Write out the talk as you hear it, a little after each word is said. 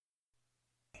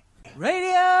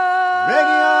Radio!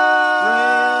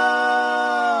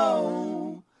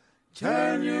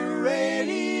 Turn your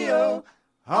radio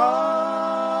on.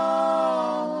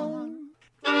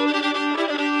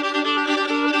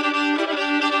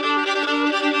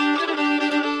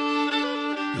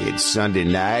 It's Sunday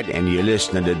night, and you're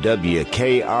listening to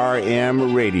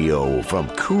WKRM Radio from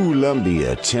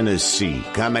Columbia, Tennessee.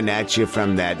 Coming at you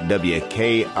from that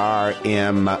WKRM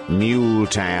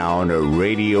Muletown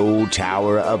Radio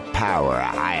Tower of Power,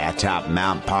 high atop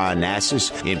Mount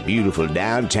Parnassus in beautiful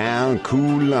downtown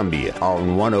Columbia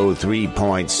on 103.7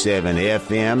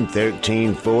 FM,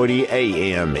 1340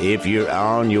 AM if you're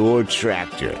on your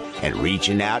tractor. And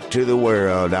reaching out to the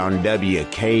world on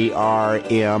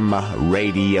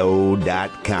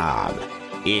WKRMradio.com.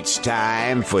 It's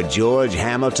time for George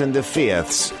Hamilton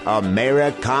V's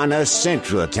Americana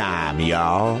Central Time,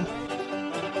 y'all.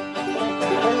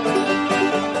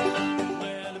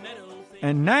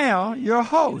 And now, your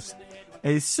host,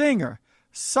 a singer,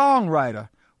 songwriter,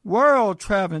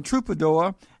 world-traveling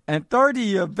troubadour, and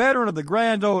 30-year veteran of the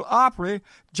Grand Ole Opry,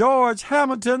 George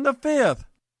Hamilton V.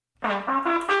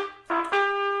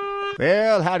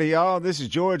 Well, howdy, y'all. This is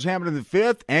George Hamilton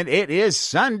V, and it is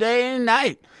Sunday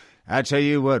night. I tell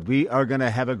you what, we are going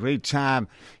to have a great time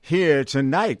here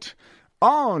tonight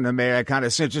on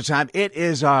Americana Central Time. It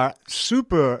is our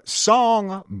Super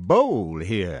Song Bowl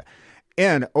here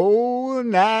in old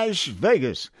Nash,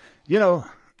 Vegas. You know,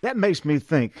 that makes me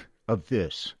think of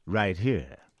this right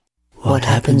here. What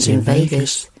happens in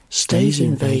Vegas stays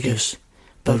in Vegas,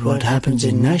 but what happens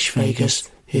in Nash, Vegas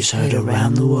is heard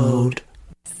around the world.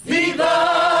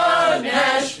 Viva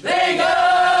Nash Vegas!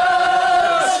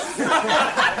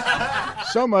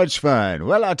 So much fun.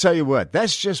 Well, I'll tell you what,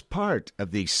 that's just part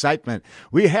of the excitement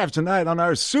we have tonight on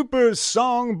our Super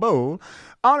Song Bowl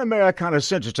on Americana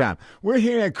Central Time. We're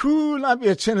here in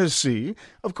Columbia, Tennessee.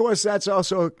 Of course, that's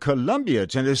also Columbia,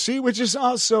 Tennessee, which is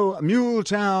also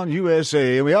Muletown,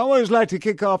 USA. And we always like to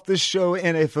kick off this show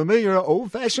in a familiar,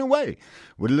 old-fashioned way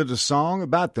with a little song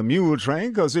about the mule train,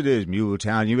 because it is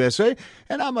Muletown, USA.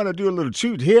 And I'm going to do a little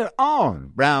toot here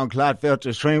on Brown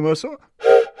Clodfelter's train whistle.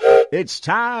 It's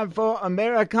time for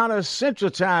Americana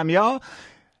Central Time, y'all,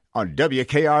 on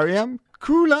WKRM.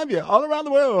 Columbia, all around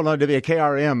the world on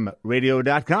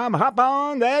WKRMradio.com. Hop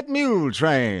on that mule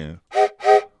train.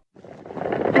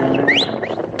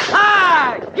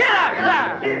 Hi! Get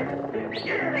out!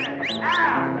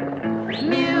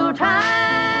 Mule train!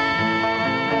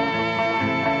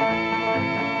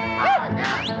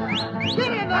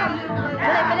 Get in there!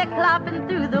 Clippity-clopping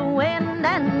through the wind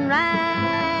and rain.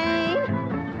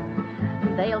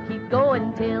 They'll keep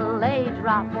going till they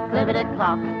drop.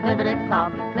 Clippity-clop,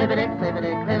 clippity-clop,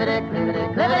 clippity-clippity,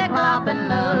 clippity-clippity, clippity-clopping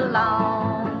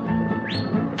along.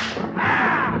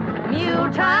 Mule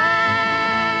train!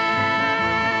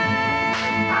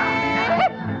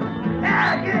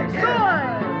 Good!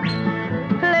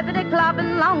 Clippity-clopping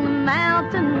along the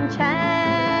mountain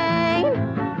chain.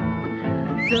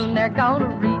 Soon they're gonna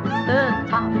reach the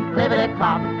top.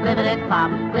 Clippity-clop,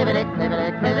 clippity-clop,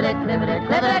 clippity-clippity, clippity-clippity,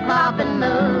 clippity-clopping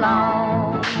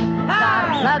along.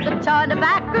 Plug a toy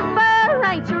tobacco for a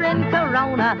rancher in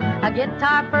Corona, a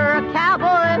guitar for a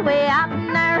cowboy way out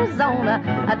in Arizona,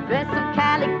 a dress of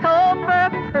calico for a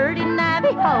pretty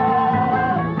Navajo.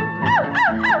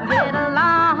 Get along.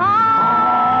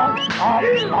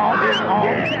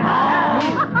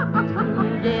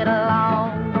 Get along.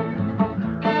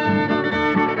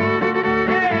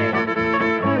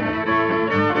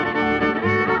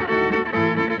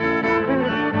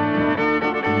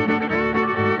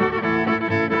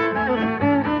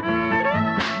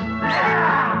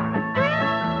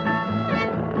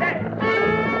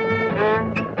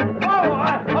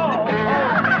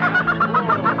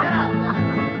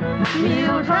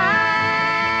 Mule train,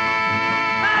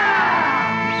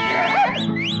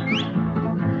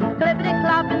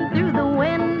 clippity-clopping through the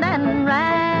wind and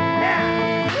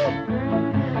rain.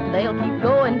 They'll keep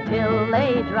going till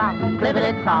they drop.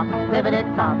 Clippity-clop,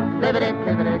 clippity-clop,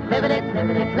 clippity-clippity,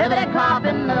 clippity-clippity,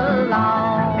 clippity-clopping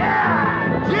along.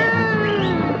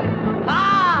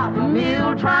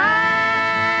 Mule train.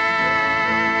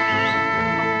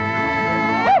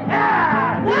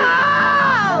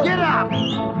 Get up!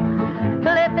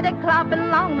 Clippity-clopping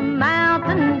along the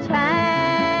mountain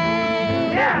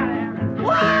chain.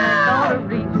 Gonna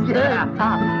reach the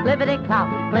top. Clippity-clop,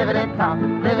 clippity-clop,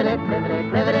 clippity-clippity,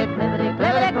 clippity-clippity,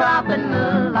 clippity-clopping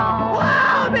along.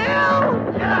 Wow,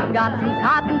 Bill! Got some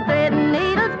cotton thread and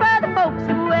needles for the folks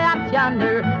who are out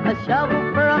yonder. A shovel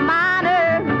for a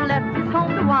miner who left his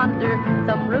home to wander.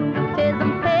 Some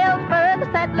rheumatism pills for the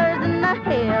settlers in the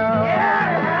hills.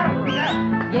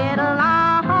 Get along.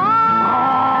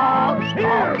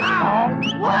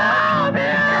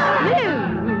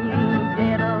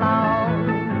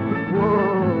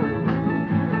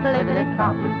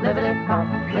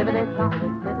 Clippity-clop,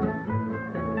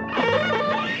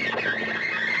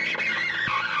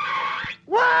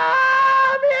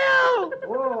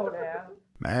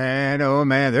 Man, oh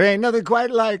man, there ain't nothing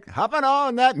quite like hopping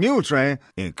on that mule train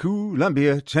in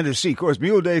Columbia, Tennessee. Of course,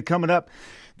 Mule Day coming up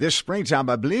this springtime.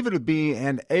 I believe it'll be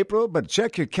in April, but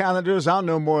check your calendars. I'll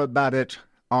know more about it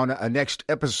on a next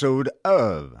episode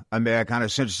of Americana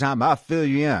Central Time. I'll fill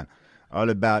you in all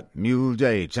about Mule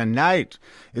Day. Tonight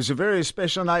is a very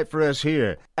special night for us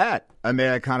here at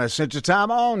Americana Central Time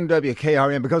on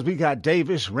WKRM because we got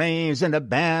Davis Raines and the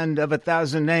Band of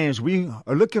 1,000 Names. We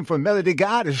are looking for Melody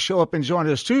Guy to show up and join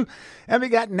us too. And we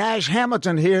got Nash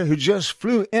Hamilton here who just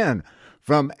flew in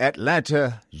from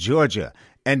Atlanta, Georgia.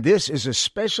 And this is a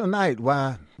special night.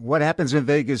 Why? What happens in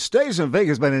Vegas stays in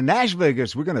Vegas, but in Nash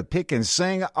Vegas, we're going to pick and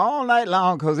sing all night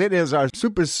long because it is our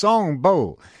Super Song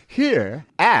Bowl here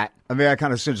at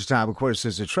Americana Central Time. Of course,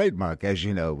 is a trademark, as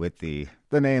you know, with the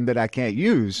name that I can't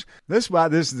use. That's why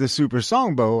this is the Super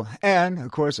Song Bowl. And,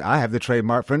 of course, I have the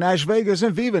trademark for Nash Vegas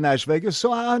and Viva Nash Vegas,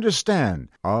 so I understand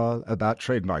all about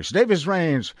trademarks. Davis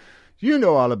Raines, you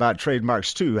know all about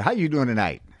trademarks, too. How you doing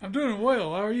tonight? I'm doing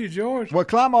well. How are you, George? Well,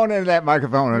 climb on into that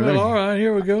microphone. Well, all right.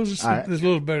 Here we go. This is a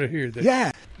little better here.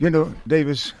 Yeah. You know,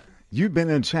 Davis, you've been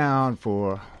in town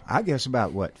for, I guess,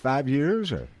 about, 5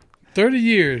 years? Or 30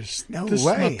 years. No this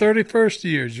way. This is my 31st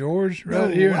year, George. Right no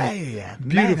here. Way.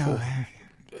 Beautiful.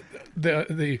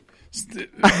 Man,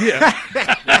 yeah.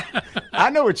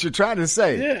 I know what you're trying to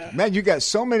say. Yeah. Man, you got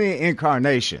so many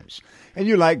incarnations. And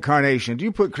you like carnation. Do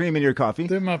you put cream in your coffee?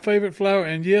 They're my favorite flower,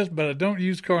 and yes, but I don't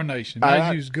use carnation.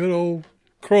 I use good old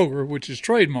Kroger, which is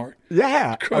trademark.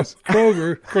 Yeah.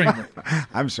 Kroger creamer.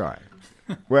 I'm sorry.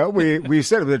 Well, we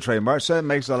said it was a trademark, so that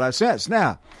makes a lot of sense.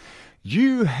 Now,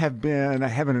 you have been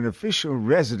having an official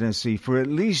residency for at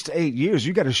least 8 years.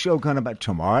 You got a show coming up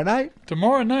tomorrow night?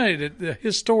 Tomorrow night at the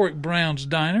historic Brown's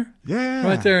Diner. Yeah.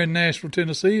 Right there in Nashville,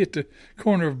 Tennessee, at the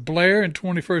corner of Blair and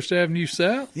 21st Avenue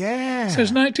South. Yeah.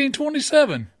 Since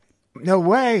 1927. No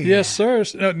way. Yes, sir.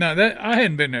 No, I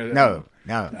hadn't been there. No.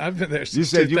 I've been there since You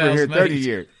said you were here 30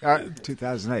 years. years.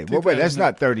 2008. Well, wait, that's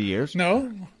not 30 years.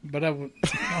 No, but I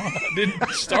didn't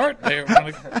start there.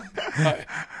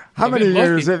 How many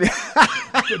years have you?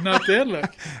 But not that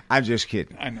lucky. I'm just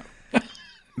kidding. I know.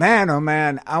 Man, oh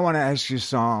man, I want to ask you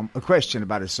a question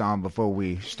about a song before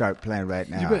we start playing right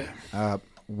now. You bet.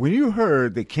 When you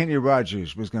heard that Kenny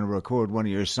Rogers was going to record one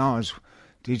of your songs,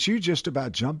 did you just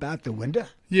about jump out the window?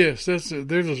 Yes, there's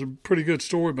a pretty good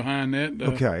story behind that.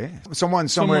 Okay. Someone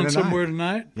somewhere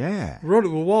tonight. Yeah. Wrote it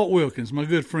with Walt Wilkins, my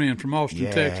good friend from Austin,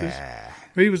 Texas.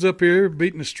 He was up here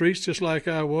beating the streets just like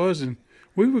I was, and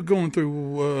we were going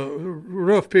through a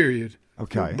rough period.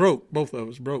 Okay. Broke, both of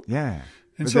us broke. Yeah.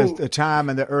 And so a time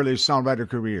in the early songwriter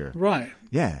career. Right.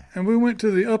 Yeah. And we went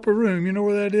to the upper room. You know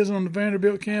where that is on the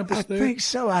Vanderbilt campus I there? think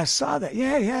so. I saw that.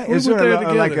 Yeah. We Is went there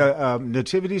there like a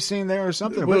nativity scene there or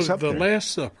something? Well, What's up the there?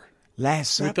 Last Supper.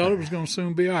 Last Supper. We thought it was going to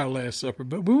soon be our Last Supper.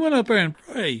 But we went up there and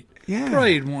prayed. Yeah.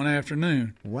 Prayed one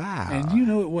afternoon. Wow. And you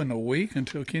know it wasn't a week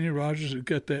until Kenny Rogers had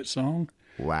got that song.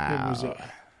 Wow. It was,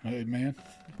 hey, man.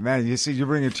 Man, you see, you're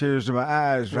bringing tears to my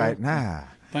eyes right now.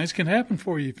 Things can happen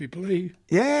for you if you believe.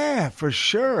 Yeah, for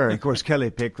sure. Of course, Kelly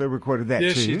Pickler recorded that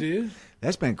yes, too. Yes, she did.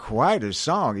 That's been quite a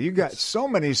song. You got so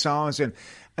many songs, and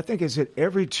I think is it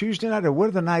every Tuesday night, or what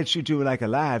are the nights you do like a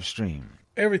live stream?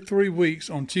 Every 3 weeks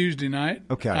on Tuesday night,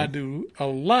 I do a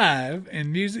live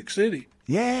in Music City.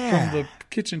 Yeah. From the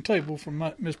kitchen table,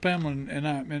 from Miss Pamela and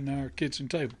I in our kitchen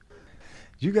table.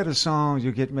 You got a song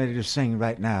you're getting ready to sing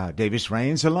right now, Davis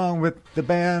Raines, along with the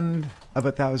Band of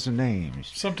 1,000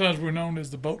 Names. Sometimes we're known as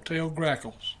the Boat-tailed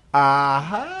Grackles.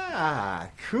 Aha!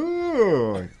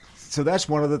 Cool. So that's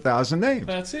one of the 1,000 names.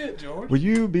 That's it, George. Will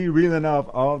you be reeling off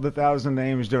all the 1,000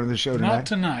 names during the show tonight? Not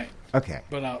tonight. Okay.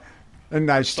 But I'll... And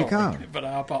nice to come. But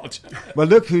I apologize. Well,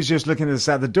 look who's just looking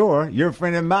inside the door. Your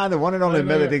friend of mine, the one and only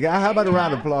Melody Guy. How about a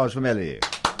round of applause for Melody?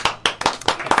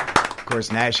 Of course,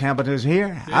 Nash Hamilton's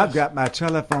here. Yes. I've got my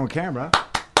telephone camera.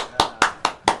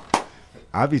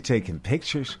 I'll be taking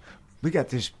pictures. We got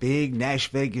this big Nash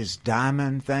Vegas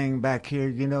diamond thing back here,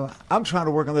 you know. I'm trying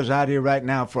to work on this idea right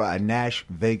now for a Nash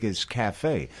Vegas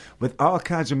cafe with all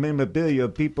kinds of memorabilia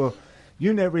of people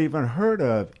you never even heard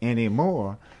of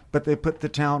anymore, but they put the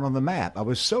town on the map. I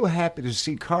was so happy to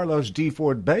see Carlos D.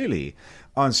 Ford Bailey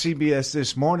on CBS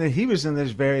this morning. He was in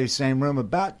this very same room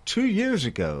about 2 years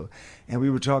ago, and we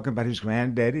were talking about his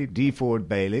granddaddy, D. Ford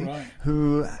Bailey, right,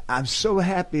 who I'm so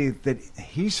happy that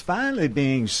he's finally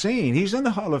being seen. He's in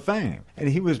the Hall of Fame, and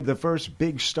he was the first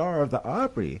big star of the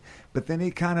Opry, but then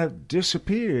he kind of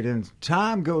disappeared, and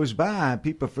time goes by, and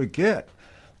people forget.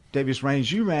 Davis Raines,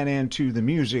 you ran into the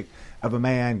music of a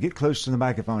man. Get close to the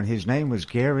microphone. His name was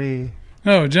Gary.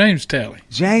 No, James Talley.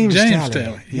 James Talley.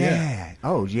 Talley. Yeah.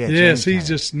 Oh, yeah. Yes, James he's Talley.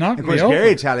 just knocked Of me course, over.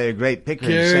 Gary Talley, a great picker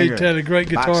and Gary singer. Talley, great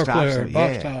guitar player.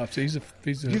 Box yeah. tops. He's a.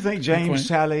 Do you think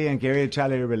Talley and Gary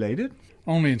Talley are related?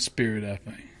 Only in spirit, I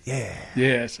think. Yeah.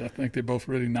 Yes, I think they're both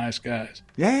really nice guys.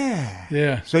 Yeah.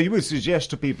 Yeah. So you would suggest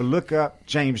to people, look up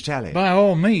James Talley. By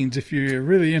all means, if you're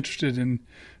really interested in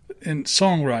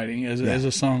songwriting as a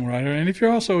songwriter, and if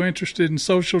you're also interested in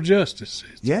social justice,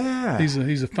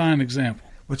 he's a fine example.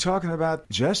 We're talking about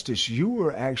justice. You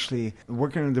were actually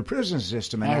working in the prison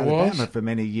system in I Alabama was. for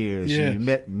many years. Yes. And you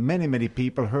met many, many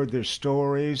people, heard their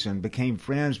stories, and became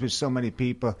friends with so many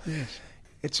people. Yes.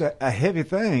 It's a heavy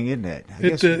thing, isn't it? I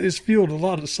guess It's fueled a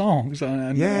lot of songs,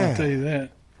 I'll tell you that,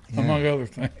 among other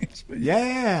things. But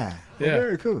yeah. Well,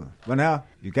 very cool. Well, now,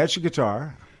 you got your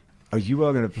guitar. Are you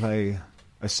all going to play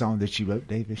a song that you wrote,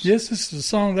 Davis? Yes, this is a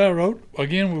song that I wrote,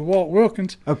 again, with Walt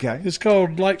Wilkins. Okay. It's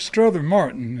called Like Strother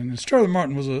Martin, and Strother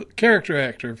Martin was a character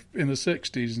actor in the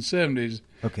 60s and 70s.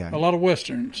 Okay. A lot of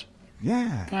Westerns.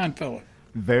 Yeah. Fine fella.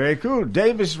 Very cool.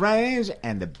 Davis Rains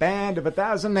and the Band of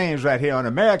 1,000 Names right here on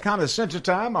Americana Central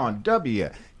Time on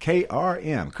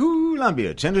WKRM,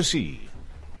 Columbia, Tennessee.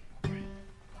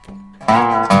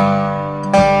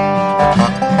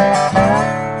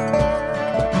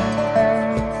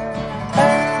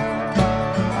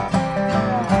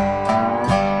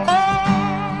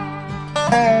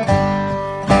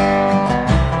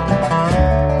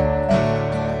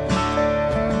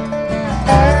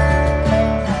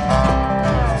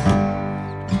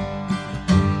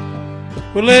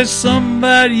 Well, there's something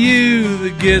about you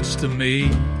that gets to me,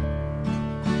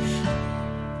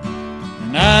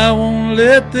 and I won't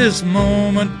let this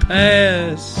moment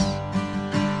pass.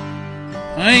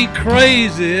 I ain't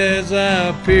crazy as I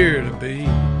appear to be,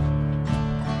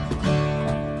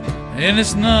 and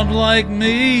it's not like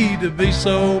me to be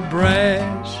so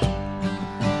brash.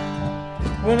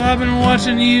 Well, I've been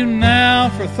watching you now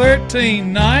for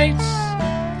 13 nights,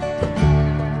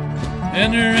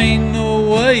 and there ain't no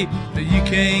way that you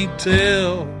can't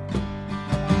tell.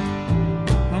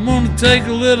 I'm gonna take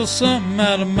a little something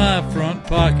out of my front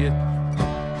pocket,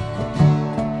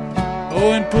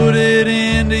 and put it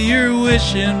into your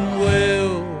wishing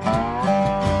well,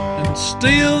 and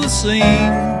steal the scene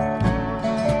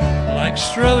like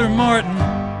Strother Martin.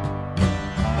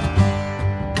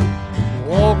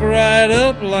 Walk right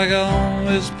up like I own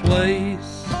this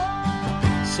place,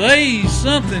 say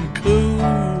something cool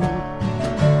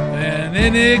and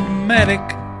enigmatic,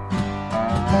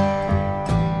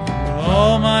 with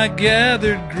all my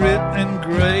gathered grit and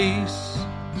grace.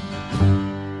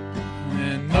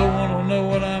 And no one will know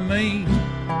what I mean,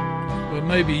 but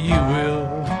maybe you will.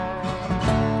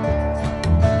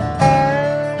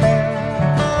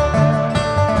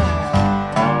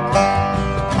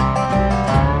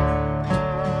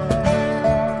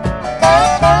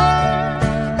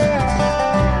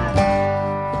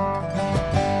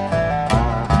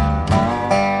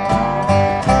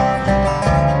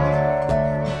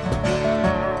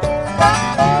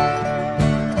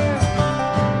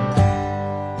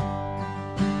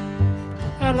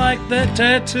 That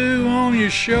tattoo on your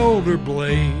shoulder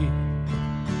blade,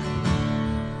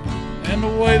 and the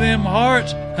way them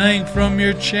hearts hang from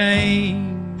your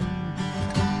chain.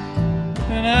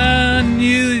 And I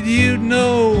knew that you'd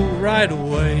know right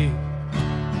away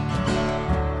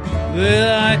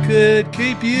that I could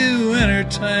keep you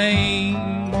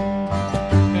entertained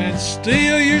and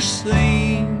steal your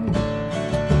scene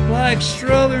like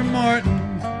Strother Martin.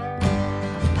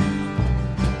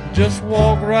 Just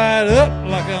walk right up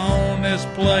like I own this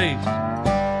place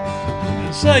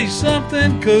and say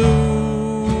something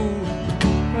cool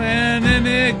and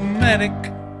enigmatic,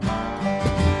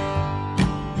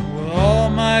 with all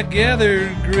my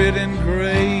gathered grit and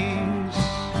grace.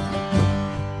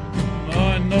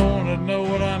 I don't know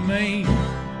what I mean,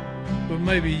 but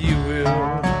maybe you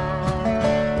will.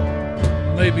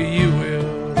 Maybe you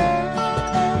will.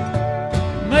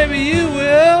 Maybe you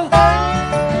will.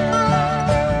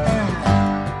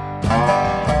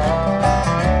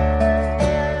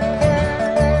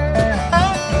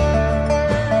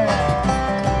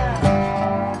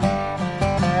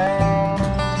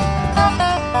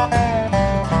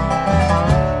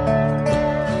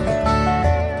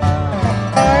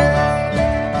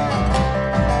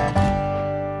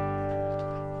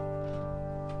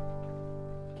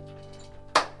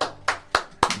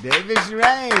 Davis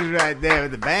Rains right there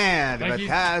with the Band of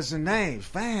 1,000 Names.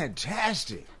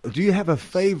 Fantastic. Do you have a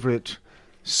favorite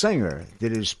singer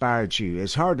that inspired you?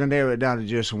 It's hard to narrow it down to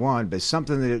just one, but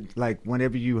something that, like,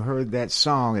 whenever you heard that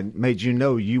song, it made you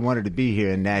know you wanted to be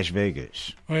here in Nash,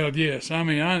 Vegas. Well, yes. I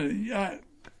mean, I've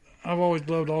always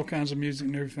loved all kinds of music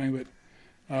and everything, but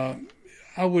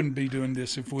I wouldn't be doing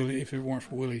this if it weren't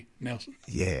for Willie Nelson.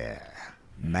 Yeah,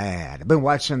 man. I've been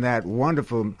watching that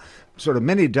wonderful sort of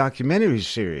mini documentary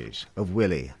series of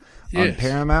Willie. Yes. On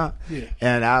Paramount, Yes.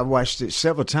 And I watched it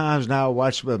several times now. I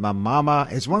watched it with my mama.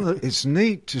 It's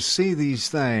neat to see these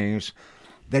things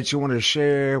that you want to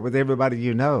share with everybody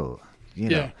you know.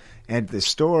 Yeah. And the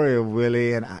story of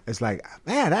Willie, and it's like,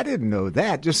 man, I didn't know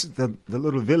that. Just the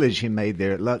little village he made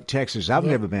there at Luck, Texas. I've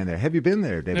never been there. Have you been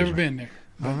there, David? Never been there.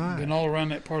 All right. Been all around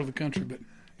that part of the country, but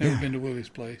never been to Willie's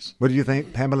place. What do you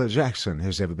think Pamela Jackson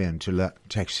has ever been to Luck,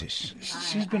 Texas?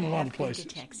 She's been a lot of places.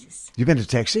 Been to Texas. You've been to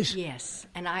Texas? Yes,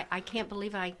 and I can't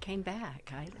believe I came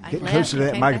back. I Get left closer to and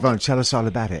that came microphone. back. Tell us all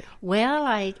about it. Well,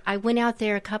 I went out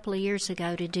there a couple of years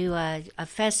ago to do a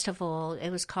festival. It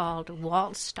was called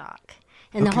Waltstock.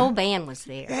 And the whole band was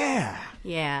there. Yeah.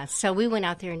 Yeah, so we went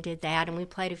out there and did that, and we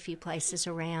played a few places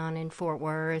around in Fort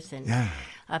Worth and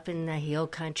up in the hill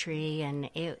country, and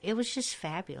it was just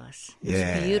fabulous. It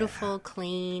was beautiful,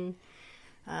 clean.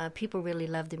 People really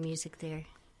loved the music there.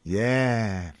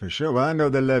 Yeah, for sure. Well, I know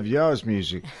they love y'all's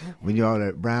music when y'all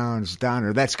at Brown's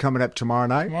Diner. That's coming up tomorrow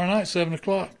night. Tomorrow night, 7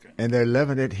 o'clock. And they're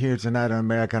loving it here tonight on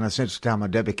Americana Central Time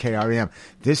on WKRM.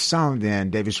 This song, then,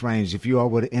 Davis Raines, if you all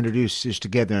would introduce this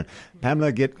together.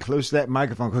 Pamela, get close to that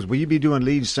microphone, because will you be doing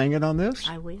lead singing on this?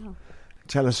 I will.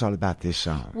 Tell us all about this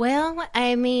song. Well,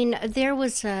 I mean, I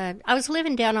was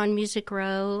living down on Music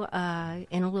Row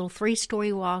in a little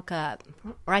 3-story walk-up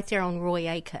right there on Roy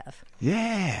Acuff.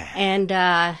 Yeah. And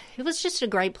it was just a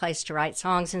great place to write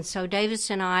songs. And so Davis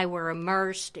and I were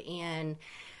immersed in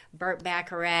Burt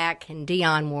Bacharach and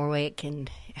Dionne Warwick and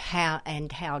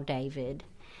Hal David.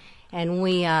 And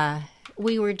we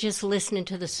were just listening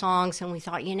to the songs, and we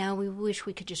thought, we wish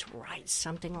we could just write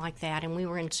something like that. And we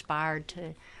were inspired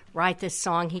to write this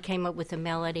song. He came up with a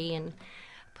melody and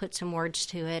put some words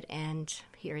to it, and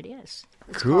here it is.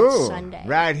 It's called Sunday.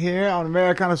 Right here on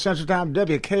Americana Central Time,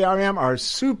 WKRM, our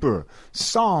Super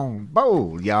Song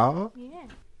Bowl, y'all. Yeah.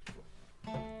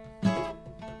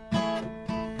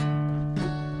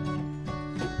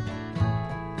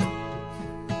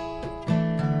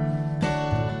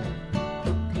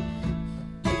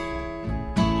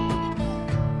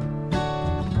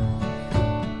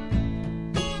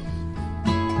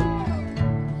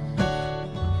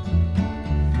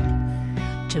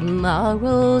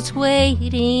 Tomorrow's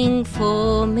waiting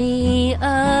for me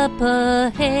up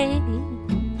ahead.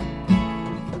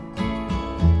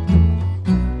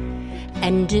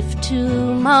 And if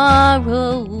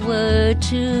tomorrow were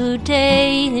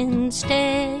today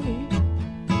instead,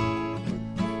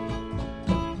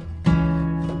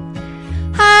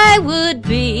 I would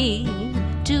be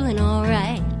doing all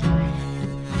right.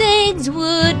 Things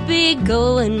would be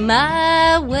going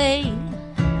my way.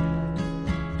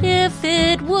 If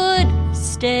it would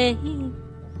stay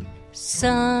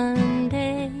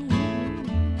Sunday,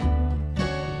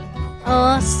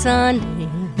 oh Sunday,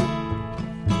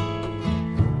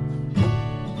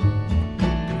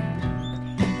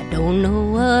 I don't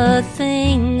know a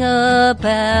thing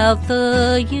about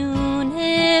the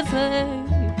universe,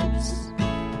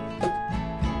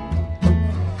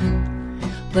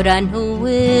 but I know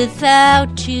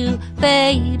without you,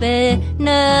 baby,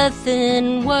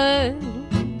 nothing works.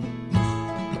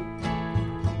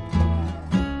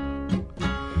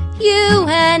 You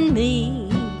and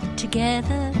me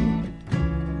together,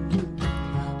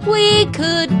 we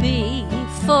could be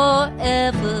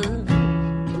forever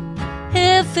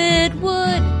if it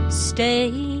would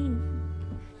stay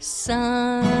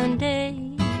Sunday,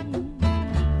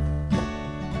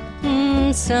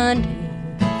 Sunday.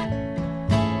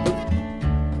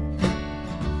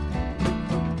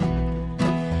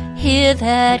 Hear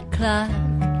that clock,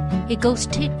 it goes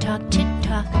tick-tock,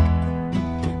 tick-tock.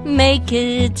 Make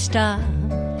it stop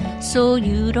so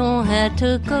you don't have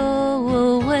to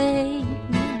go away.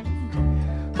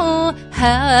 Oh,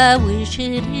 how I wish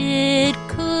it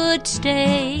could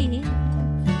stay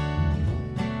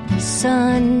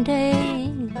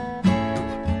Sunday,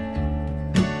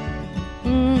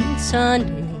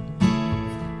 Sunday.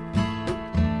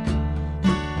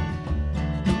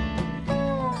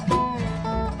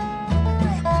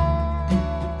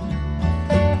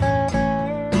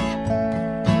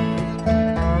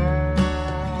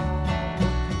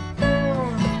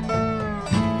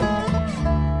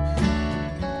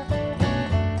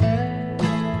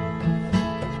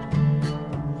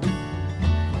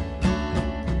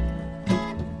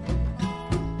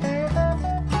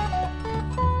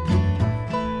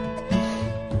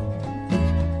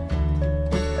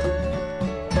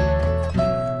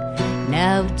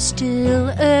 Now it's still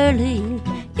early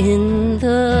in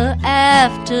the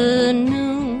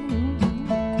afternoon.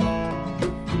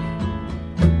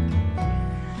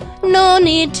 No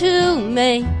need to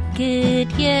make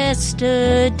it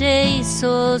yesterday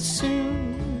so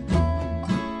soon.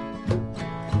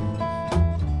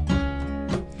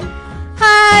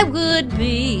 I would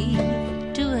be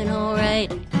doing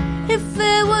alright if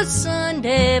it was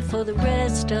Sunday for the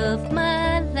rest of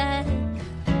my life.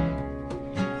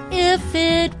 If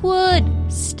it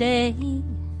would stay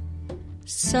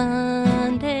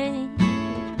Sunday,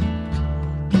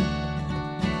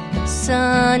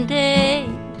 Sunday.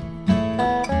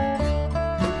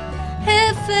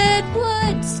 If it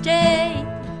would stay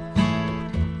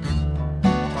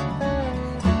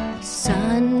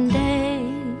Sunday.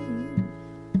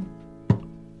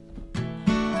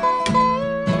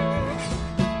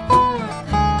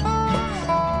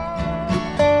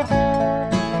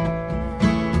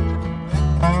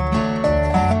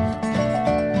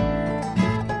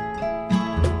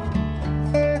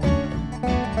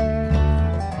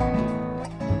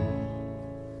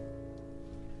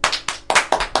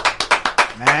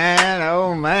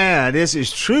 This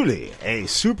is truly a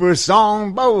Super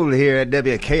Song Bowl here at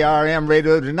WKRM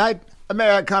Radio tonight.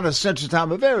 Americana Central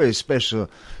Time, a very special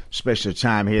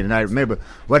time here tonight. Remember,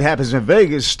 what happens in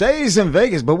Vegas stays in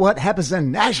Vegas, but what happens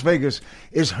in Nash Vegas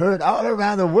is heard all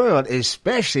around the world,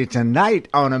 especially tonight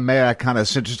on Americana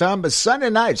Central Time. But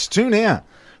Sunday nights, tune in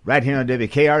right here on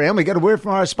WKRM. We got a word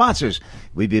from our sponsors.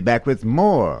 We'll be back with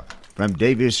more from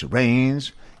Davis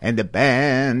Rains and the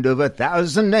Band of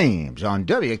 1,000 Names on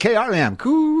WKRM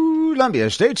Columbia.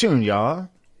 Stay tuned, y'all.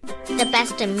 The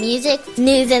best in music,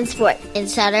 news, and sport in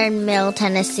southern Middle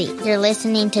Tennessee. You're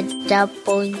listening to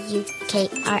WKRM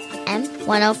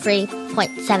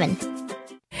 103.7.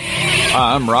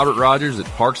 Hi, I'm Robert Rogers at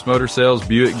Parks Motor Sales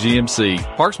Buick GMC.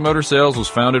 Parks Motor Sales was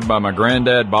founded by my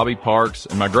granddad, Bobby Parks,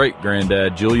 and my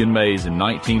great-granddad, Julian Mays, in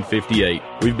 1958.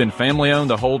 We've been family-owned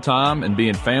the whole time, and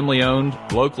being family-owned,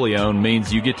 locally-owned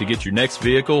means you get to get your next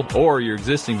vehicle or your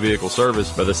existing vehicle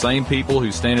serviced by the same people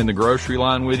who stand in the grocery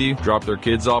line with you, drop their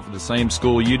kids off at the same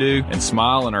school you do, and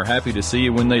smile and are happy to see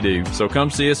you when they do. So come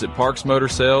see us at Parks Motor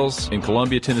Sales in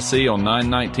Columbia, Tennessee on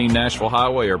 919 Nashville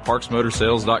Highway or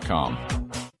parksmotorsales.com.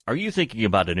 Are you thinking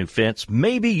about a new fence?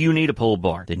 Maybe you need a pole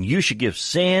barn. Then you should give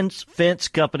Sands Fence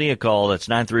Company a call. That's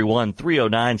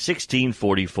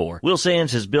 931-309-1644. Will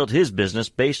Sands has built his business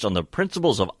based on the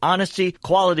principles of honesty,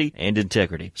 quality, and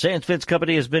integrity. Sands Fence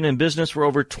Company has been in business for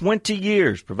over 20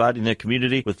 years, providing the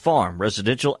community with farm,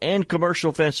 residential, and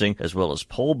commercial fencing, as well as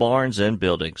pole barns and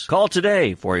buildings. Call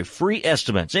today for a free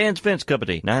estimate. Sands Fence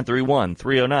Company,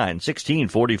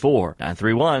 931-309-1644.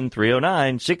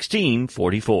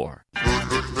 931-309-1644.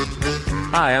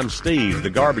 Hi, I'm Steve, the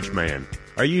Garbage Man.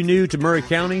 Are you new to Murray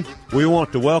County? We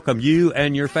want to welcome you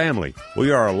and your family.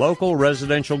 We are a local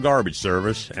residential garbage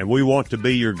service, and we want to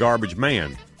be your garbage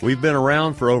man. We've been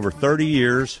around for over 30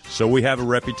 years, so we have a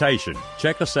reputation.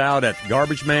 Check us out at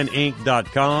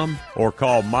garbagemaninc.com or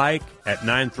call Mike at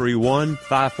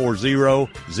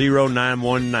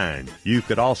 931-540-0919. You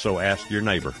could also ask your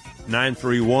neighbor.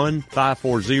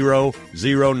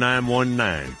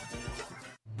 931-540-0919.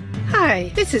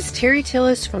 Hi, this is Terry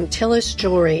Tillis from Tillis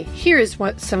Jewelry. Here is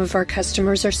what some of our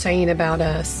customers are saying about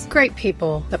us. Great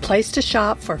people, the place to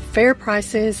shop for fair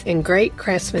prices and great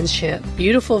craftsmanship,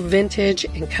 beautiful vintage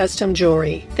and custom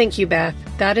jewelry. Thank you, Beth.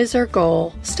 That is our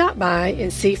goal. Stop by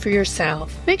and see for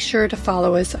yourself. Make sure to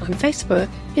follow us on Facebook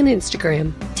and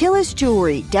Instagram. Tillis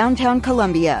Jewelry, downtown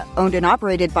Columbia, owned and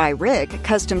operated by Rick,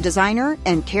 custom designer,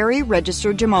 and Terry,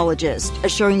 registered gemologist,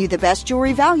 assuring you the best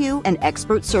jewelry value and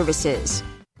expert services.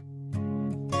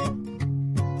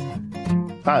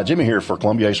 Hi, Jimmy here for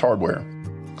Columbia Ace Hardware.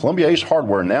 Columbia Ace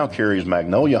Hardware now carries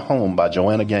Magnolia Home by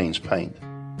Joanna Gaines paint.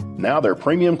 Now their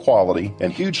premium quality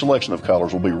and huge selection of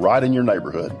colors will be right in your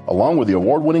neighborhood, along with the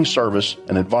award-winning service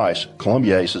and advice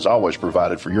Columbia Ace has always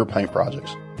provided for your paint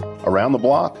projects. Around the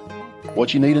block,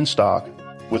 what you need in stock,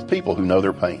 with people who know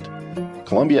their paint.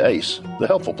 Columbia Ace, the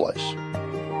helpful place.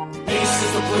 Ace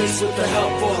is the place with the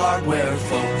helpful hardware,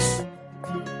 folks.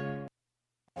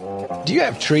 Do you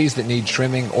have trees that need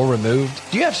trimming or removed?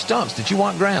 Do you have stumps that you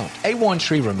want ground? A1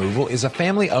 Tree Removal is a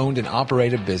family-owned and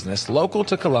operated business local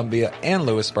to Columbia and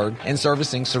Lewisburg and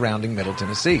servicing surrounding Middle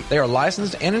Tennessee. They are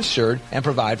licensed and insured and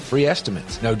provide free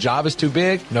estimates. No job is too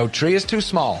big, no tree is too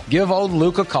small. Give old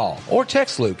Luke a call or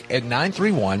text Luke at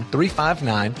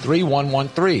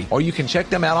 931-359-3113, or you can check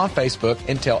them out on Facebook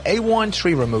and tell A1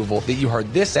 Tree Removal that you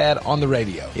heard this ad on the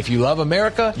radio. If you love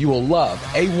America, you will love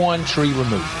A1 Tree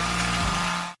Removal.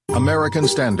 American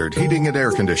Standard Heating and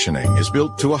Air Conditioning is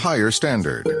built to a higher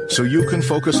standard, so you can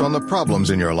focus on the problems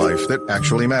in your life that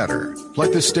actually matter,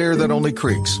 like the stair that only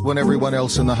creaks when everyone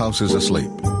else in the house is asleep.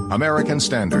 American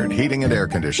Standard Heating and Air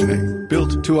Conditioning,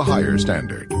 built to a higher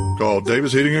standard. Call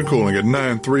Davis Heating and Cooling at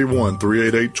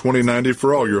 931-388-2090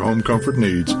 for all your home comfort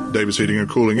needs. Davis Heating and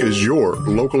Cooling is your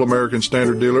local American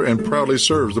Standard dealer and proudly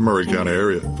serves the Murray County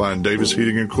area. Find Davis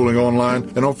Heating and Cooling online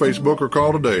and on Facebook or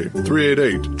call today,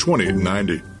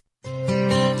 388-2090.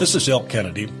 This is Elk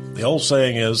Kennedy. The old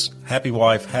saying is, happy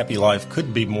wife, happy life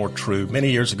couldn't be more true.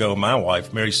 Many years ago, my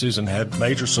wife, Mary Susan, had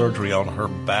major surgery on her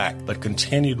back, but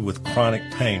continued with chronic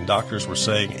pain. Doctors were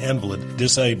saying invalid,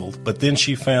 disabled, but then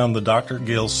she found the Dr.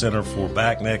 Gill Center for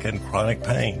Back, Neck, and Chronic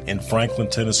Pain in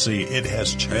Franklin, Tennessee. It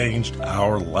has changed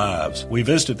our lives. We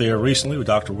visited there recently with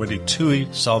Dr. Wendy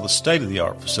Toohey, saw the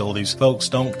state-of-the-art facilities. Folks,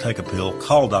 don't take a pill.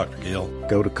 Call Dr. Gill.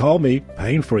 Go to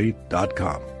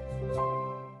callmepainfree.com.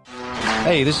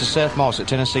 Hey, this is Seth Moss at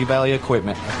Tennessee Valley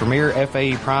Equipment, a premier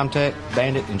FAE PrimeTech,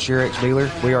 Bandit, and SureX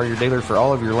dealer. We are your dealer for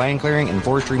all of your land clearing and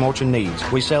forestry mulching needs.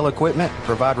 We sell equipment,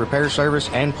 provide repair service,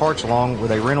 and parts along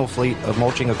with a rental fleet of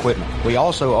mulching equipment. We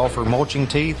also offer mulching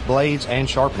teeth, blades, and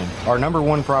sharpening. Our number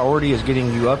one priority is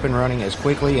getting you up and running as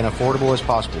quickly and affordable as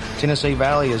possible. Tennessee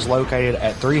Valley is located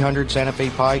at 300 Santa Fe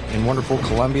Pike in wonderful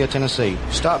Columbia, Tennessee.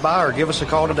 Stop by or give us a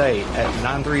call today at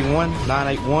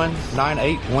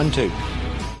 931-981-9812.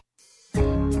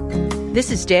 This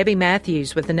is Debbie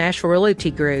Matthews with the Nash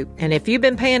Realty Group, and if you've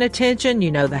been paying attention, you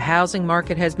know the housing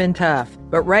market has been tough,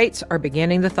 but rates are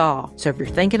beginning to thaw. So if you're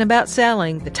thinking about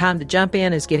selling, the time to jump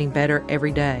in is getting better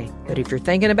every day. But if you're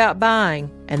thinking about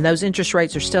buying, and those interest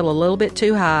rates are still a little bit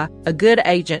too high, a good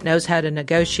agent knows how to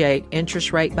negotiate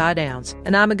interest rate buydowns,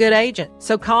 and I'm a good agent.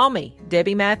 So call me,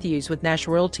 Debbie Matthews with Nash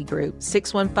Realty Group,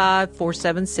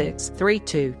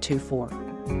 615-476-3224.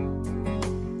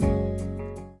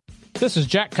 This is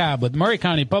Jack Cobb with Murray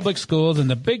County Public Schools and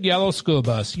the Big Yellow School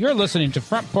Bus. You're listening to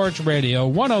Front Porch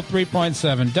Radio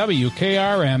 103.7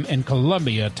 WKRM in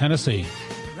Columbia, Tennessee.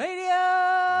 Radio!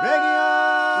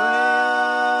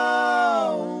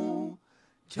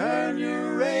 Turn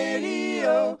your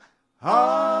radio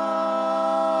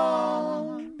on.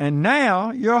 And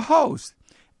now, your host,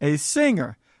 a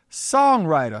singer,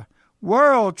 songwriter,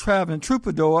 world-traveling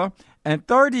troubadour, and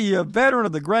 30-year veteran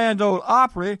of the Grand Ole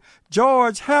Opry,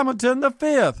 George Hamilton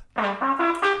V.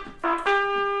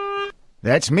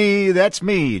 That's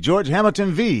me, George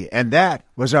Hamilton V. And that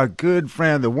was our good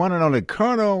friend, the one and only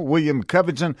Colonel William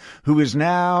Covington, who is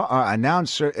now our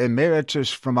announcer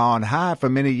emeritus from on high. For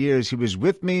many years, he was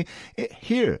with me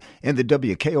here in the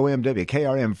WKOM,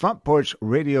 WKRM Front Porch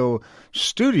Radio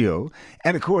studio.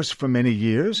 And, of course, for many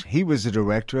years, he was the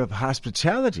director of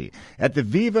hospitality at the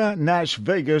Viva Nash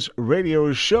Vegas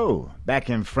radio show back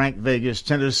in Frank, Vegas,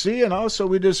 Tennessee. And also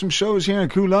we did some shows here in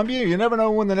Columbia. You never know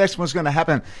when the next one's going to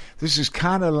happen. This is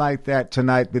kind of like that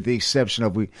tonight, with the exception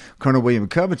of Colonel William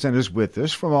Covington is with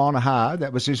us from on high.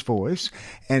 That was his voice.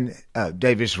 And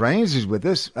Davis Raines is with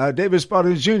us. Davis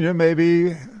Barton Jr. may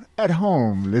be at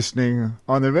home listening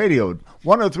on the radio.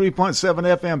 103.7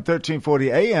 FM,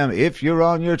 1340 AM. If you're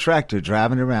on your tractor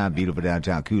driving around beautiful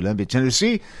downtown Columbia,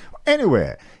 Tennessee,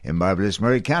 anywhere in marvelous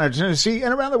Murray County, Tennessee,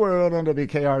 and around the world on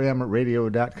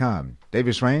WKRMradio.com.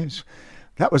 Davis Raines,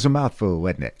 that was a mouthful,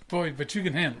 wasn't it? Boy, but you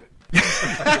can handle it.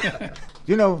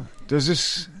 You know,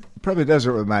 probably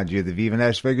doesn't remind you of the Viva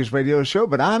Nash Vegas radio show,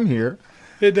 but I'm here.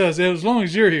 It does. As long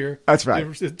as you're here. That's right.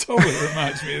 It totally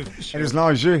reminds me of the show. And as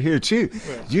long as you're here, too.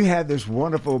 Well, you had this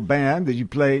wonderful band that you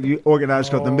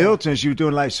organized called the Miltons. You were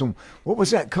doing like what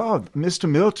was that called? Mr.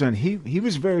 Milton. He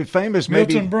was very famous.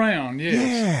 Milton Brown, yes.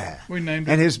 Yeah. We named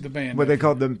the band. What they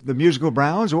called the Musical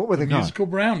Browns? Or what were they called? Musical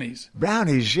Brownies.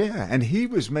 Brownies, yeah. And he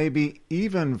was maybe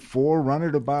even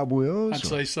forerunner to Bob Wills? I'd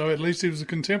say so. At least he was a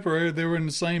contemporary. They were in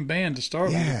the same band to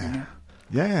start with. You know?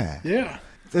 Yeah.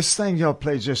 This thing y'all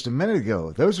played just a minute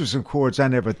ago, those were some chords I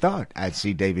never thought I'd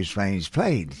see Davis Raines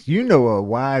played. You know a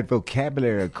wide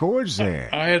vocabulary of chords there.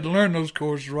 I had to learn those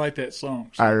chords to write that song.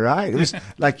 So. All right. It was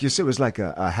like you said, it was like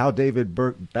a How David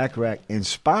Bacharach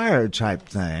inspired type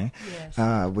thing,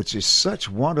 yes. Which is such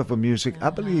wonderful music. I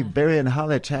believe Barry and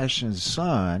Holly Tashian's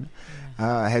son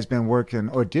has been working,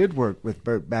 or did work with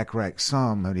Burt Bacharach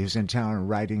some when he was in town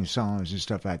writing songs and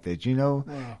stuff like that. You know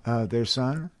their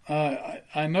son?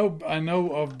 I know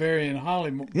of Barry and Holly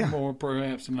more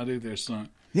perhaps than I do their son.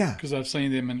 Yeah, because I've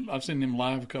seen them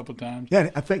live a couple of times.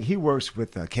 Yeah, I think he works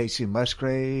with Casey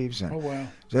Musgraves and wow,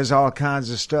 there's all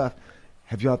kinds of stuff.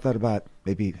 Have y'all thought about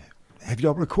have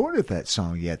y'all recorded that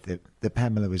song yet that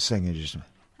Pamela was singing just?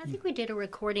 I think we did a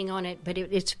recording on it, but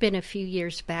it's been a few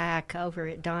years back over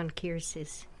at Don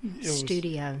Kears's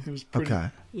studio. It was pretty, Okay.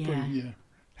 Yeah.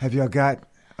 Have y'all got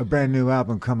a brand new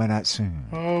album coming out soon?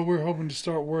 Oh, we're hoping to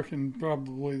start working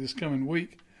probably this coming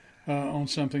week on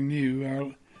something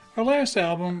new. Our last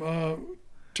album,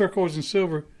 Turquoise and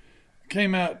Silver,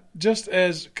 came out just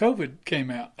as COVID came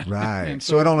out. Right. And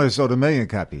So it only sold 1 million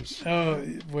copies.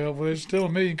 Well, there's still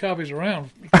 1 million copies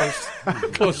around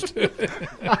close to it.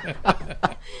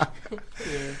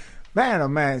 Yeah. Man, oh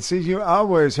man, see, you're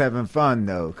always having fun,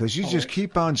 though, because you just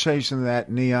keep on chasing that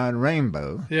neon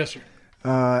rainbow. Yes, sir.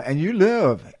 And you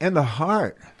live in the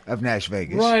heart of Nash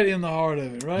Vegas. Right in the heart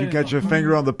of it. Right. You got your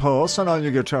finger on the pulse and on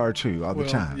your guitar, too, all the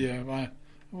time. Yeah,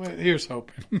 here's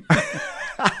hoping.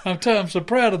 I'm so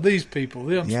proud of these people.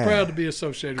 I'm proud to be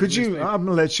associated with these people. I'm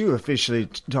going to let you officially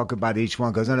talk about each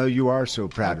one, because I know you are so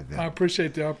proud of them. I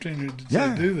appreciate the opportunity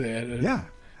to do that.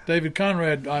 David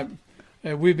Conrad,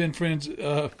 we've been friends.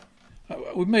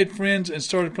 We made friends and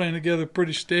started playing together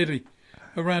pretty steady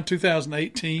around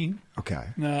 2018. Okay.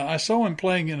 Now, I saw him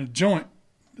playing in a joint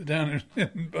down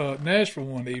in Nashville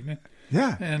one evening.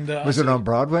 Yeah. And was it on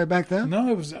Broadway back then? No,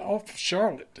 it was off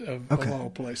Charlotte, of all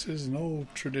places, an old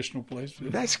traditional place.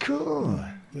 That's cool.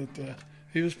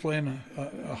 He was playing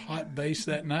a hot bass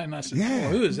that night, and I said, Yeah.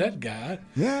 "Oh, who is that guy?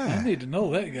 Yeah. I need to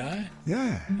know that guy."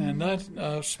 Yeah. And I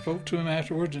spoke to him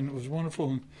afterwards, and it was wonderful.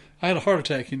 And I had a heart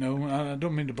attack, I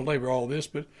don't mean to belabor all this,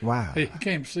 but wow. He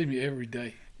came to see me every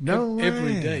day. No way.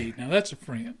 Every day. Now, that's a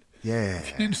friend. Yeah.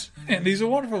 And he's a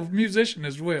wonderful musician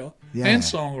as well, and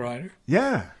songwriter.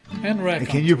 Yeah. And record.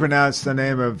 Can you pronounce the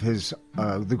name of his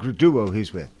the duo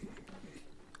he's with?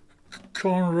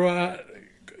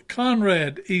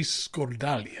 Conrad East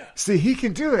Scordalia. See, he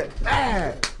can do it.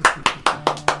 Ah.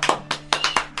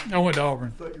 I went to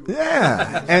Auburn.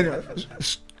 Yeah. And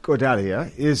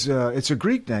Scordalia is it's a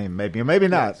Greek name, maybe, or maybe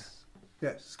not.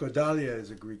 Yes, Scordalia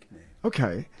is a Greek name.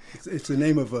 Okay. It's the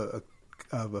name of a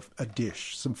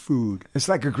dish, some food. It's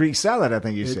like a Greek salad, I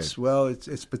think you said. Well,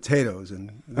 it's potatoes,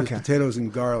 and there's potatoes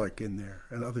and garlic in there,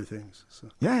 and other things. So.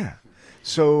 Yeah.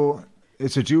 So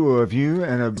it's a duo of you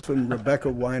and Rebecca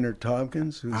Weiner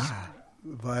Tompkins, who's a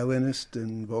violinist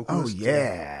and vocalist. Oh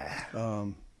yeah.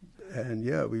 And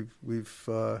yeah, we've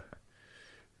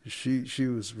she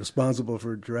was responsible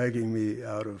for dragging me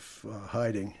out of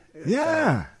hiding.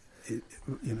 Yeah.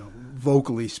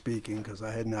 Vocally speaking, because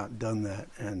I had not done that,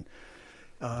 and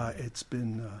it's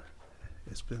been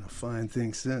a fine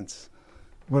thing since.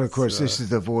 Well, of course, this is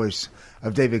the voice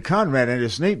of David Conrad, and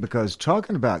it's neat because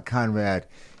talking about Conrad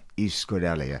East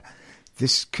Scordalia,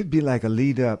 this could be like a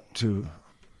lead up to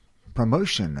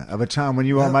promotion of a time when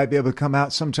you all might be able to come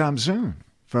out sometime soon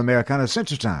for Americana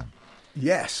Central Time.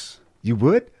 Yes. You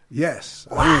would? Yes.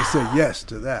 I'm going to say yes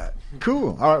to that.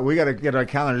 Cool. All right, we got to get our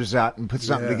calendars out and put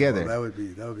something together. Well,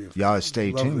 that would be y'all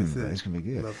stay tuned. Thing. It's going to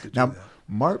be good. Love to do now, that.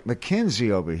 Mark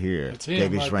McKenzie over here,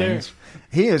 Davis right Reigns,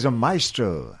 he is a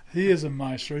maestro. He is a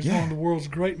maestro. He's one of the world's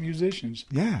great musicians.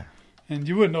 Yeah. And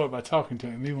you wouldn't know it by talking to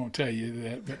him. He won't tell you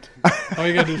that, but all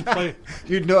you got to do is play.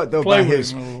 You'd know it, though, by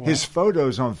his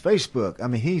photos on Facebook. I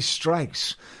mean, he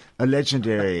strikes a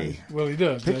legendary well, he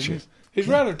does. picture. He's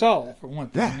rather tall, for one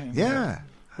thing. Yeah.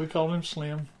 We call him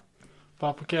Slim,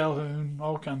 Papa Calhoun,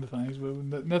 all kinds of things,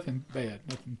 but nothing bad.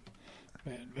 But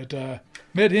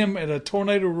met him at a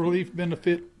tornado relief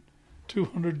benefit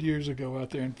 200 years ago out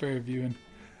there in Fairview, and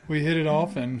we hit it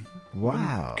off and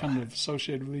wow, kind of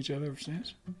associated with each other ever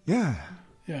since. Yeah.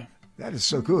 Yeah. That is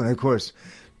so cool. And, of course,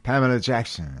 Pamela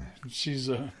Jackson. She's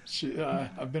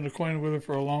I've been acquainted with her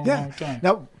for a long time.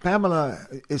 Now, Pamela,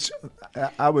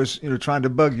 I was trying to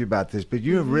bug you about this, but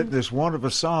you have written this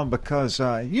wonderful song because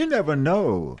you never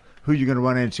know who you're going to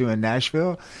run into in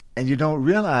Nashville, and you don't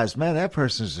realize, man, that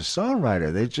person's a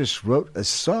songwriter. They just wrote a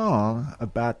song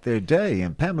about their day.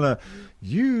 And Pamela,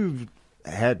 you've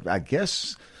had, I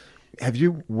guess, have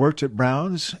you worked at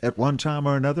Brown's at one time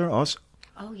or another also?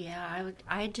 Oh, yeah.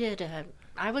 I did.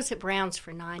 I was at Brown's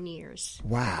for 9 years.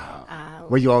 Wow.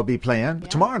 Will you all be playing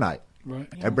tomorrow night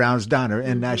at Brown's Diner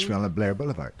in Nashville on Blair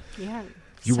Boulevard? Yeah.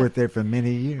 You worked there for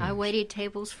many years. I waited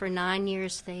tables for 9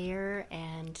 years there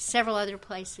and several other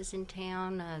places in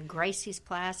town. Gracie's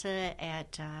Plaza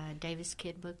at Davis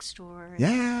Kid Bookstore.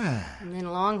 Yeah. And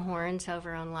then Longhorns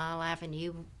over on Lyle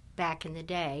Avenue back in the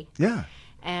day. Yeah.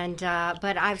 And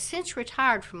but I've since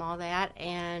retired from all that.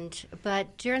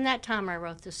 But during that time, I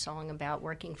wrote this song about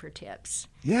working for tips.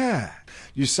 Yeah.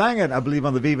 You sang it, I believe,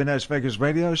 on the Viva Nash Vegas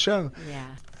radio show.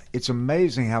 Yeah. It's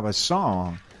amazing how a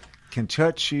song can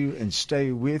touch you and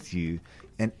stay with you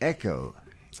and echo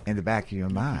in the back of your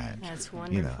mind. That's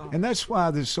wonderful. And that's why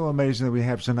it's so amazing that we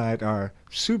have tonight our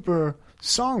super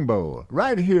Song Bowl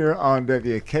right here on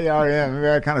WKRM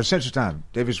Americana Central Time.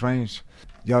 Davis Rains,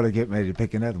 you ought to get ready to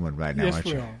pick another one right now, yes, aren't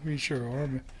we you? are. We sure are.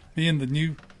 Me and the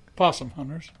new Possum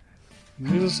Hunters.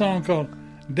 There's a song called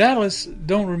Dallas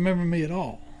Don't Remember Me at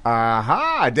All.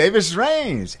 Aha! Davis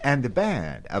Rains and the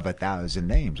band of 1,000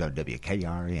 Names on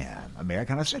WKRM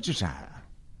Americana Central Time.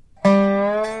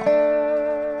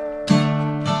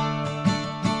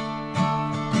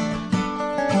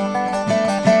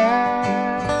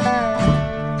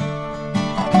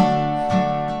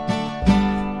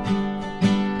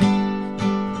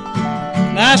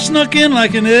 I snuck in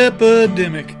like an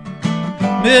epidemic,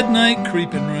 midnight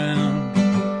creeping round,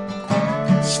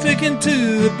 sticking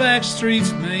to the back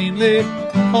streets mainly,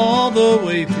 all the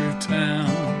way through town.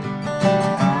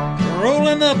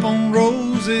 Rolling up on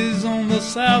roses on the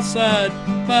south side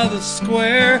by the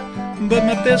square, but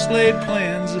my best laid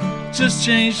plans just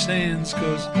changed hands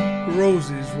 'cause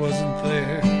Rosie's wasn't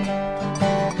there.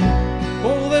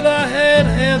 Oh, that I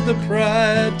had the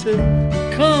pride to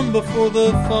come before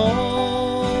the fall.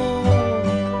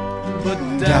 But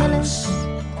Dallas,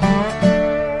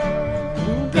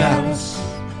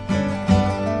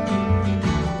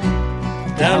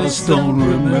 Dallas don't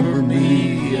remember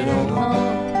me at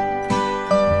all.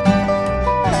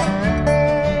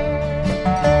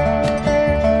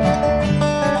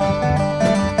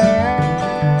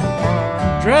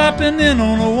 Dropping in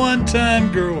on a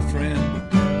one-time girlfriend,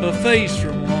 a face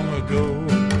from long ago,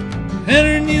 and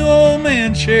her new old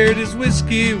man shared his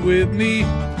whiskey with me.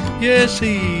 Yes,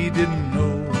 he didn't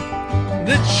know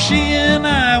that she and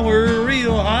I were a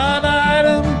real hot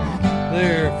item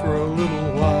there for a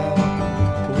little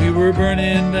while. We were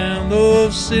burning down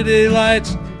those city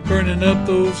lights, burning up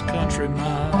those country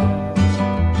miles.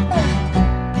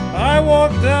 I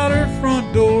walked out her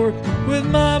front door with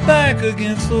my back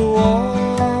against the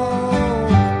wall,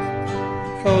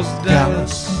 'cause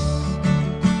Dallas,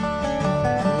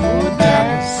 oh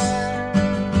Dallas,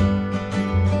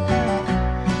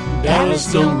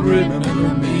 Dallas don't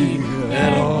remember me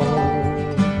at all.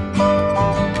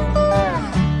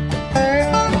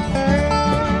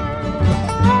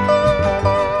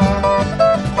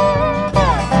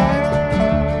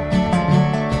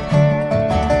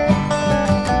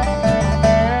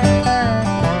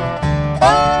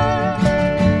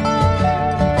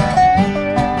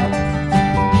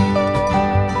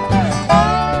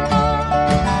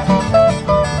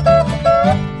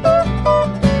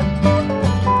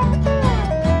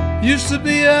 Used to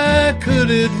be I could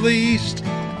at least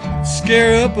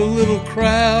scare up a little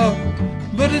crowd,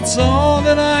 but it's all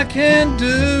that I can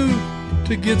do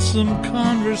to get some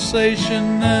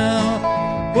conversation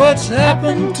now. What's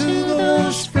happened to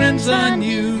those friends I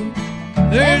knew?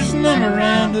 There's none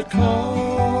around to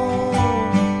call.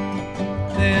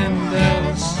 And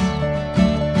Dallas,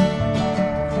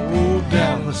 oh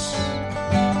Dallas,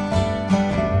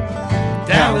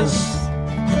 Dallas,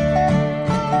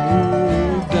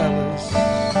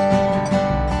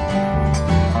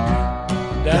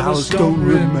 Dallas don't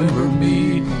remember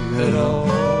me at all.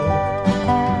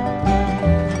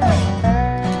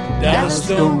 Dallas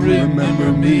don't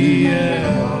remember me at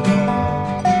all.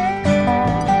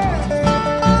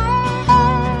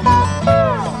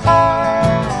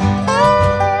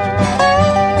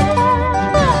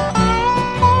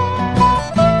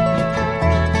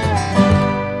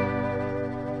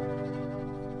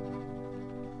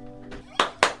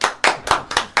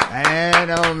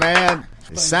 And oh man,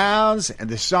 the sounds and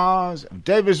the songs of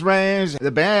Davis Rains,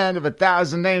 the band of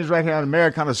 1,000 Names right here on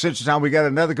Americana Central Time. We got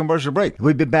another commercial break.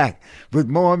 We'll be back with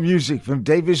more music from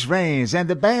Davis Rains and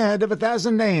the band of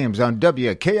 1,000 Names on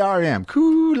WKRM,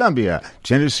 Columbia,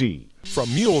 Tennessee. From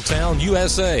Muletown,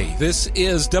 USA, this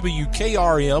is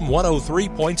WKRM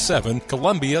 103.7,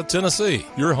 Columbia, Tennessee.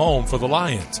 Your home for the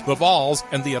Lions, the Vols,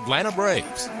 and the Atlanta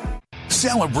Braves.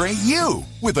 Celebrate you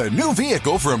with a new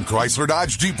vehicle from Chrysler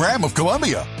Dodge Jeep Ram of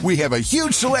Columbia. We have a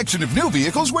huge selection of new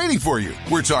vehicles waiting for you.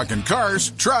 We're talking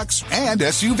cars, trucks, and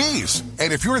SUVs.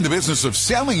 And if you're in the business of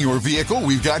selling your vehicle,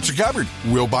 we've got you covered.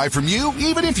 We'll buy from you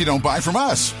even if you don't buy from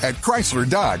us. At Chrysler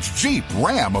Dodge Jeep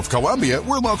Ram of Columbia,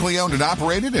 we're locally owned and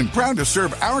operated and proud to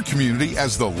serve our community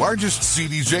as the largest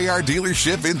CDJR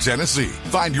dealership in Tennessee.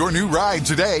 Find your new ride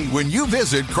today when you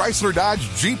visit Chrysler Dodge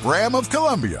Jeep Ram of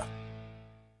Columbia.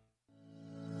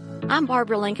 I'm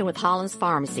Barbara Lincoln with Holland's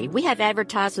Pharmacy. We have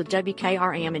advertised with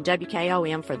WKRM and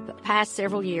WKOM for the past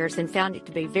several years and found it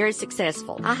to be very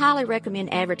successful. I highly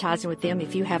recommend advertising with them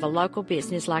if you have a local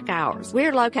business like ours.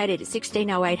 We're located at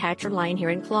 1608 Hatcher Lane here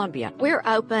in Columbia. We're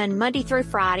open Monday through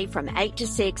Friday from 8 to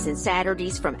 6 and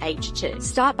Saturdays from 8 to 2.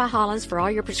 Stop by Holland's for all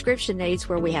your prescription needs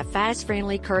where we have fast,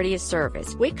 friendly, courteous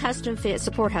service. We custom fit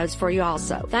support hose for you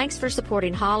also. Thanks for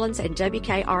supporting Holland's and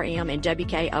WKRM and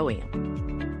WKOM.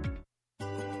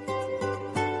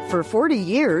 For 40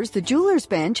 years, the Jeweler's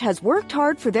Bench has worked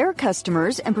hard for their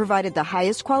customers and provided the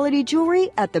highest quality jewelry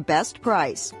at the best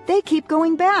price. They keep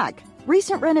going back.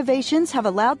 Recent renovations have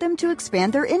allowed them to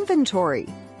expand their inventory.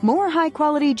 More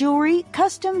high-quality jewelry,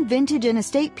 custom vintage and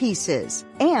estate pieces,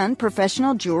 and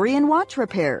professional jewelry and watch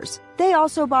repairs. They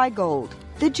also buy gold.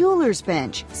 The Jeweler's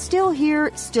Bench. Still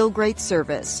here, still great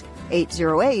service.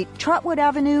 808 Trotwood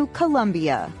Avenue,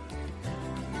 Columbia.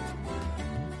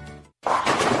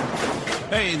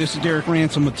 Hey, this is Derek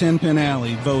Ransom with 10 Pin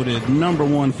Alley, voted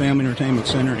 #1 family entertainment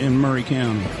center in Murray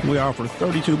County. We offer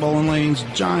 32 bowling lanes,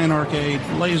 giant arcade,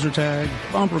 laser tag,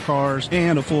 bumper cars,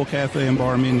 and a full cafe and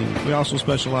bar menu. We also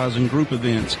specialize in group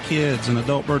events, kids and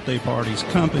adult birthday parties,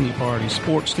 company parties,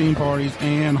 sports team parties,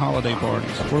 and holiday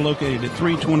parties. We're located at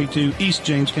 322 East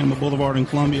James Campbell Boulevard in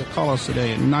Columbia. Call us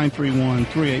today at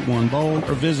 931-381-BOWL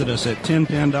or visit us at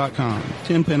 10pin.com.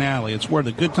 10 Pin Alley, it's where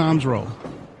the good times roll.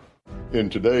 In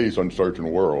today's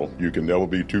uncertain world, you can never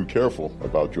be too careful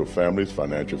about your family's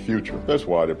financial future. That's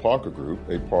why the Parker Group,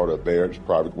 a part of Baird's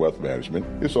Private Wealth Management,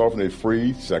 is offering a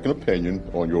free second opinion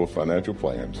on your financial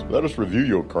plans. Let us review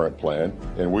your current plan,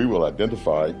 and we will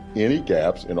identify any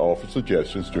gaps and offer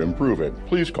suggestions to improve it.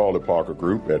 Please call the Parker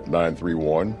Group at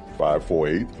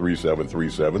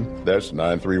 931-548-3737. That's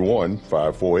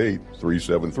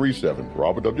 931-548-3737.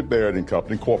 Robert W. Baird and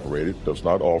Company Incorporated does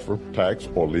not offer tax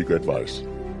or legal advice.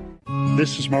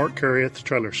 This is Mark Curry at the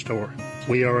Trailer Store.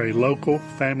 We are a local,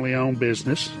 family-owned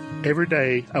business. Every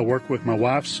day, I work with my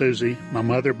wife, Susie, my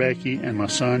mother, Becky, and my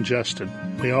son, Justin.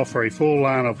 We offer a full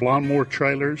line of lawnmower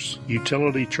trailers,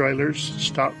 utility trailers,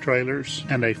 stock trailers,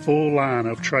 and a full line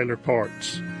of trailer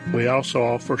parts. We also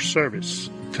offer service.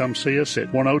 Come see us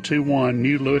at 1021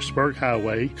 New Lewisburg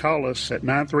Highway. Call us at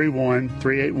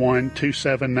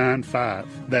 931-381-2795.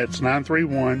 That's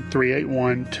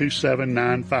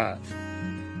 931-381-2795.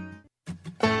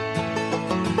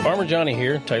 Farmer Johnny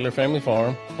here, Taylor Family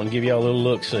Farm. I want to give y'all a little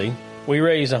look-see. We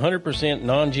raise 100%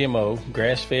 non-GMO,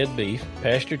 grass-fed beef,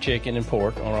 pasture chicken, and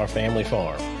pork on our family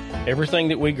farm. Everything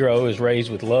that we grow is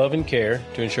raised with love and care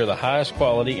to ensure the highest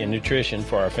quality and nutrition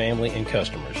for our family and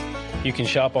customers. You can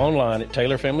shop online at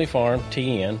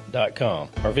TaylorFamilyFarmTN.com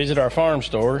or visit our farm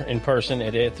store in person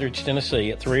at Etheridge, Tennessee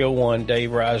at 301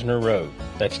 Dave Reisner Road.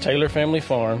 That's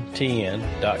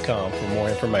TaylorFamilyFarmTN.com for more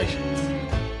information.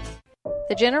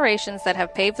 The generations that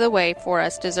have paved the way for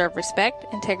us deserve respect,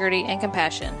 integrity, and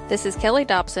compassion. This is Kelly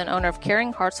Dobson, owner of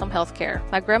Caring Hearts Home Healthcare.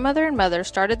 My grandmother and mother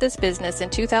started this business in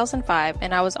 2005,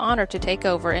 and I was honored to take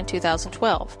over in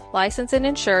 2012. Licensed and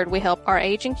insured, we help our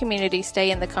aging community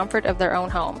stay in the comfort of their own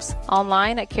homes.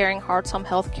 Online at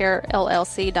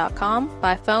CaringHeartsHomeHealthcareLLC.com,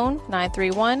 by phone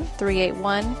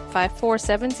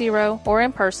 931-381-5470, or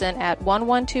in person at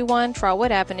 1121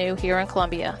 Trotwood Avenue here in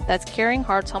Columbia. That's Caring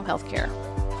Hearts Home Healthcare.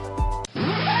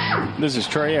 This is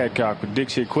Trey Adcock with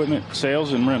Dixie Equipment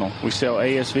Sales and Rental. We sell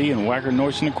ASV and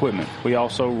Wacker-Neuson equipment. We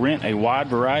also rent a wide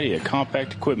variety of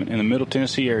compact equipment in the Middle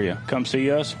Tennessee area. Come see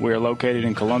us. We are located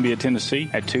in Columbia, Tennessee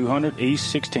at 200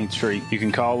 East 16th Street. You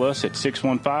can call us at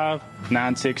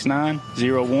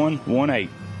 615-969-0118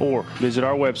 or visit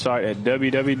our website at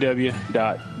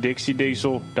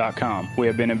www.dixiediesel.com. We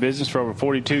have been in business for over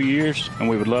 42 years, and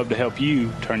we would love to help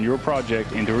you turn your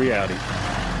project into reality.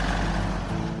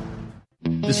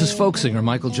 This is folk singer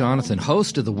Michael Jonathan,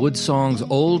 host of the Wood Songs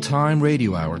Old Time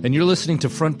Radio Hour, and you're listening to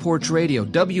Front Porch Radio,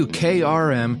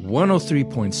 WKRM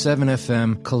 103.7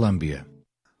 FM, Columbia.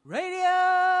 Radio!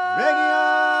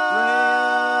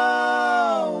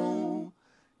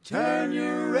 Turn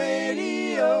your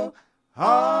radio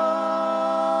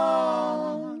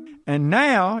on. And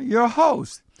now, your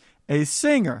host, a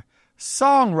singer,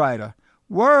 songwriter,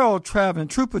 world-traveling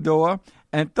troubadour,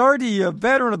 and 30-year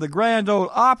veteran of the Grand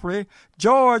Ole Opry,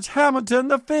 George Hamilton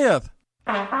V.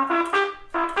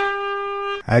 I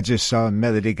just saw a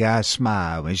melody guy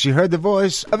smile when she heard the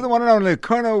voice of the one and only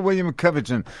Colonel William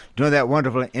Covington doing that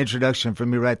wonderful introduction for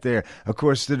me right there. Of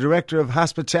course, the director of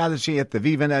hospitality at the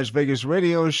Viva Nash Vegas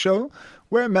radio show,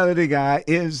 where Melody Guy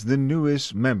is the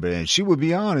newest member, and she will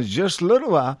be on in just a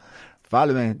little while.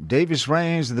 Following Davis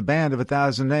Rains of the Band of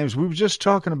 1,000 Names, we were just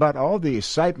talking about all the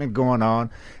excitement going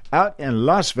on out in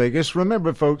Las Vegas.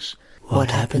 Remember, folks, what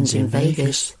happens in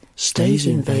Vegas stays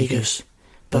in Vegas,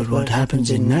 but what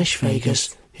happens in Nash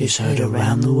Vegas is heard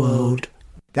around the world.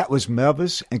 That was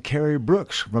Melvis and Carrie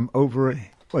Brooks from over,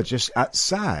 just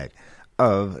outside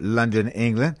of London,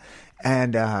 England.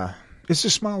 And it's a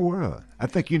small world. I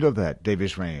think you know that,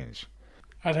 Davis Rains.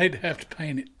 I'd hate to have to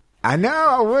paint it. I know,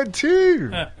 I would too.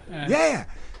 Yeah.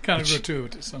 Kind of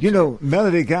gratuitous. You know,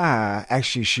 Melody Guy,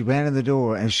 actually, she ran in the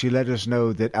door and she let us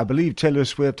know that I believe Taylor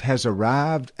Swift has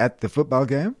arrived at the football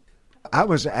game. I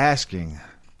was asking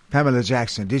Pamela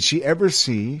Jackson, did she ever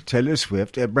see Taylor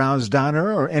Swift at Brown's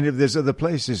Diner or any of those other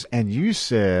places? And you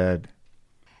said...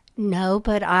 No,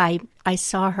 but I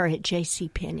saw her at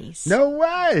JCPenney's. No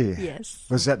way. Yes.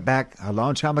 Was that back a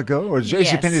long time ago? Or is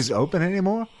JCPenney's open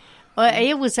anymore? Well,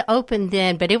 it was open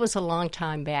then, but it was a long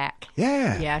time back.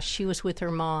 Yeah. Yeah, she was with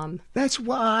her mom. That's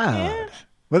wild. Yeah.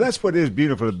 Well, that's what is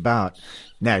beautiful about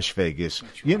Nash Vegas.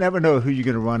 You never know who you're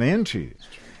going to run into.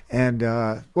 And,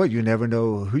 you never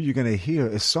know who you're going to hear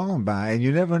a song by, and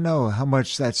you never know how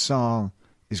much that song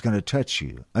is going to touch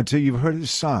you until you've heard it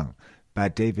sung by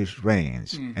Davis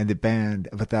Rains and the Band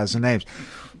of 1,000 Names.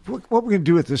 What we're going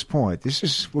to do at this point,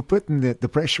 we're putting the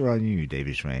pressure on you,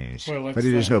 Davis Rains, but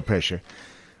it is no pressure.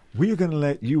 We're going to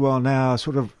let you all now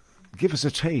sort of give us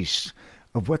a taste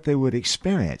of what they would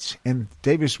experience in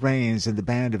Davis Rains and the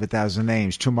Band of 1,000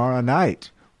 Names tomorrow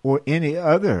night or any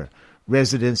other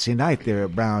residency night there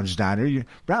at Brown's Diner.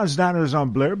 Brown's Diner is on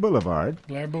Blair Boulevard.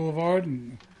 Blair Boulevard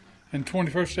and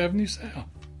 21st Avenue South.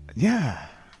 Yeah.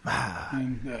 Wow.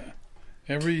 And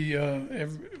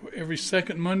every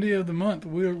second Monday of the month,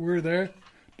 we're there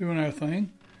doing our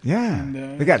thing. Yeah.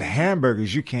 And, they got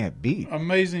hamburgers you can't beat.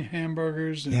 Amazing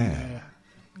hamburgers. And,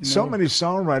 so many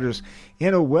songwriters.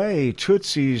 In a way,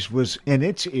 Tootsie's was in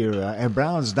its era, and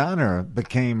Brown's Diner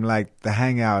became like the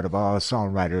hangout of all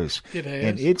songwriters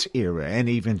in its era, and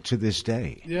even to this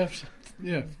day. Yes,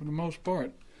 yeah, for the most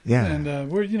part. Yeah.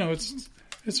 And we're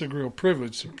it's a real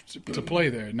privilege to play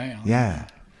there now. Yeah.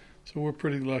 So we're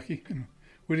pretty lucky. And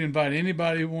we'd invite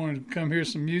anybody who wanted to come hear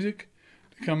some music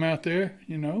to come out there,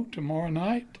 tomorrow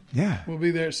night. Yeah. We'll be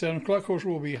there at 7 o'clock. Of course,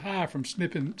 we'll be high from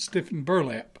stiffing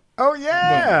burlap. Oh,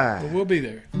 yeah. But we'll be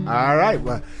there. All right.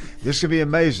 Well, this could be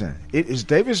amazing. It is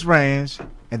Davis Rains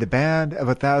and the Band of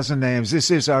 1,000 Names.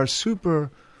 This is our Super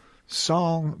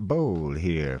Song Bowl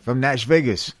here from Nash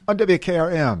Vegas on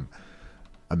WKRM,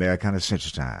 Americana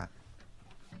Central Time.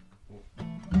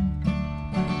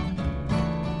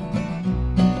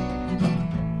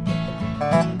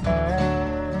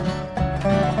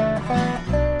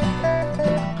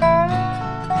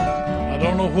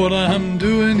 What I'm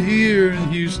doing here in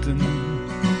Houston.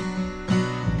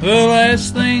 The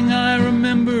last thing I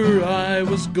remember, I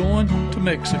was going to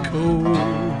Mexico.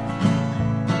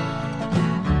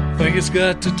 Think it's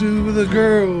got to do with a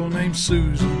girl named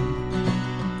Susan.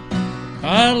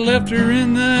 I left her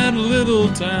in that little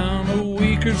town a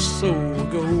week or so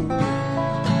ago.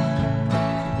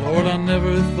 Lord, I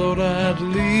never thought I'd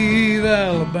leave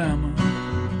Alabama,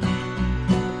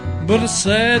 but a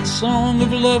sad song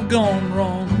of love gone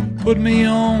wrong put me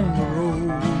on the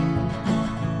road.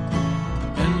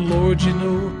 And Lord,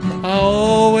 I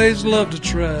always love to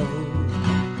travel,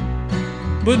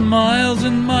 but miles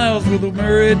and miles with a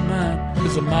married mind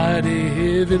is a mighty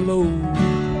heavy load.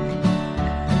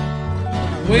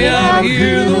 Way out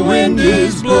here the wind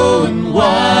is blowing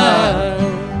wild,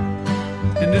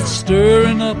 and it's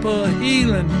stirring up a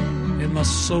healing in my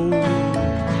soul.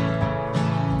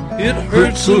 It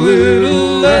hurts a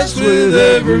little less with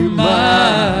every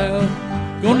mile.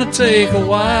 Gonna take a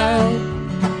while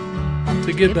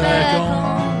to get back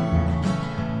on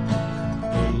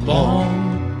the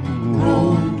long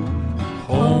road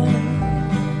home.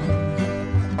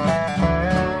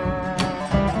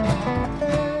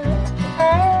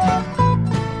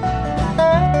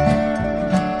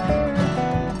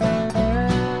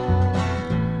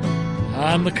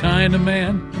 I'm the kind of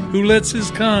man who lets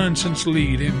his conscience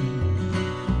lead him.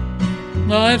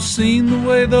 I've seen the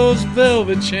way those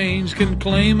velvet chains can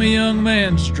claim a young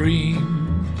man's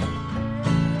dream.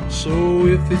 So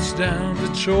if it's down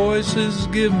to choices,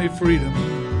 give me freedom.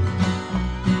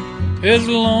 As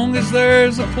long as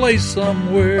there's a place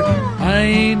somewhere I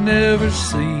ain't never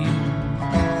seen.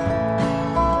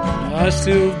 I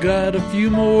still got a few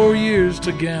more years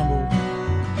to gamble,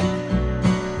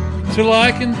 till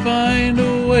I can find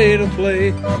a way to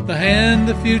play the hand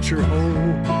the future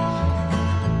holds.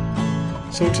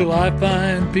 So till I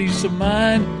find peace of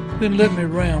mind, then let me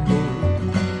ramble.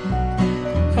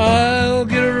 I'll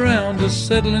get around to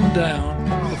settling down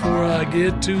before I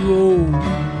get too old.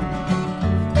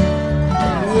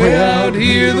 Way out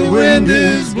here the wind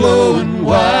is blowing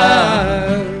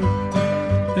wild,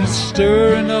 and it's it's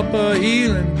stirring up a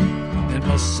healing in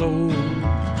my soul.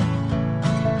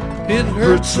 It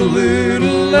hurts a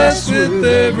little less with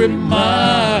every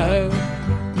mile.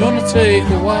 Gonna take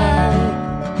a while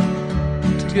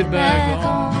to get back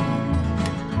on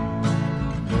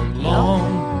the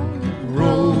long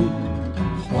road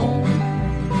home.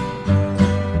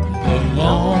 The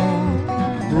long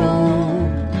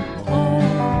road home.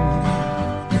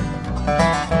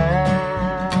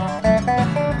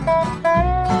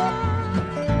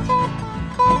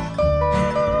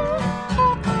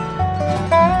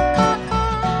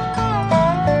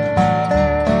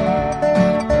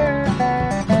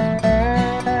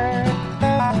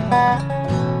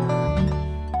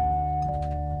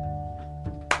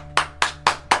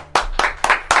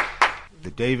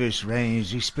 Davis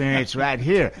Rains experience right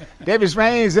here. Davis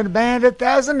Rains and the band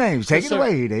 1,000 Names. Take it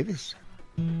away, Davis.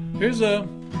 Here's a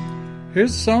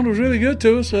song that was really good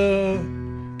to us.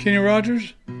 Kenny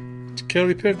Rogers,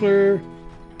 Kelly Pickler,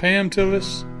 Pam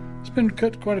Tillis. It's been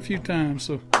cut quite a few times.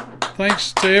 So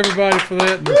thanks to everybody for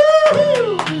that.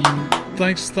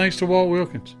 And thanks to Walt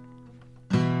Wilkins.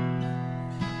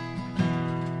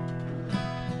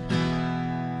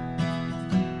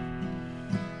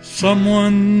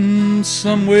 Someone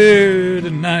somewhere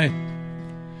tonight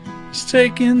is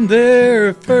taking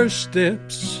their first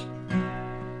steps,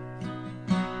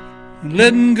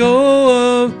 letting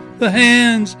go of the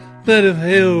hands that have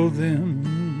held them,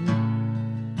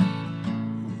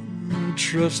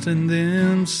 trusting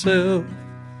themselves.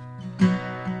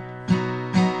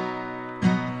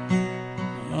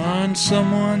 And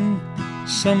someone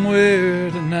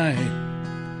somewhere tonight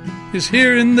is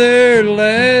hearing their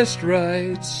last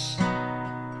rites,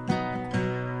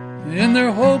 and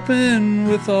they're hoping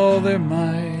with all their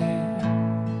might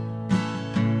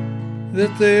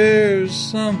that there's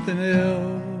something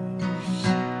else.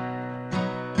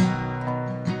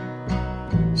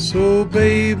 So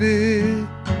baby,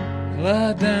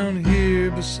 lie down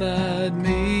here beside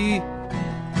me.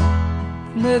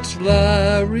 Let's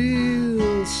lie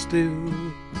real still.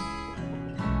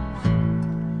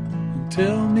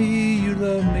 Tell me you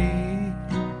love me,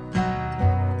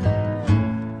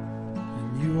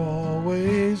 and you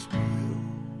always will.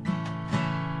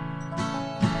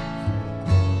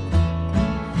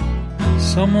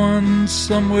 Someone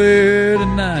somewhere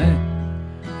tonight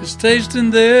is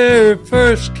tasting their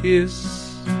first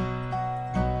kiss,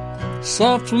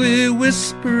 softly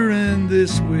whispering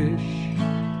this wish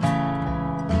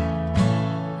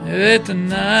that the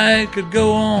night could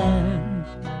go on.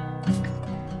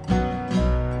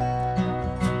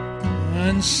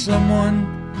 And someone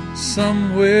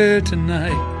somewhere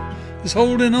tonight is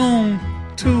holding on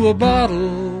to a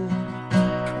bottle,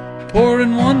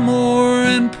 pouring one more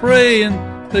and praying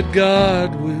that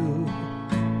God will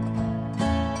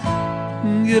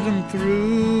get them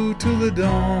through to the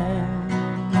dawn.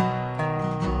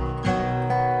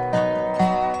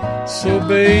 So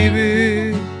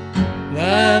baby,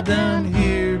 lie down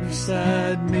here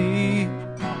beside me,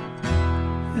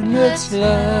 and let's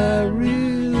lie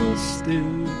real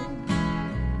still.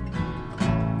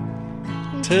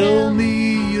 Tell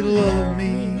me you love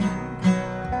me,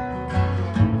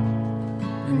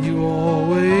 and you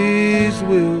always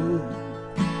will.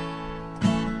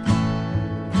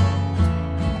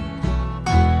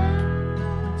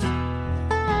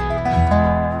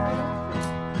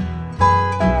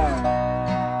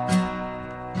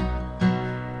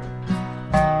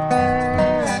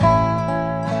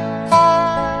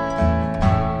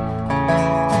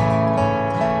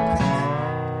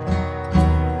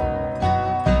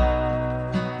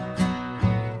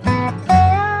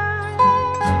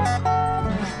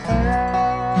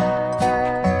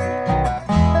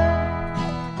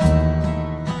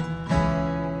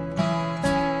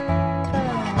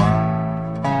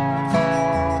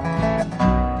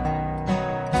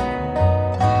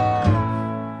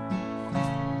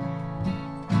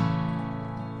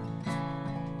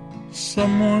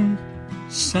 Someone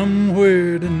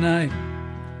somewhere tonight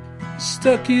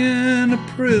stuck in a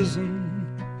prison.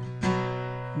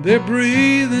 They're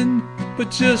breathing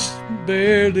but just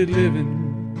barely living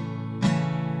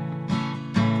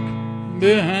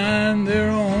behind their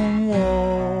own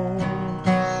walls.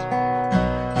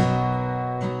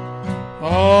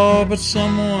 Oh, but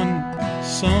someone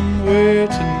somewhere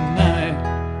tonight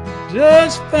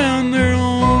just found their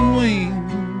own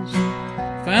wings,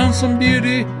 found some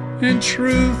beauty and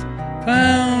truth,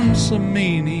 found some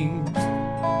meaning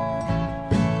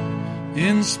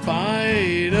in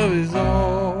spite of his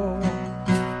all.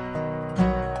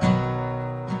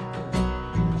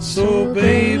 So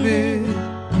baby,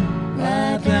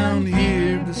 lie down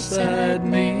here beside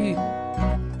me,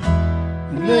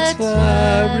 Let's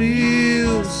lie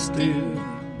real still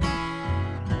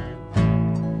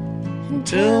and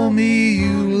tell me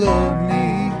you love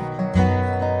me,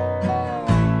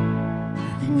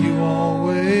 and you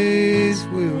always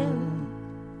will.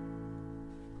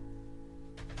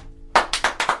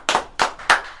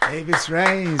 Davis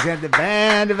Rains and the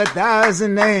Band of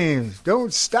 1,000 Names.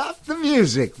 Don't stop the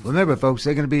music. Remember, folks,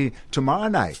 they're going to be tomorrow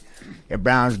night at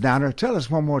Brown's Diner. Tell us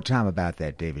one more time about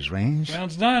that, Davis Rains.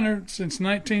 Brown's Diner, since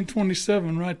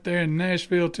 1927, right there in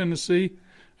Nashville, Tennessee,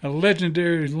 a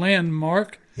legendary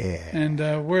landmark. Yeah. And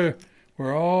where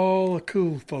all the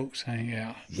cool folks hang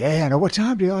out. Yeah. Now, what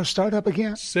time do y'all start up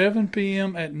again? 7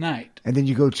 p.m. at night. And then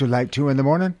you go to like 2 in the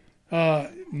morning?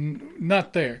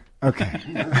 Not there. Okay.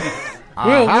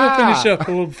 We'll finish up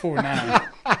a little before 9.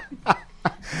 All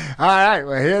right.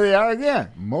 Well, here they are again.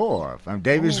 More from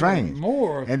Davis Rains.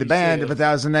 More. And the Band of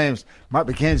 1,000 Names. Mark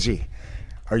McKenzie,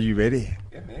 are you ready?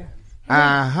 Yeah, man.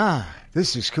 Uh-huh.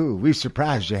 This is cool. We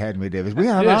surprised you, hadn't we, Davis? We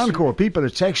have an encore. People are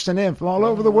texting in from all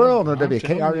over the world on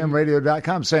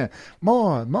WKRMradio.com saying,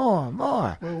 more.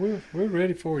 Well, we're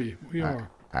ready for you. We are.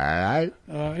 All right.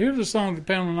 Here's a song that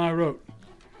Pamela and I wrote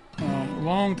a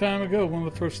long time ago, one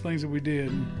of the first things that we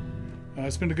did.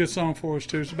 It's been a good song for us,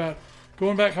 too. It's about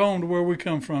going back home to where we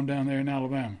come from down there in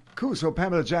Alabama. Cool. So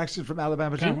Pamela Jackson from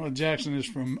Alabama, too? Pamela Jackson is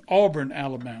from Auburn,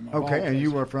 Alabama. Okay, and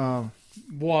you were from?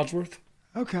 Wadsworth.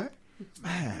 Okay.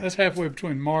 Man. That's halfway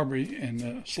between Marbury and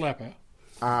Slapout.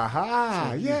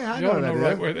 Aha. So yeah, I y'all know that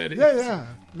right where that is. Yeah.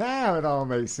 Now it all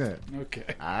makes sense. Okay.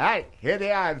 All right. Here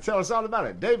they are to tell us all about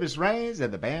it. Davis Rains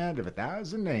and the Band of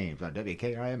 1,000 Names on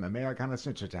WKRM Americana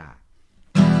Central Time.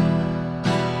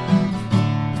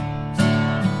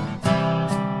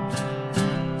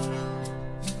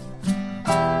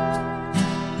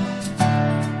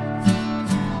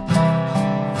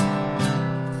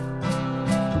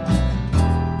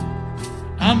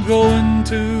 I'm going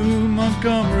to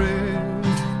Montgomery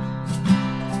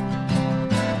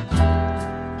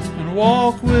and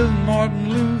walk with Martin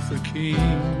Luther King.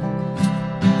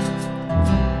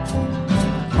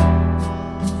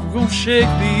 I'm gonna shake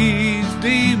these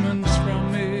demons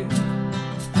from me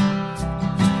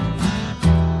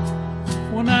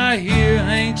when I hear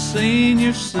Hank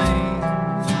Sr. sing.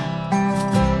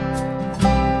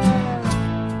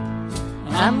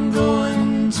 I'm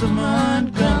going to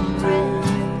Montgomery.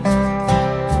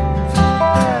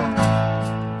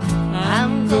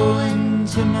 I'm going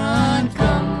to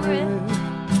Montgomery.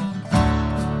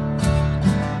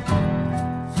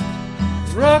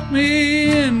 Rock me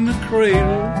in the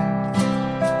cradle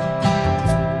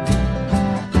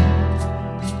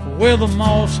where the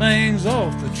moss hangs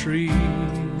off the tree,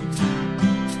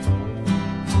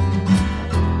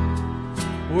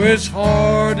 where it's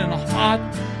hard and hot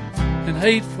and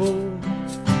hateful,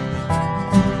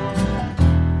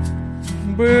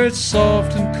 where it's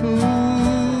soft and cool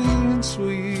and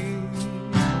sweet.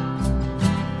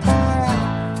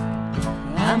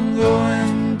 I'm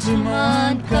going to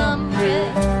Montgomery.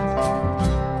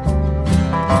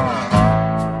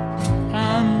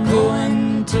 I'm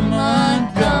going to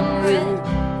Montgomery.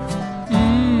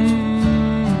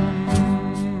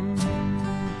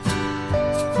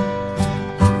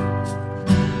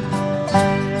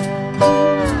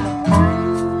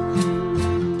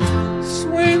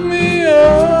 Swing me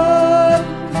up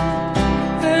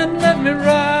and let me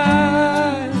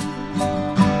ride.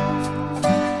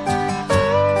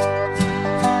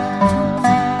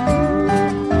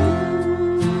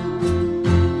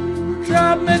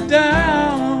 Drop me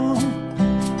down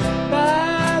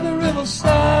by the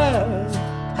riverside.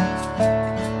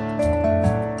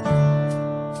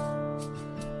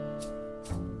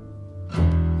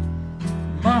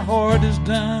 My heart is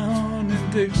down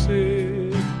in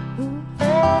Dixie.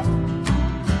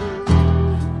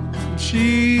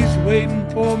 She's waiting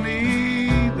for me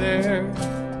there.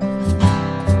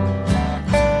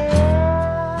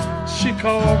 She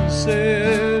called and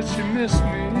said she missed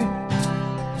me.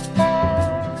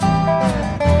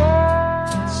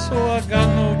 So I got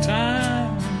no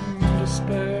time to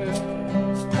spare.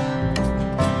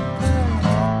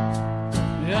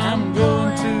 Yeah, I'm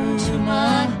going to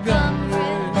Montgomery.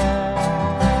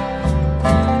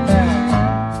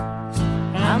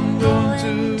 I'm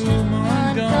going to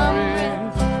Montgomery.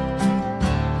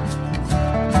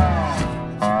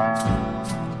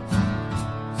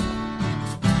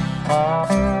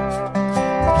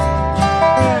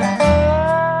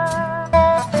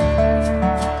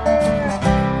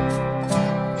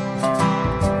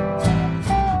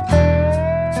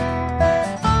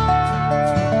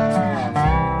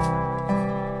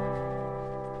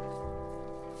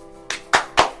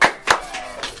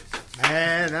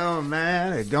 Man, oh man.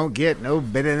 man. It don't get no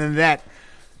better than that.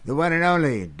 The one and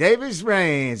only Davis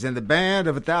Rains and the band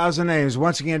of 1,000 Names.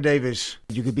 Once again, Davis,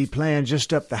 you could be playing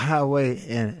just up the highway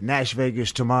in Nash,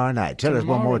 Vegas tomorrow night. Tell us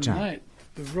one more time. Night.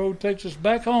 The road takes us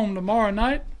back home tomorrow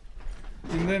night,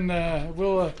 and then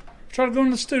we'll try to go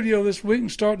in the studio this week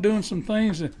and start doing some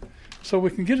things so we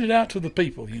can get it out to the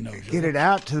people, you know. Get it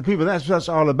out to the people. That's what it's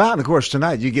all about. And of course,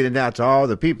 tonight you get it out to all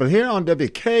the people here on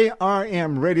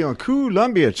WKRM Radio in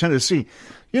Columbia, Tennessee.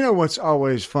 You know what's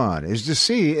always fun is to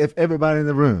see if everybody in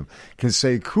the room can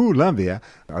say Columbia.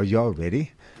 Are y'all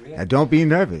ready? Yeah. Now, don't be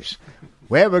nervous.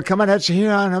 Well, we're coming at you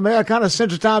here on Americana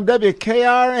Central Time,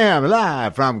 WKRM,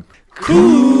 live from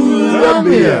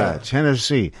Columbia,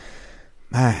 Tennessee.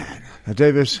 Man, now,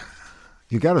 Davis,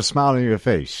 you got a smile on your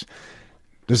face.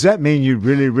 Does that mean you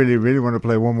really, really, really want to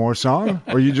play one more song?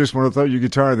 Or you just want to throw your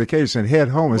guitar in the case and head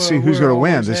home and see who's going to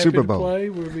win the Super Bowl?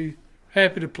 We'll be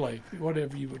happy to play,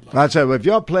 whatever you would like. I'll tell you, if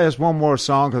y'all play us one more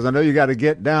song, because I know you got to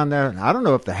get down there. I don't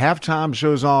know if the halftime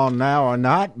show's on now or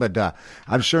not, but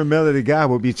I'm sure Melody Guy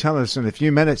will be telling us in a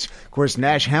few minutes. Of course,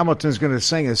 Nash Hamilton's going to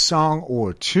sing a song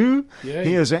or two. Yeah.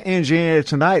 He is an engineer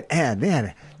tonight. And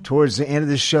then towards the end of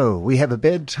the show, we have a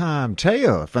bedtime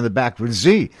tale from the Backward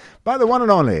Z by the one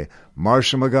and only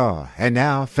Marshall McGaw. And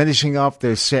now, finishing off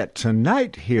their set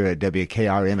tonight here at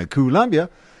WKRM in Columbia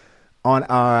on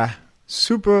our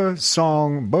Super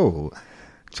Song Bowl,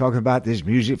 talking about this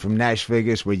music from Nash,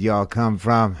 Vegas, where y'all come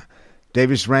from.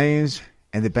 Davis Rains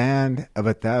and the band of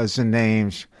 1,000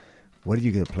 Names. What are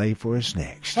you going to play for us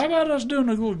next? How about us doing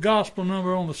a little gospel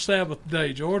number on the Sabbath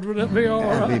day, George? Would that be all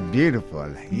right? That'd be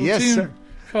beautiful. Yes, sir.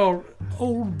 Called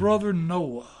Old Brother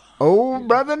Noah. Old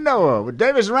Brother Noah with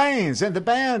Davis Rains and the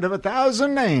band of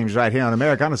 1,000 Names right here on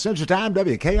Americana Central Time,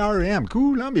 WKRM,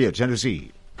 Columbia,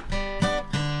 Tennessee.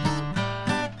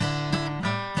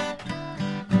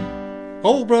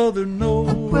 Old Brother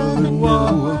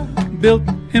Noah built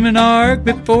him an ark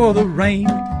before the rain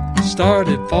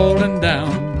started falling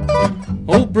down.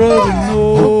 Old Brother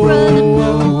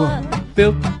Noah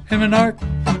built him an ark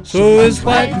so his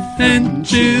wife and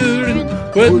children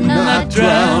would not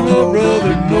drown. Old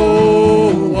Brother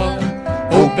Noah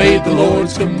obeyed the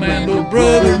Lord's command. Old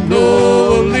Brother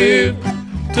Noah lived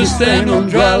to stand on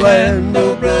dry land.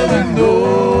 Old Brother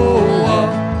Noah,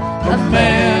 a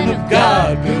man of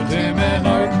God, built him an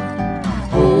ark.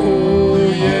 Oh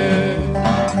yeah.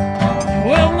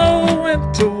 Well, Noah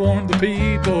went to warn the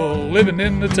people living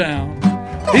in the town.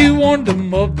 He warned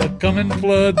them of the coming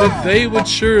flood, that they would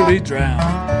surely drown.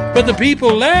 But the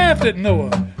people laughed at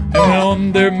Noah and went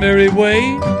on their merry way.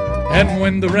 And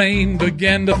when the rain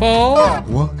began to fall,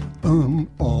 what an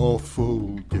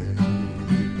awful day.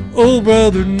 Old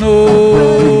Brother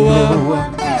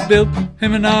Noah built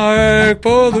him an ark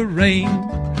for the rain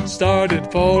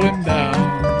started falling down.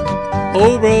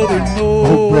 Old Brother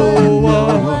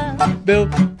Noah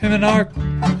built him an ark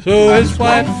so his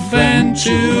wife and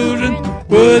children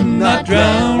would not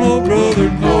drown. Old Brother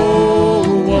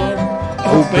Noah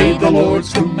obeyed the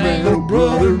Lord's command. Old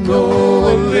Brother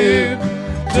Noah lived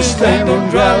to stand on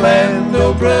dry land.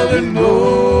 Old Brother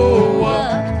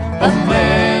Noah, a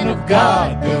man of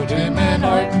God, built him an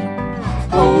ark.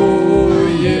 Oh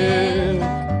yeah.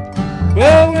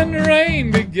 Well, when the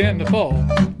rain began to fall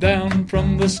down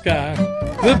from the sky,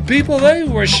 the people, they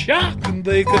were shocked and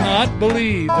they could not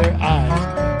believe their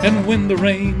eyes. And when the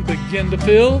rain began to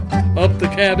fill up the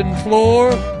cabin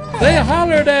floor, they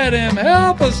hollered at him,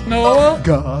 "Help us, Noah!"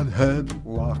 God had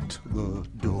locked the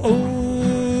door.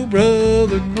 Oh,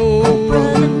 Brother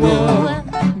Noah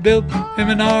built him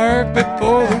an ark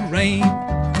before the rain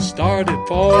started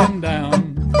falling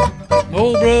down.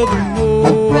 Old Brother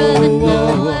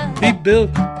Noah, he built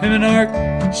him an ark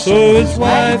so his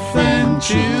wife and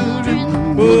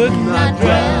children would not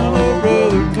drown. Old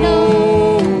Brother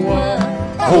Noah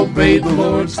obeyed the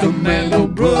Lord's command.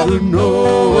 Old Brother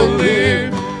Noah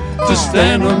lived to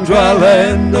stand on dry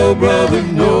land. Old Brother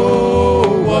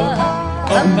Noah,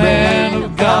 a man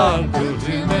of God, built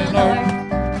him an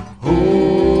ark.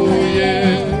 Oh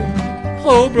yeah.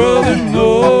 Oh, Brother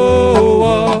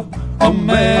Noah, a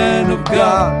man of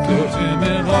God, built him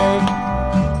an ark.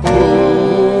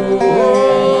 Oh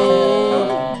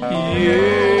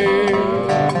yeah.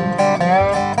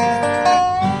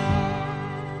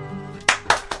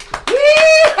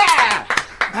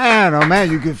 Man, oh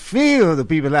man, you could feel the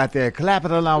people out there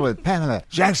clapping along with Pamela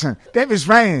Jackson, Davis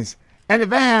Rains, and the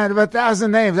band of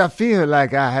 1,000 Names. I feel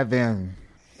like I have been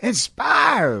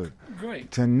inspired.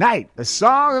 Great. Tonight, a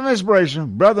song of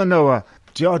inspiration, Brother Noah.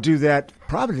 Did y'all do that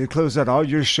probably to close out all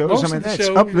your shows. Most I mean, of the that's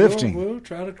show, uplifting. We'll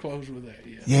try to close with that,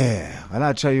 yeah. Yeah, and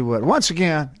I tell you what, once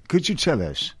again, could you tell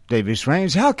us, Davis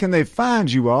Raines, how can they find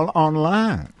you all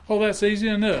online? Oh, that's easy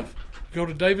enough. Go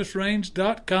to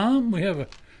davisraines.com. We have a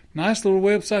nice little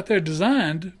website there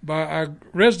designed by our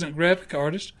resident graphic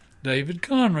artist, David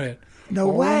Conrad. No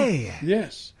way.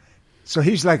 Yes. So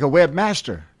he's like a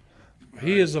webmaster.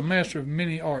 He is a master of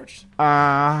many arts.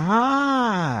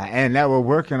 Uh-huh. And now we're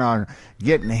working on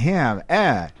getting him.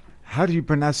 How do you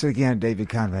pronounce it again, David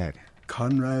Conrad?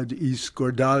 Conrad E.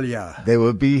 Scordalia. They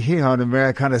will be here on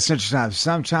Americana Central Time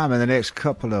sometime in the next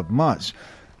couple of months,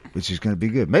 which is going to be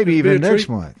good. Maybe even next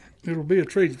month. It'll be a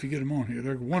treat if you get them on here.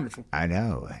 They're wonderful. I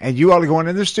know. And you all are going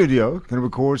in the studio, going to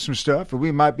record some stuff, and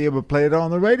we might be able to play it on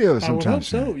the radio sometime. I would hope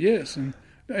so, yes. And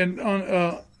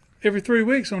on every 3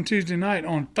 weeks on Tuesday night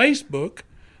on Facebook,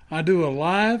 I do a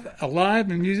live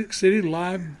in Music City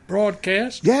live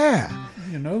broadcast. Yeah.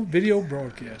 Video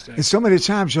broadcast. Actually. And so many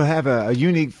times you'll have a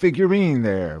unique figurine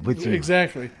there with you.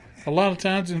 Exactly. A lot of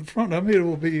times in front of me it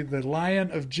will be the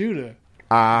Lion of Judah.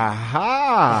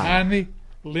 Aha. Behind me,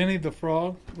 Lenny the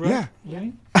Frog. Right? Yeah.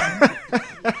 Lenny?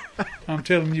 I'm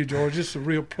telling you, George, it's a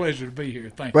real pleasure to be here.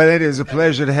 Thank you. Well, it is a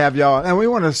pleasure to have y'all. And we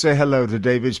want to say hello to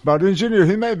David Spalding Jr.,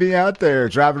 who may be out there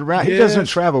driving around. He doesn't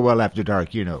travel well after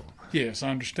dark, Yes, I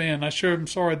understand. I sure am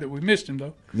sorry that we missed him,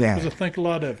 though. Yeah. Because I think a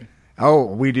lot of him. Oh,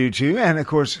 we do, too. And, of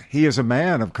course, he is a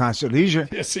man of constant leisure.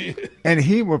 Yes, he is. And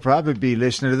he will probably be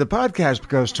listening to the podcast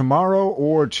because tomorrow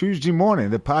or Tuesday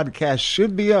morning, the podcast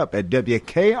should be up at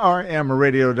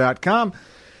WKRMradio.com.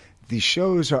 The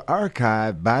shows are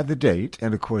archived by the date,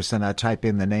 and, of course, then I type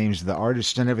in the names of the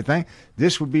artists and everything.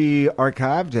 This will be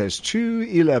archived as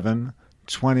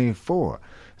 2/11/24.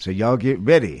 So y'all get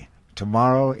ready.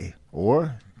 Tomorrow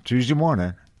or Tuesday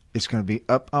morning, it's going to be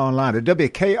up online at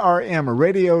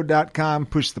WKRMradio.com.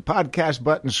 Push the podcast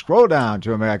button, scroll down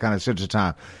to Americana Central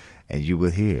Time, and you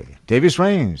will hear Davis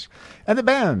Raines and the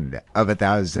Band of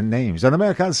 1,000 Names on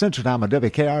Americana Central Time on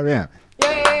WKRM.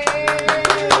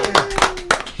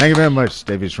 Thank you very much,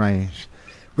 Davis Raines.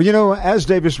 Well, as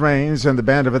Davis Raines and the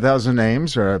Band of 1,000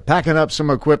 Names are packing up some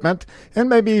equipment and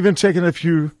maybe even taking a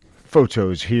few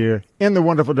photos here in the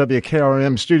wonderful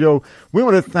WKRM studio, we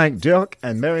want to thank Dirk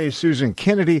and Mary Susan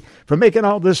Kennedy for making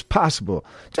all this possible.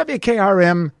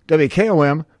 WKRM,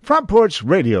 WKOM, Front Porch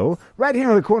Radio, right here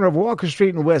on the corner of Walker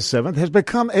Street and West 7th, has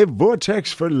become a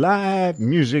vortex for live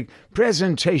music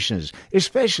presentations,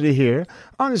 especially here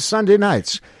on Sunday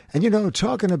nights. And,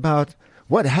 talking about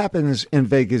what happens in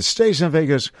Vegas stays in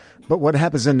Vegas, but what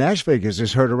happens in Nash Vegas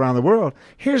is heard around the world.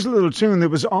 Here's a little tune that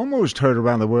was almost heard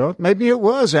around the world. Maybe it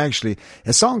was, actually.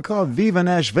 A song called Viva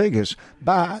Nash Vegas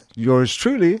by yours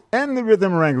truly and the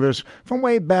Rhythm Wranglers from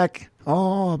way back,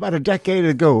 about a decade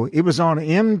ago. It was on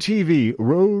MTV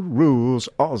Road Rules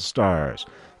All-Stars.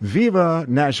 Viva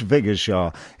Nash Vegas,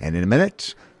 y'all. And in a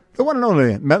minute, the one and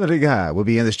only Melody Guy will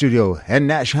be in the studio, and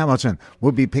Nash Hamilton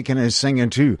will be picking and singing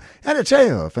too. And a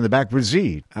tale from the backward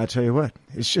Z. I tell you what,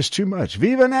 it's just too much.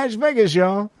 Viva Nash Vegas,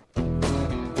 y'all.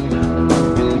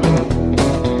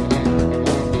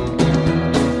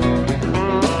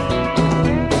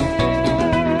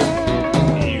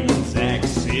 Music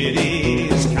City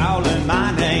is calling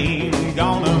my name.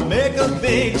 Gonna make a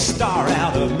big star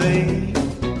out of me.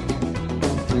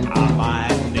 I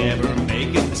might never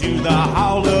make it to the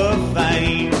Hall of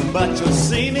Fame, but you'll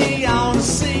see me on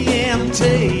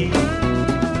CMT.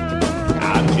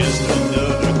 I'm just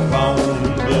another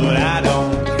clone, but I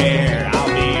don't care. I'll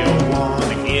be a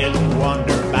one-hit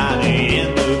wonder by the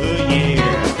end of the year.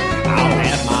 I'll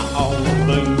have my own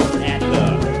booth at the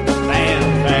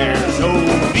fanfare. So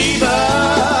viva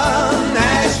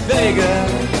Nash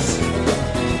Vegas,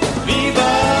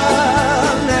 viva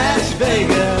Nash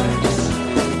Vegas.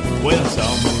 Well,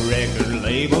 some record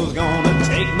label's gonna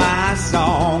take my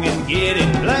song and get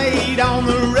it played on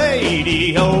the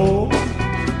radio.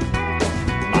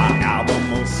 My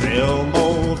album will sell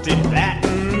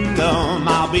multi-platinum.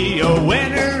 I'll be a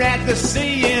winner at the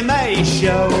CMA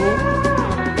show.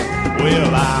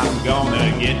 Well, I'm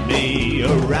gonna get me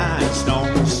a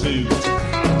rhinestone suit,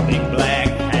 a big black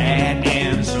hat,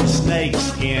 and some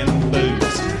snakeskin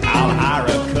boots. I'll hire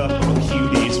a couple of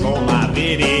cuties for my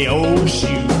video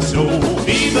shoot. So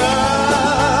viva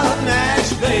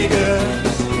Nash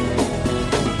Vegas,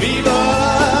 viva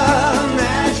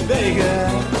Nash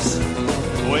Vegas.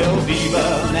 Well, viva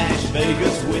Nash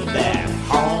Vegas with that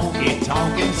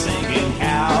honky-tonkin' singing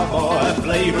cowboy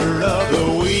flavor of the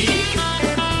week.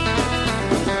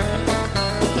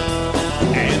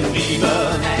 And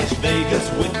viva Nash Vegas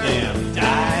with them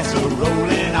dice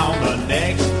rolling on the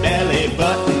next belly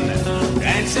button,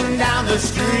 dancing down the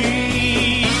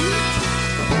street.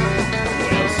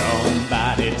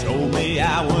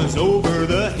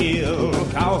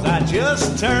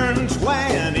 just turned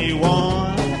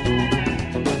 21.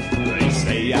 They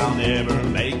say I'll never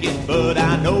make it, but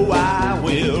I know I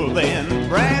will. Then,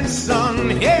 grandson,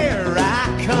 here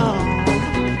I come.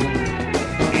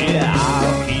 Yeah,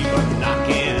 I'll keep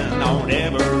knocking on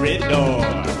every door.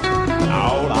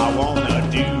 All I wanna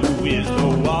do is the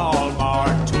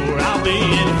Walmart tour. I'll be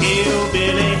in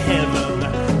hillbilly heaven,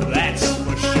 that's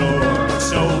for sure.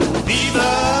 So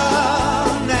viva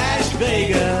Nash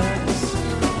Vegas,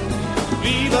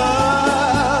 viva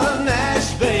Nash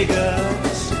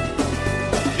Vegas,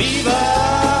 viva,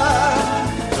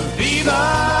 viva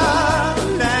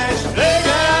Nash Vegas.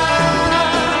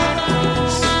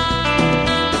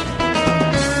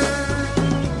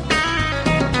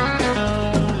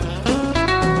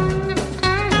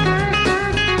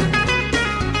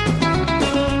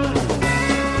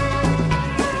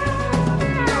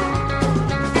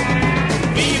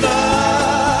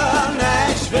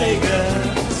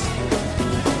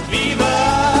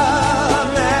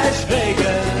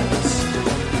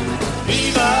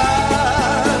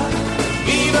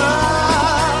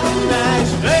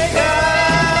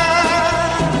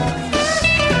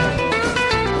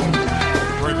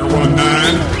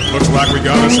 Looks like we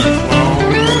got us a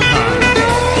long time.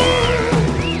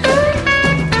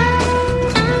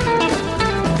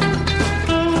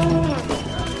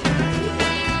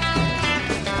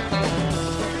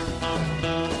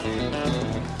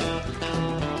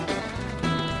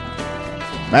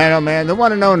 Man, oh man, the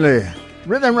one and only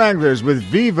Rhythm Wranglers with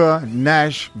Viva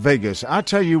Nash Vegas. I'll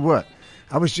tell you what,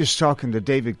 I was just talking to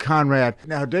David Conrad.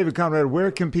 Now, David Conrad,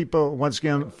 where can people, once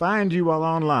again, find you all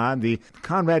online? The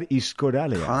Conrad E.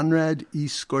 Scordalia. Conrad E.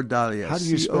 Scordalia. How do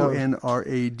you spell it?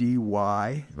 Conrady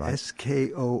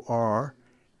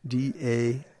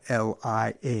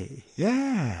Skordalia.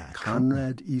 Yeah.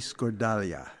 Conrad E.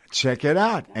 Scordalia. Check it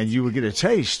out, and you will get a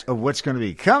taste of what's going to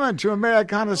be coming to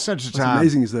Americana Central Time. What's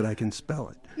amazing is that I can spell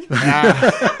it.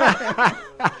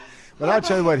 But I'll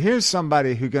tell you what, here's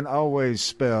somebody who can always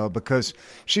spell, because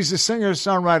she's a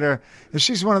singer-songwriter, and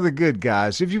she's one of the good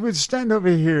guys. If you would stand over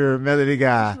here, Melody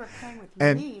Guy,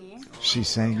 and she's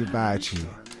saying goodbye to you.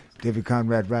 David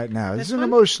Conrad right now. It's an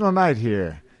emotional night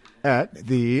here at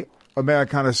the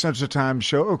Americana Central Time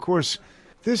show. Of course,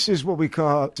 this is what we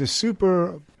call the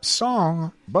Super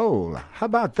Song Bowl. How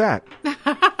about that?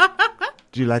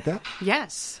 Do you like that?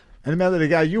 Yes. And Melody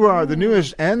Guy, you are the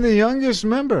newest and the youngest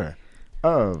member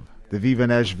of the Viva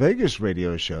Nash Vegas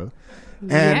radio show.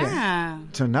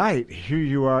 And tonight, here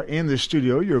you are in the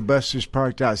studio. Your bus is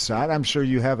parked outside. I'm sure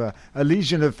you have a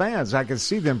legion of fans. I can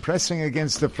see them pressing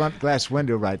against the front glass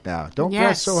window right now. Don't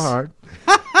press so hard.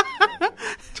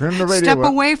 Turn the radio Step up.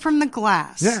 away from the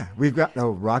glass. Yeah, we've got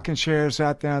rocking chairs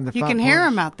out there on the You front can hear porch.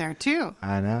 them out there, too.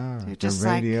 I know. They're just the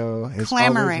radio is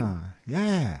clamoring. always on.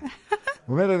 Yeah.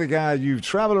 Well, Melody Guy, you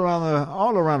travel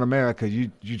all around America.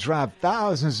 You drive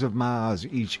thousands of miles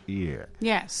each year.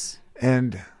 Yes.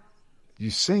 And you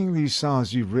sing these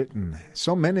songs you've written.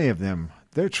 So many of them,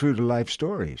 they're true to life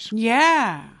stories.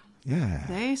 Yeah. Yeah.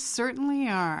 They certainly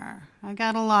are. I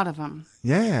got a lot of them.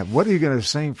 Yeah. What are you going to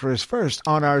sing for us first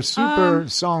on our Super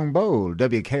Song Bowl,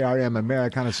 WKRM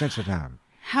Americana Central Time?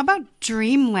 How about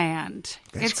Dreamland?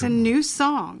 That's it's cool. a new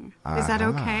song. Is that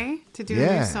Uh-huh. okay to do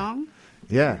a new song?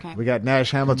 Yeah, Okay. we got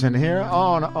Nash Hamilton here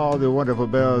on all the wonderful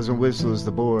bells and whistles,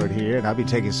 the board here, and I'll be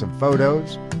taking some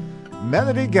photos.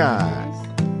 Melody Guy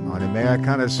on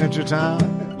Americana Central Time,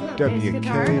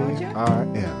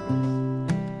 WKRM.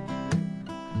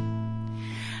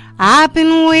 I've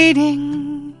been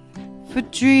waiting for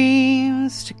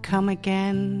dreams to come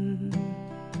again,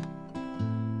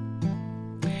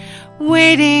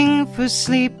 waiting for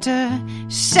sleep to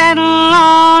settle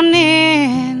on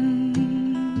in.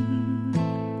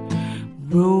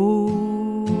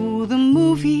 Roll the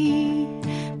movie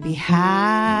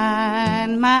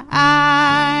behind my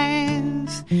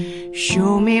eyes.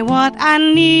 Show me what I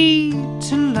need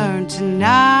to learn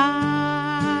tonight.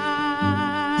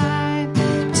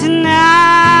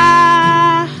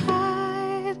 Tonight,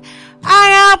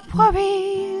 I got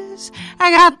worries,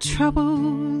 I got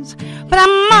troubles, but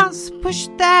I must push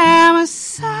them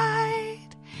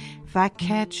aside. If I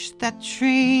catch that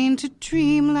train to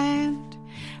dreamland,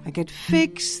 I could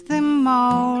fix them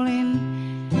all in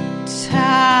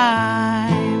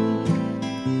time.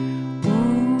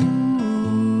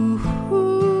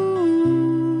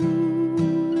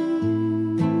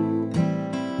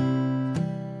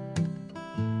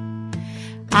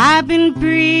 I've been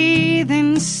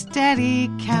breathing steady,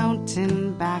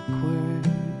 counting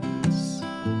backwards.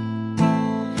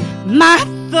 My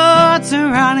thoughts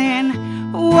are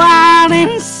running wild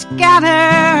and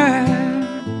scattered.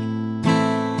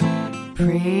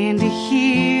 praying to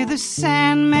hear the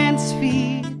Sandman's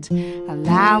feet,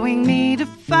 allowing me to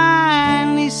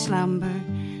finally slumber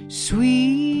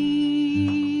sweet.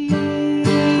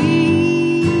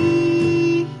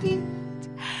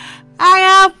 I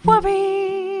got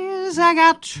worries, I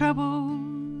got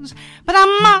troubles, but I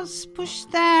must push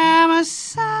them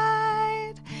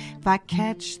aside. If I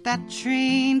catch that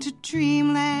train to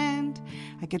dreamland,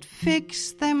 I could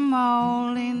fix them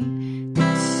all in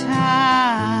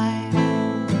time.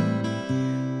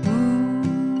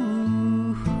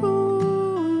 Ooh,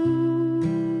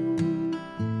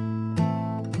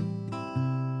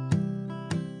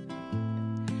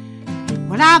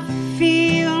 Well, I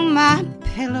feel my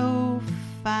pillow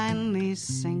finally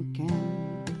sinking.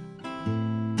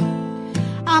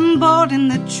 I'm boarding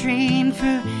the train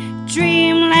for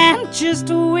dreamland, just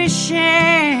wishing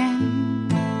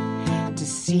to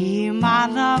see my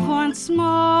love once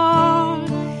more,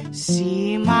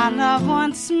 see my love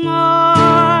once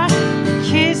more,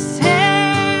 kiss him.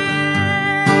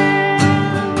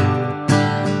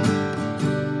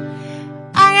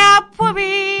 I got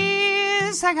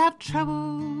worries, I got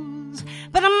troubles,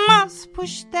 but I must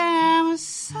push them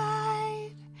aside.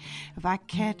 If I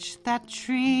catch that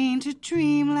train to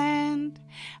dreamland,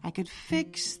 I could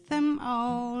fix them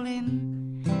all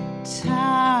in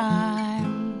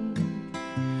time.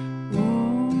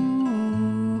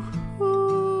 Ooh,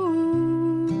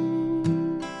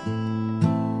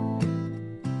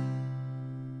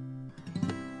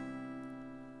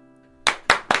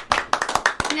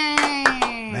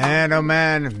 Yay! Man, oh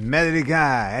man, Melody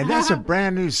Guy. And that's a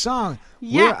brand new song.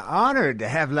 Yeah. We're honored to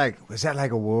have was that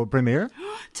like a world premiere?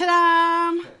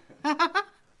 Ta-da!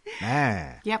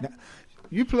 Man. Yep. Now,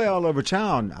 you play all over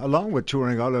town, along with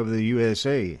touring all over the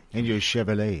USA in your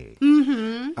Chevrolet.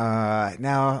 Mm-hmm.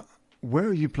 Now, where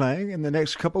are you playing in the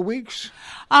next couple weeks?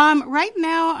 Right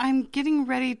now, I'm getting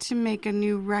ready to make a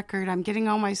new record. I'm getting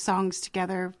all my songs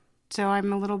together, so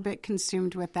I'm a little bit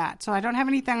consumed with that. So I don't have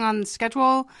anything on the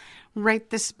schedule right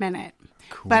this minute.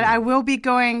 Cool. But I will be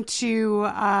going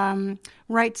to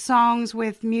write songs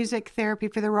with Music Therapy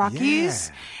for the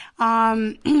Rockies for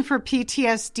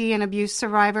PTSD and abuse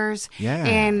survivors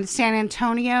in San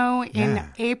Antonio in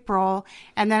April.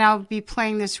 And then I'll be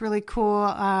playing this really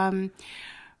cool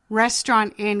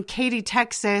restaurant in Katy,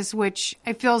 Texas, which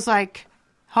it feels like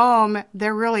home.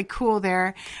 They're really cool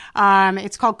there.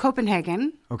 It's called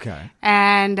Copenhagen. Okay.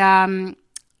 And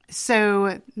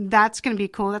so that's going to be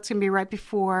cool. That's going to be right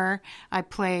before I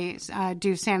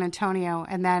do San Antonio.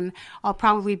 And then I'll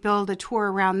probably build a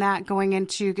tour around that going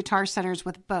into guitar centers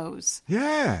with bows.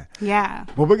 Yeah. Yeah.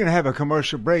 Well, we're going to have a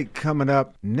commercial break coming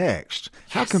up next.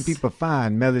 How can people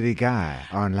find Melody Guy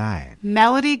online?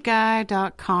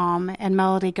 MelodyGuy.com and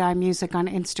Melody Guy Music on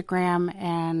Instagram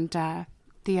and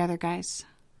the other guys.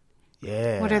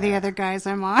 Yeah. What are the other guys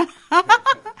I'm on?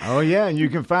 Oh, yeah, and you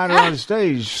can find her on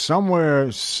stage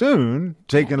somewhere soon,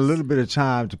 taking a little bit of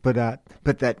time to put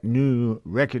that new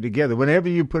record together. Whenever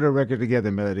you put a record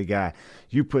together, Melody Guy,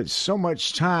 you put so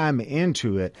much time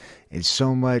into it and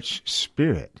so much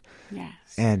spirit. Yes.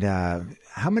 And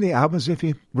how many albums have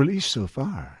you released so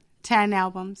far? 10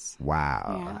 albums.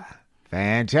 Wow. Yeah.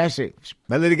 Fantastic.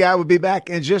 Melody Guy will be back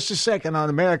in just a second on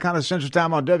Americana Central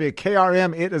Time on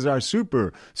WKRM. It is our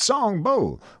Super Song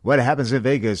Bowl. What happens in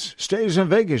Vegas stays in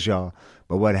Vegas, y'all.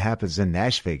 But what happens in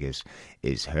Nash Vegas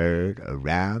is heard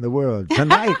around the world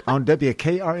tonight on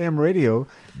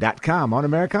WKRMradio.com on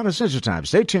Americana Central Time.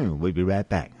 Stay tuned. We'll be right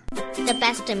back. The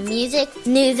best in music,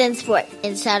 news, and sport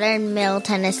in southern Middle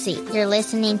Tennessee. You're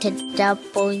listening to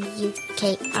WKRM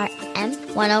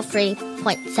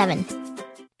 103.7.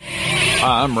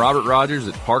 Hi, I'm Robert Rogers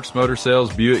at Parks Motor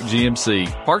Sales Buick GMC.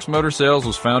 Parks Motor Sales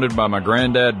was founded by my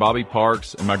granddad, Bobby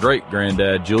Parks, and my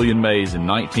great-granddad, Julian Mays, in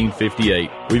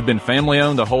 1958. We've been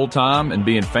family-owned the whole time, and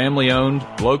being family-owned,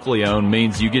 locally-owned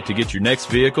means you get to get your next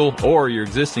vehicle or your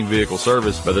existing vehicle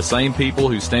serviced by the same people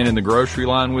who stand in the grocery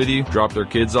line with you, drop their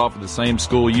kids off at the same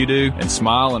school you do, and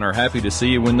smile and are happy to see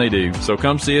you when they do. So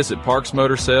come see us at Parks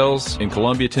Motor Sales in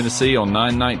Columbia, Tennessee on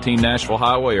 919 Nashville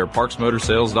Highway or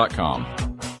parksmotorsales.com.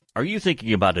 Are you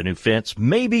thinking about a new fence?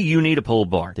 Maybe you need a pole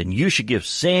barn. Then you should give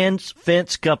Sands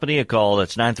Fence Company a call.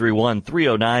 That's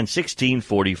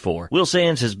 931-309-1644. Will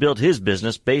Sands has built his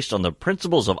business based on the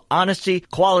principles of honesty,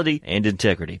 quality, and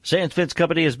integrity. Sands Fence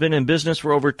Company has been in business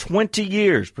for over 20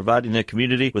 years, providing the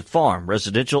community with farm,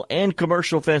 residential, and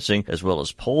commercial fencing, as well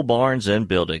as pole barns and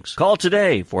buildings. Call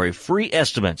today for a free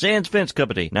estimate. Sands Fence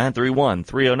Company,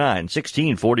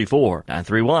 931-309-1644.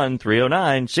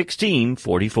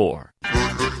 931-309-1644.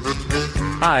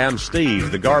 Hi, I'm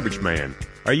Steve, the Garbage Man.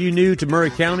 Are you new to Murray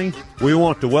County? We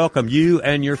want to welcome you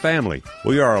and your family.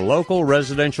 We are a local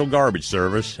residential garbage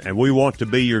service, and we want to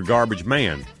be your garbage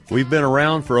man. We've been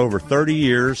around for over 30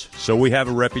 years, so we have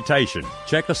a reputation.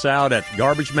 Check us out at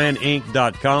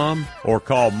garbagemaninc.com or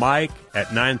call Mike at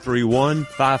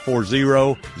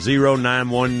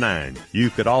 931-540-0919.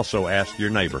 You could also ask your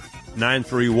neighbor.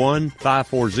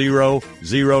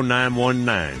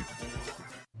 931-540-0919.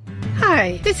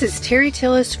 Hi, this is Terry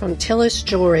Tillis from Tillis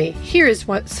Jewelry. Here is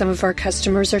what some of our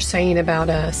customers are saying about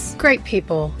us. Great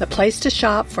people, a place to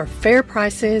shop for fair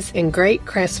prices and great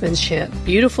craftsmanship,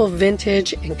 beautiful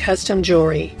vintage and custom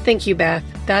jewelry. Thank you, Beth.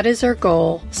 That is our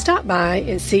goal. Stop by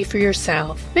and see for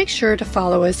yourself. Make sure to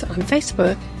follow us on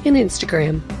Facebook and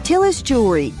Instagram. Tillis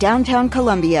Jewelry, downtown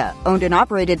Columbia, owned and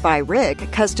operated by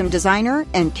Rick, custom designer,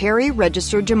 and Carrie,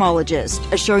 registered gemologist,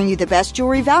 assuring you the best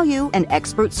jewelry value and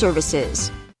expert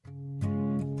services.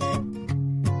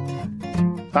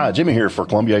 Hi, Jimmy here for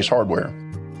Columbia Ace Hardware.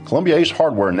 Columbia Ace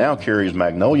Hardware now carries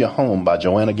Magnolia Home by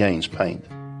Joanna Gaines paint.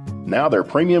 Now their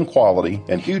premium quality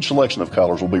and huge selection of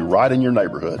colors will be right in your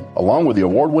neighborhood. Along with the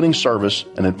award-winning service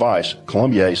and advice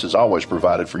Columbia Ace has always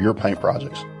provided for your paint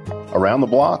projects. Around the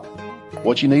block,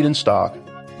 what you need in stock,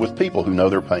 with people who know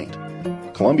their paint.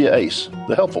 Columbia Ace,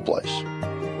 the helpful place.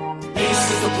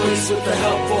 Ace is the place with the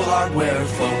helpful hardware,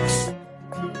 folks.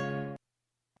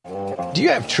 Do you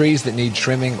have trees that need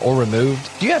trimming or removed?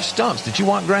 Do you have stumps that you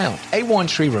want ground? A1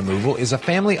 Tree Removal is a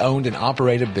family-owned and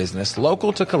operated business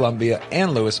local to Columbia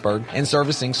and Lewisburg and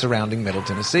servicing surrounding Middle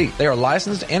Tennessee. They are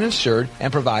licensed and insured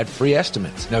and provide free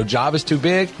estimates. No job is too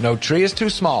big, no tree is too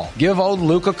small. Give old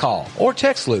Luke a call or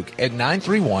text Luke at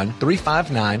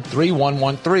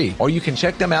 931-359-3113, or you can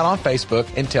check them out on Facebook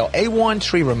and tell A1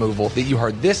 Tree Removal that you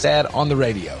heard this ad on the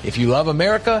radio. If you love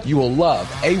America, you will love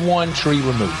A1 Tree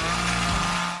Removal.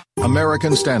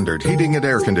 American Standard Heating and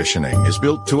Air Conditioning is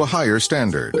built to a higher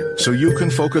standard, so you can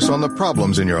focus on the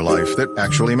problems in your life that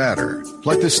actually matter,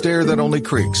 like the stair that only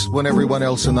creaks when everyone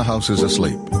else in the house is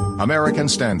asleep. American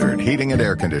Standard Heating and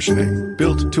Air Conditioning,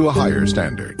 built to a higher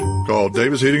standard. Call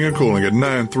Davis Heating and Cooling at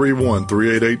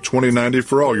 931-388-2090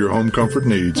 for all your home comfort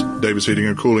needs. Davis Heating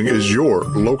and Cooling is your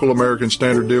local American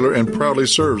Standard dealer and proudly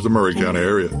serves the Murray County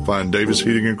area. Find Davis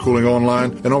Heating and Cooling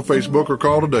online and on Facebook or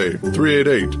call today,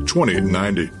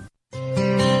 388-2090.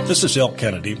 This is Elk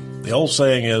Kennedy. The old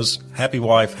saying is, happy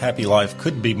wife, happy life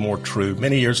couldn't be more true.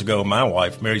 Many years ago, my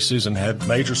wife, Mary Susan, had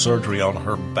major surgery on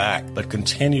her back, but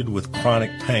continued with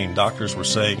chronic pain. Doctors were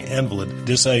saying invalid,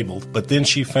 disabled, but then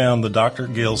she found the Dr.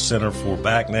 Gill Center for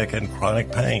Back, Neck, and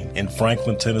Chronic Pain in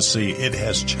Franklin, Tennessee. It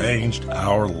has changed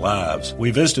our lives.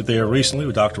 We visited there recently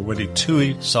with Dr. Wendy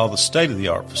Toohey, saw the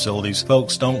state-of-the-art facilities.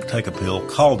 Folks, don't take a pill.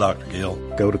 Call Dr. Gill.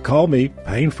 Go to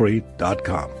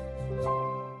callmepainfree.com.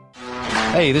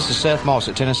 Hey, this is Seth Moss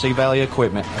at Tennessee Valley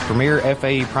Equipment, a premier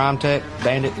FAE PrimeTech,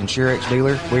 Bandit, and Surex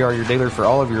dealer. We are your dealer for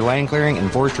all of your land clearing and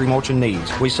forestry mulching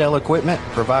needs. We sell equipment,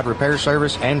 provide repair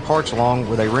service, and parts along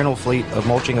with a rental fleet of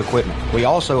mulching equipment. We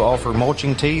also offer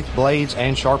mulching teeth, blades,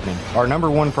 and sharpening. Our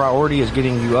number one priority is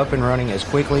getting you up and running as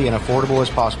quickly and affordable as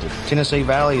possible. Tennessee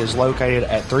Valley is located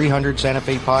at 300 Santa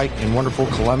Fe Pike in wonderful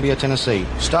Columbia, Tennessee.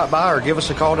 Stop by or give us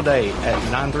a call today at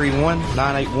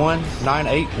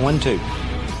 931-981-9812.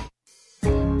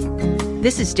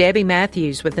 This is Debbie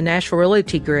Matthews with the Nash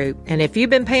Realty Group, and if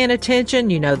you've been paying attention,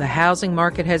 you know the housing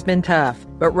market has been tough,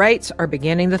 but rates are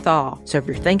beginning to thaw. So if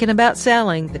you're thinking about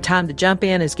selling, the time to jump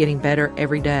in is getting better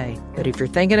every day. But if you're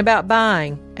thinking about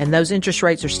buying, and those interest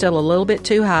rates are still a little bit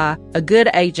too high, a good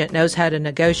agent knows how to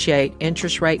negotiate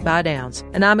interest rate buy-downs,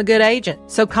 and I'm a good agent.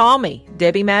 So call me,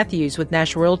 Debbie Matthews with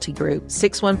Nash Realty Group,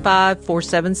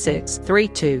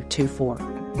 615-476-3224.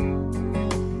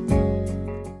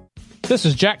 This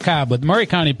is Jack Cobb with Murray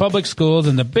County Public Schools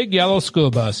and the Big Yellow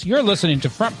School Bus. You're listening to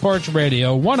Front Porch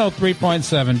Radio,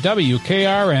 103.7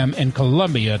 WKRM in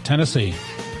Columbia, Tennessee.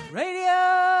 Radio!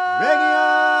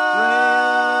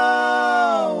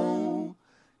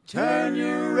 Turn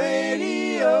your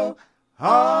radio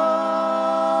on.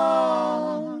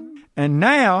 And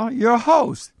now, your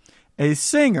host, a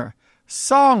singer,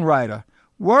 songwriter,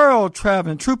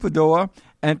 world-traveling troubadour,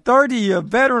 and 30-year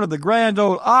veteran of the Grand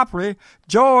Ole Opry,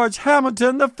 George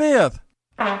Hamilton V.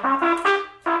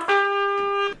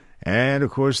 And,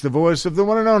 of course, the voice of the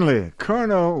one and only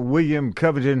Colonel William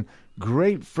Covington,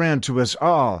 great friend to us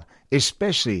all,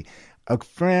 especially a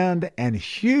friend and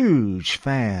huge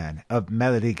fan of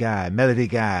Melody Guy. Melody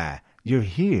Guy, you're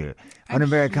here on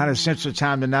Americana Central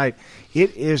Time tonight.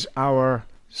 It is our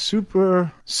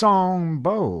Super Song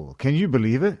Bowl. Can you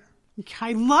believe it?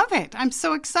 I love it. I'm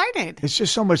so excited. It's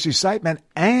just so much excitement,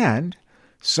 and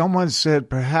someone said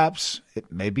perhaps it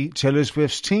may be Taylor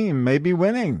Swift's team may be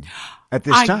winning at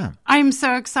this time. I'm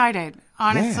so excited.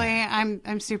 Honestly,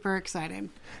 I'm super excited.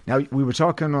 Now, we were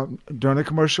talking during the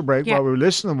commercial break while we were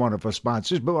listening to one of our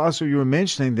sponsors, but also you were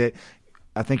mentioning that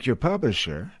I think your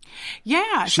publisher.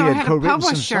 Yeah, she so had I had co-written a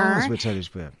publisher. Some songs with Taylor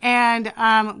Swift. And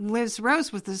Liz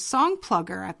Rose was the song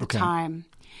plugger at the time.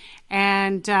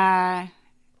 And I'm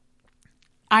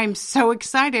so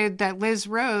excited that Liz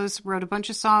Rose wrote a bunch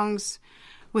of songs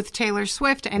with Taylor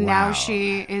Swift, and now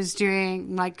she is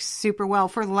doing like super well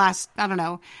for the last, I don't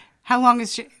know, how long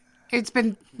is she? It's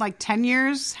been like 10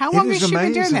 years. How long has she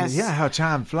been doing this? Yeah, how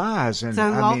time flies. And So,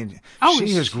 I mean,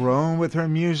 she has grown with her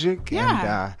music.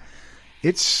 Yeah.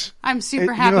 And I'm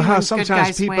super happy. You know how when sometimes good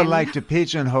guys people win. like to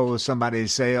pigeonhole somebody and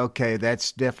say, okay,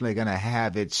 that's definitely going to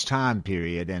have its time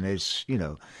period, and it's, you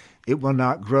know, it will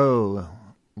not grow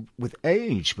with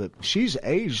age, but she's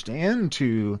aged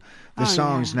into the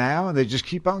songs now, and they just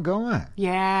keep on going.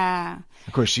 Yeah.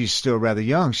 Of course, she's still rather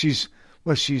young.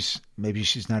 Maybe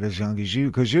she's not as young as you,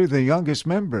 because you're the youngest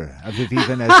member of the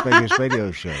Viva Las Vegas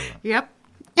radio show. Yep.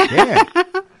 Yeah.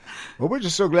 Well, we're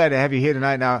just so glad to have you here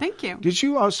tonight. Now, thank you. Did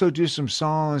you also do some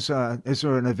songs? Is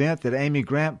there an event that Amy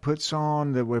Grant puts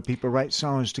on where people write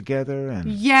songs together?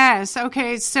 And Yes.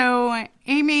 Okay. So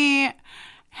Amy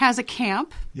has a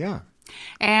camp. Yeah.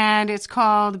 And it's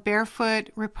called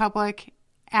Barefoot Republic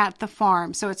at the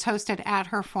Farm. So it's hosted at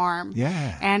her farm.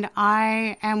 Yeah. And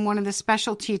I am one of the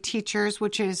specialty teachers,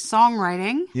 which is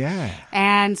songwriting. Yeah.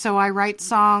 And so I write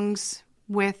songs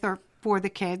with or for the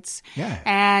kids. Yeah.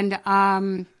 And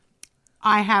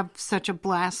I have such a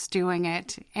blast doing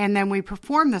it. And then we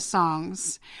perform the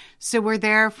songs. So we're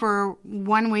there for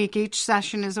 1 week. Each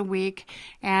session is a week.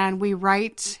 And we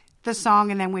write the song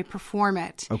and then we perform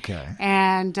it. Okay.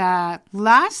 And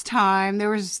last time there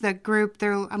was the group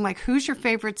there. I'm like, who's your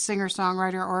favorite singer,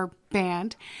 songwriter, or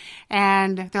band?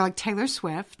 And they're like, Taylor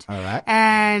Swift. All right.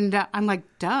 And I'm like,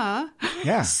 duh.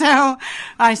 Yeah. So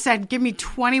I said, give me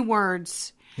 20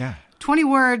 words. Yeah. 20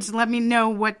 words. Let me know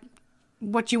what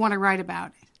you want to write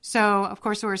about. So, of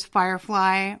course, there was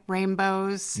firefly,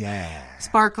 rainbows,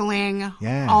 sparkling,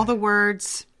 all the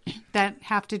words that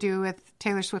have to do with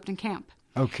Taylor Swift and camp.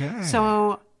 Okay.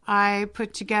 So I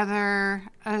put together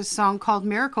a song called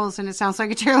Miracles, and it sounds like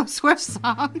a Taylor Swift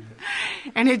song.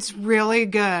 And it's really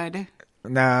good.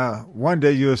 Now, one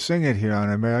day you'll sing it here on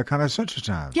Americana Central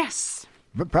Time. Yes.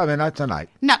 But probably not tonight.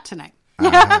 Not tonight.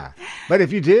 But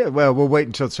if you did, well, we'll wait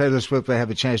until Taylor Swift will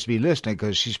have a chance to be listening,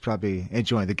 because she's probably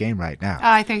enjoying the game right now.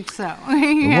 I think so.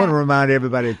 We want to remind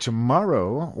everybody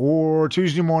tomorrow or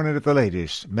Tuesday morning at the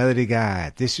latest, Melody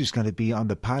Guide. This is going to be on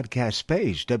the podcast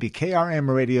page,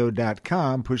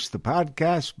 WKRMradio.com. Push the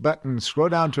podcast button, scroll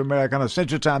down to Americana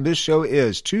Central Time. This show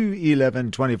is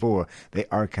 2/11/24. They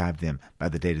archive them by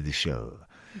the date of the show.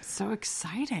 I'm so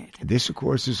excited. This, of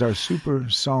course, is our Super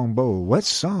Song Bowl. What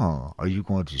song are you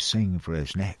going to sing for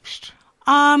us next?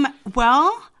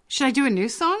 Well, should I do a new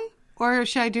song or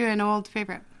should I do an old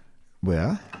favorite?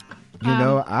 Well, you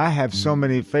know, I have so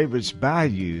many favorites by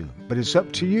you, but it's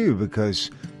up to you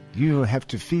because you have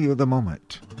to feel the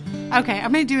moment. Okay,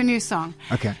 I'm going to do a new song.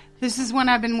 Okay. This is one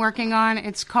I've been working on.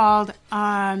 It's called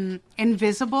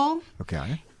Invisible.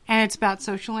 Okay. And it's about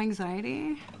social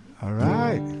anxiety. All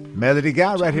right. Melody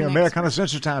Guy right here, Americana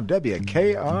Central Time,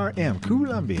 WKRM,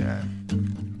 Columbia.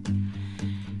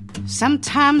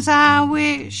 Sometimes I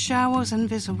wish I was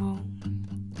invisible,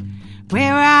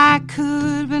 where I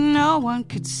could but no one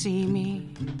could see me.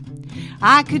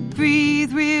 I could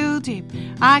breathe real deep,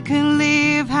 I could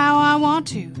live how I want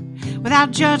to, without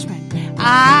judgment.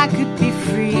 I could be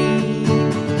free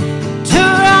to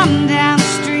run down the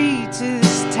streets of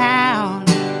this town.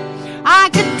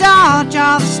 I could dodge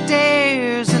all the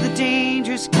stares of the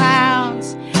dangerous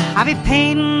clowns. I'd be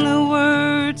painting the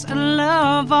words of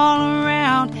love all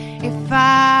around if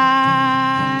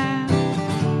I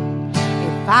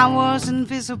was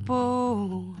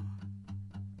invisible.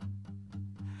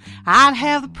 I'd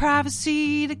have the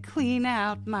privacy to clean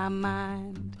out my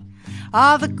mind,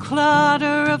 all the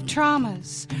clutter of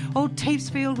traumas, old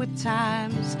tapes filled with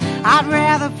times I'd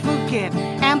rather forget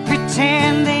and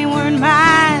pretend they weren't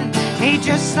mine. Hey,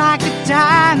 just like a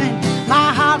diamond,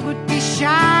 my heart would be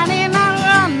shining. I'd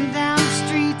run down the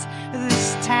streets of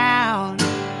this town.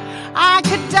 I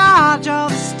could dodge all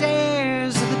the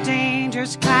stares of the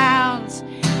dangerous clowns.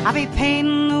 I'd be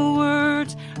painting the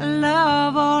words of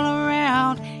love all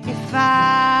around if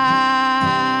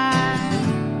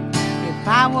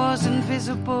I was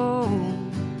invisible.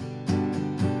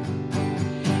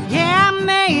 Yeah,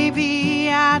 maybe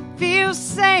I'd feel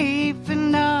safe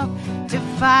enough to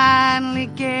finally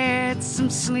get some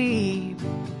sleep,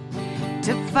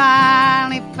 to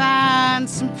finally find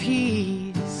some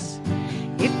peace.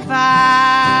 If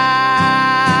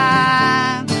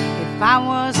I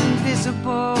was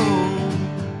invisible,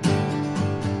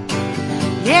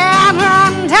 yeah, I'd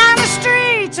run down the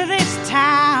streets of this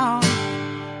town.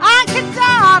 I could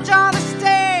dodge all the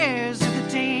stares of the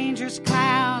dangerous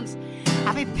clowns.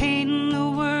 I'd be painting the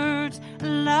words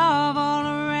love all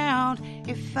around.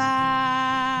 If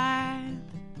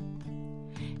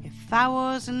I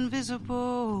was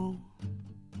invisible,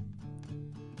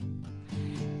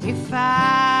 if I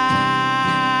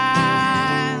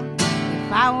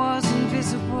was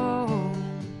invisible.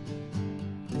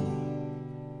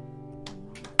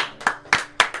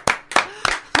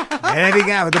 Melody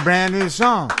Guy with a brand new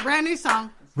song. Brand new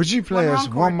song. Would you play us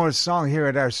one more song here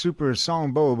at our Super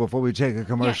Song Bowl before we take a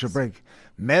commercial break?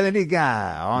 Melody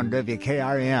Guy on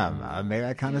WKRM,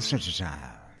 Americana Central Time.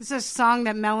 This is a song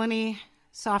that Melanie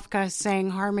Sofka sang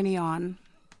harmony on.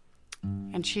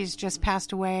 And she's just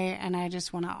passed away, and I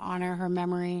just want to honor her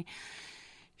memory.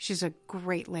 She's a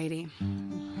great lady.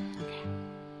 Okay.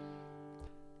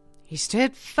 He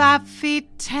stood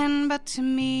 5'10", but to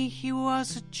me he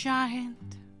was a giant.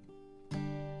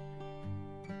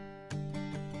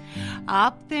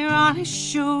 Up there on his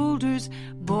shoulders,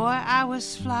 boy, I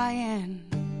was flying.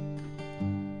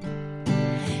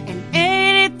 In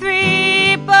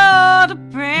 83, bought a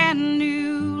brand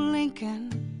new Lincoln.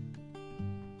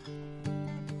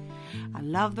 I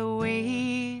love the way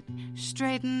he'd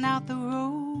straighten out the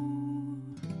road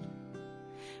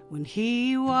when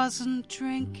he wasn't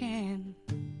drinking.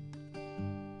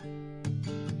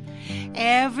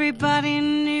 Everybody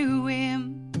knew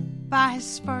him by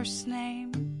his first name.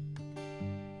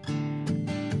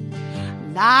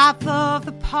 Life of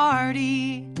the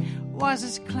party was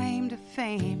his claim to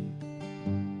fame.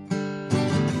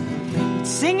 He'd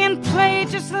sing and play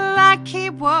just like he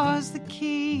was the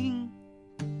king.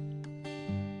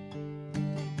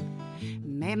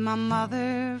 Made my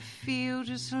mother feel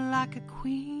just like a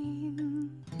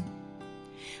queen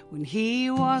when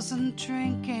he wasn't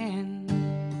drinking.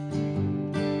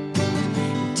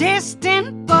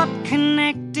 Distant but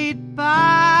connected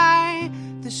by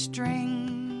the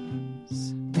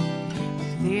strings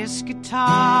of this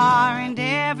guitar and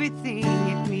everything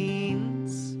it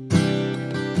means.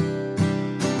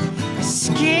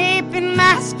 Escaping,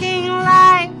 masking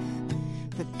life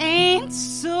that ain't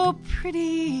so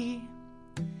pretty.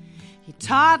 He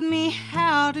taught me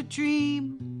how to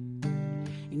dream,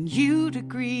 and you'd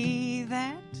agree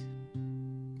that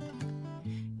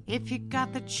if you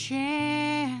got the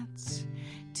chance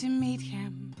to meet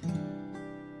him,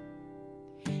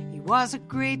 he was a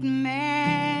great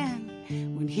man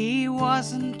when he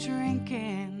wasn't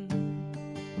drinking.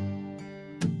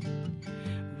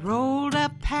 Rolled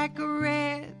up pack of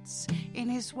Reds in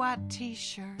his white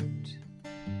t-shirt,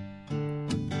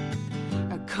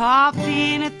 a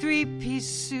coffee in a three-piece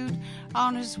suit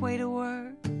on his way to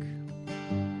work.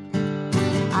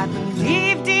 I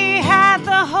believed he had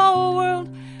the whole world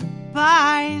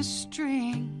by a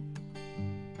string.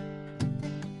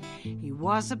 He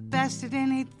was the best at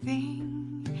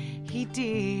anything he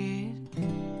did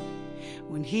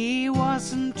when he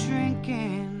wasn't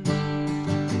drinking.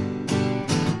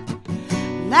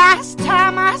 Last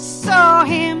time I saw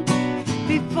him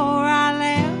before I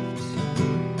left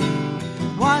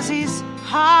was his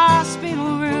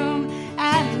hospital room,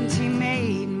 and he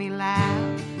made me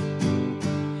laugh.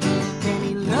 Then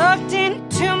he looked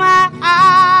into my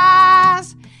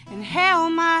eyes and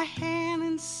held my hand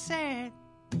and said,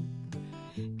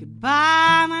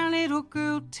 "Goodbye, my little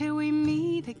girl, till we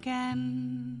meet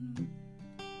again."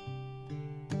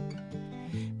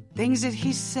 Things that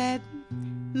he said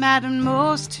mattered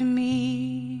most to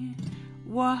me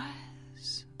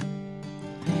was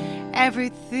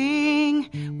everything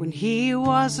when he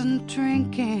wasn't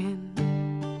drinking.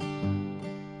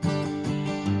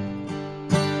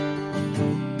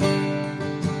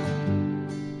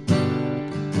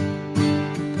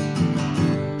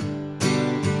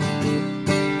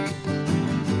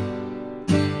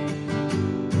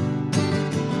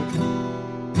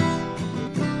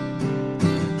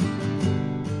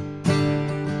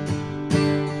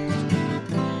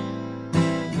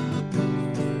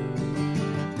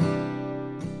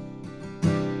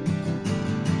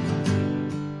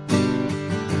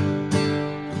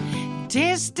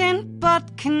 Distant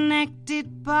but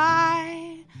connected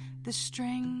by the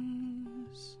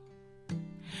strings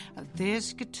of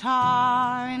this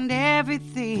guitar and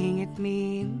everything it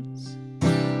means.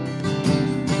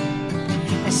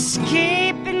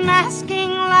 Escaping, masking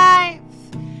life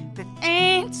that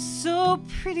ain't so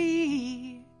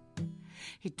pretty.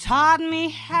 He taught me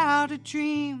how to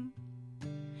dream,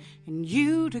 and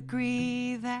you'd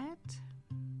agree that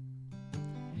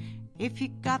if you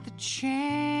got the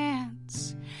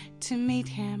chance to meet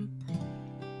him,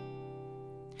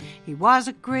 he was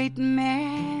a great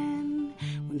man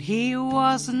when he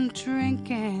wasn't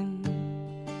drinking.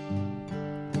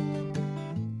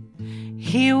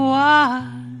 He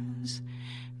was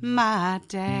my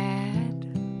dad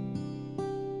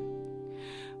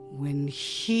when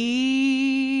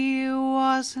he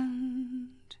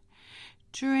wasn't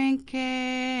drinking.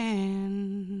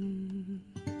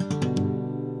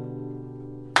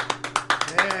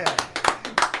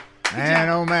 Man,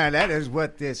 oh man, that is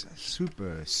what this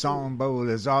Super Song Bowl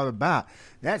is all about.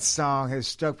 That song has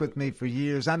stuck with me for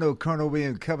years. I know Colonel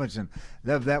William Covington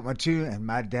loved that one too, and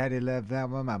my daddy loved that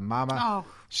one. My mama,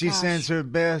 she sends her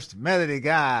best. Melody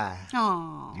Guy,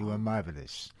 you are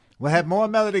marvelous. We'll have more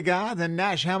Melody Guy than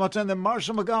Nash Hamilton than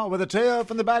Marshall McGaw with a tale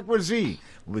from the backward Z.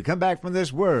 When we come back from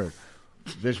this word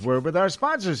with our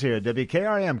sponsors here,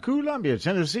 WKRM, Columbia,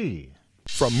 Tennessee.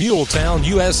 From Muletown,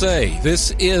 USA, this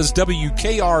is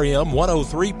WKRM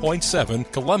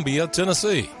 103.7, Columbia,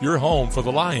 Tennessee, your home for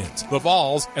the Lions, the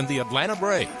Vols, and the Atlanta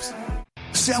Braves.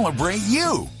 Celebrate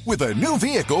you with a new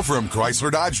vehicle from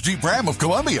Chrysler Dodge Jeep Ram of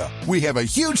Columbia. We have a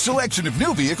huge selection of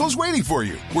new vehicles waiting for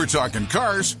you. We're talking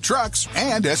cars, trucks,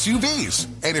 and SUVs.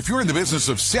 And if you're in the business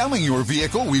of selling your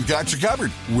vehicle, we've got you covered.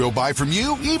 We'll buy from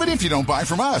you even if you don't buy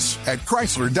from us. At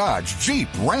Chrysler Dodge Jeep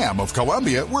Ram of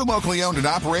Columbia, we're locally owned and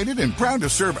operated and proud to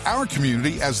serve our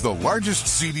community as the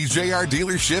largest CDJR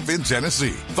dealership in Tennessee.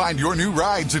 Find your new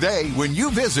ride today when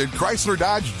you visit Chrysler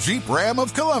Dodge Jeep Ram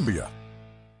of Columbia.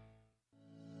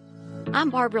 I'm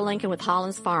Barbara Lincoln with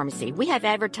Hollins Pharmacy. We have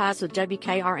advertised with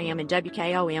WKRM and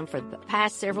WKOM for the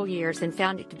past several years and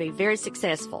found it to be very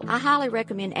successful. I highly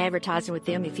recommend advertising with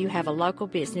them if you have a local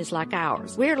business like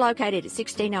ours. We're located at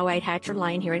 1608 Hatcher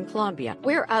Lane here in Columbia.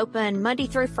 We're open Monday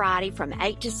through Friday from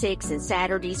 8 to 6 and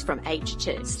Saturdays from 8 to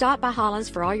 2. Stop by Hollins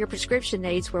for all your prescription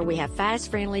needs where we have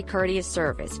fast, friendly, courteous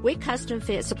service. We custom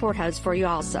fit support hose for you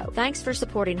also. Thanks for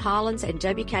supporting Hollins and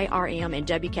WKRM and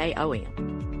WKOM.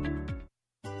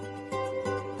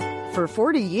 For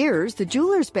 40 years, the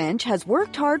Jeweler's Bench has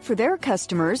worked hard for their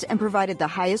customers and provided the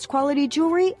highest quality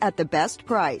jewelry at the best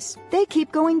price. They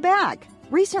keep going back.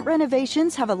 Recent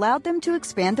renovations have allowed them to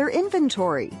expand their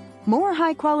inventory. More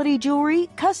high-quality jewelry,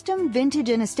 custom vintage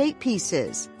and estate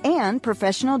pieces, and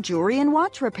professional jewelry and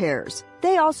watch repairs.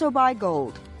 They also buy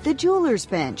gold. The Jeweler's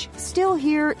Bench, still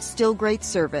here, still great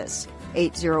service.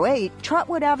 808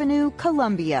 Trotwood Avenue,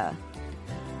 Columbia.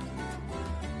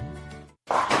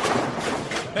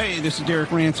 Hey, this is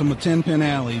Derek Ransom with 10 Pin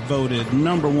Alley, voted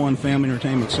 #1 family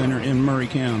entertainment center in Murray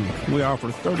County. We offer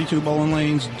 32 bowling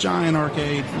lanes, giant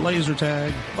arcade, laser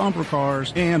tag, bumper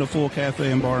cars, and a full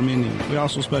cafe and bar menu. We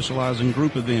also specialize in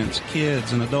group events,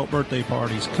 kids and adult birthday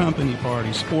parties, company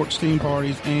parties, sports team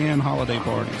parties, and holiday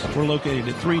parties. We're located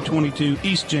at 322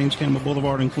 East James Campbell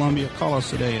Boulevard in Columbia. Call us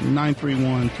today at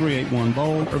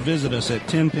 931-381-BOWL or visit us at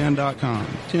 10pin.com.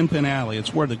 10 Pin Alley,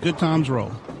 it's where the good times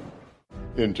roll.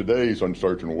 In today's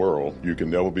uncertain world, you can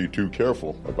never be too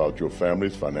careful about your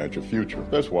family's financial future.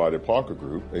 That's why the Parker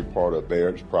Group, a part of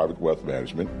Baird's Private Wealth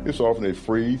Management, is offering a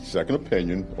free second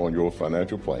opinion on your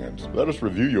financial plans. Let us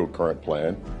review your current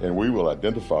plan, and we will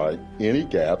identify any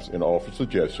gaps and offer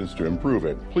suggestions to improve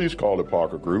it. Please call the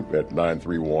Parker Group at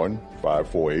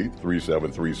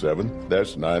 931-548-3737.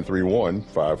 That's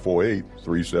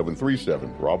 931-548-3737.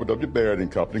 Robert W.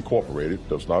 Baird & Company Incorporated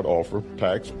does not offer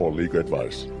tax or legal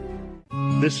advice.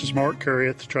 This is Mark Curry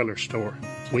at the Trailer Store.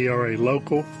 We are a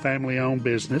local, family-owned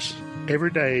business.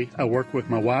 Every day, I work with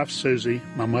my wife, Susie,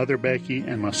 my mother, Becky,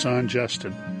 and my son,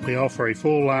 Justin. We offer a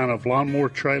full line of lawnmower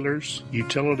trailers,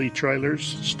 utility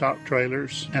trailers, stock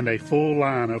trailers, and a full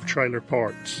line of trailer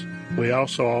parts. We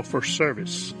also offer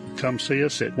service. Come see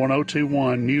us at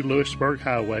 1021 New Lewisburg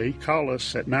Highway. Call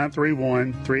us at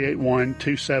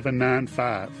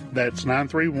 931-381-2795. That's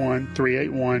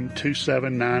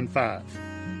 931-381-2795.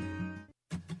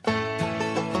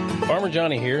 Farmer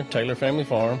Johnny here, Taylor Family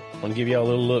Farm. I want to give y'all a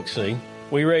little look-see.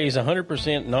 We raise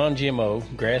 100%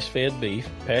 non-GMO, grass-fed beef,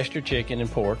 pasture chicken, and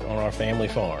pork on our family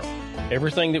farm.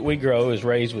 Everything that we grow is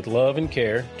raised with love and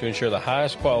care to ensure the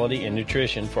highest quality and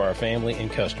nutrition for our family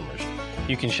and customers.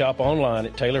 You can shop online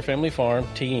at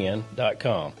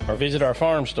TaylorFamilyFarmTN.com or visit our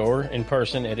farm store in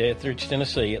person at Etheridge,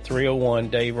 Tennessee at 301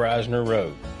 Dave Reisner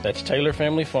Road. That's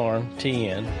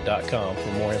TaylorFamilyFarmTN.com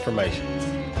for more information.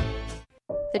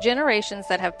 The generations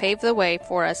that have paved the way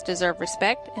for us deserve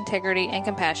respect, integrity, and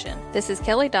compassion. This is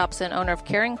Kelly Dobson, owner of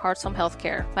Caring Hearts Home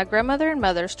Healthcare. My grandmother and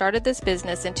mother started this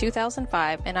business in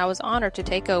 2005, and I was honored to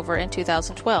take over in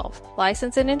 2012.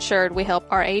 Licensed and insured, we help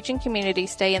our aging community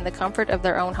stay in the comfort of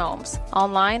their own homes.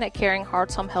 Online at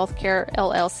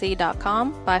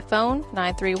caringheartshomehealthcarellc.com, by phone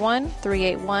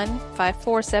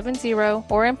 931-381-5470,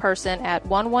 or in person at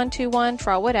 1121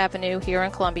 Trotwood Avenue here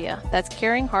in Columbia. That's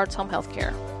Caring Hearts Home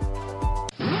Healthcare.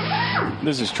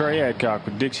 This is Trey Adcock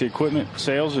with Dixie Equipment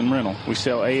Sales and Rental. We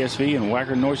sell ASV and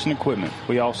Wacker Neuson equipment.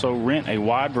 We also rent a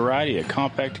wide variety of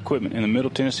compact equipment in the Middle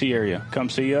Tennessee area.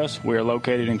 Come see us. We are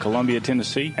located in Columbia,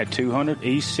 Tennessee at 200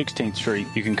 East 16th Street.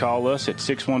 You can call us at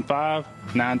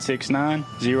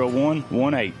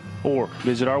 615-969-0118 or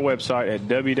visit our website at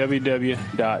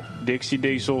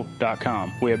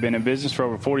www.dixiediesel.com. We have been in business for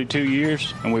over 42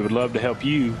 years, and we would love to help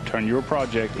you turn your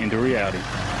project into reality.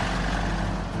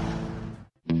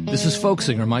 This is folk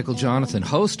singer Michael Jonathan,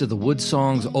 host of the Wood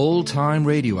Songs Old Time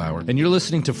Radio Hour, and you're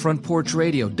listening to Front Porch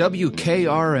Radio,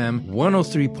 WKRM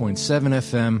 103.7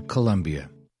 FM, Columbia.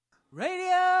 Radio!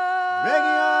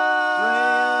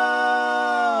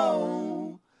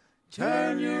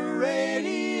 Turn your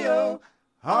radio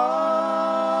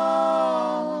on.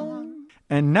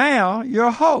 And now,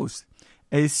 your host,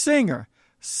 a singer,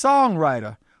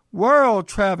 songwriter,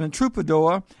 world-traveling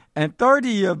troubadour, and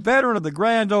 30-year veteran of the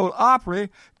Grand Ole Opry,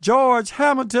 George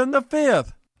Hamilton V. The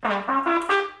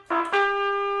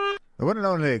one and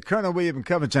only Colonel William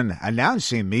Covington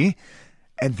announcing me,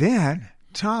 and then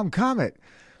Tom Comet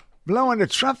blowing the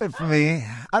trumpet for me.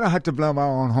 I don't have to blow my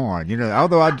own horn,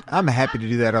 although I'm happy to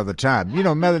do that all the time.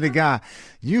 Melody Guy,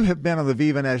 you have been on the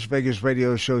Viva Nash Vegas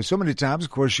radio show so many times.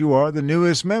 Of course, you are the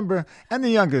newest member and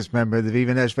the youngest member of the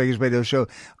Viva Nash Vegas radio show.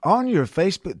 On your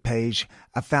Facebook page,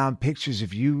 I found pictures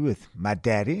of you with my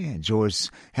daddy and George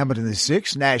Hamilton VI,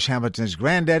 Nash Hamilton's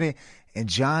granddaddy, and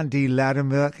John D.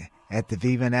 Loudermilk at the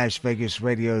Viva Nash Vegas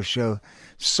radio show.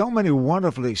 So many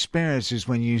wonderful experiences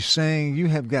when you sing. You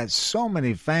have got so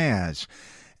many fans.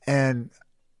 And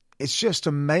it's just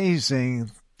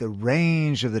amazing the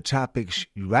range of the topics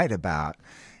you write about.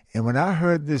 And when I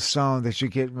heard this song that you're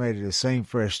getting ready to sing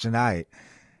for us tonight,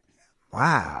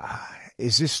 wow,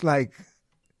 is this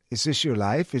your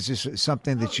life? Is this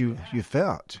something that you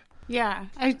felt? Yeah,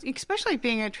 especially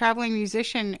being a traveling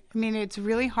musician. I mean, it's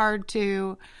really hard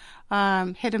to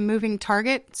hit a moving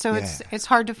target. So it's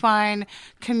hard to find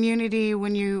community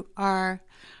when you are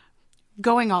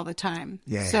going all the time.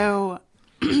 Yeah. So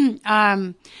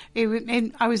I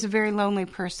was a very lonely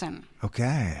person.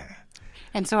 Okay.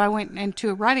 And so I went into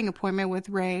a writing appointment with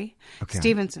Ray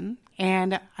Stevenson,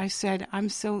 and I said, I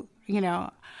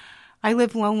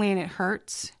live lonely and it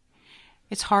hurts.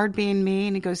 It's hard being me.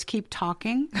 And he goes, keep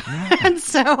talking. Yeah. And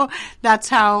so that's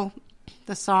how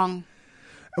the song.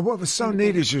 And what was so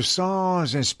neat is your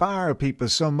songs inspire people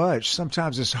so much.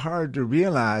 Sometimes it's hard to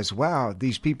realize, wow,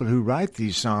 these people who write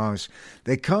these songs,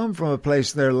 they come from a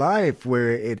place in their life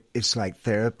where it's like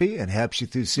therapy and helps you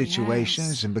through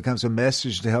situations and becomes a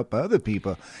message to help other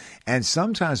people. And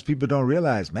sometimes people don't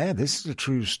realize, man, this is a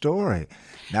true story.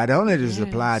 Not only does it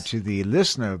apply to the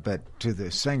listener, but to the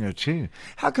singer too.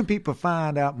 How can people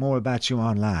find out more about you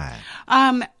online?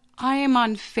 I am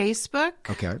on Facebook.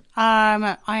 Okay.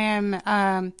 I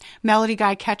am Melody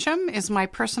Guy Ketchum is my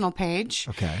personal page.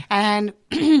 Okay. And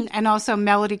also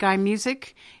Melody Guy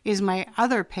Music is my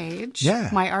other page. Yeah.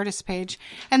 My artist page.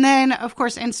 And then of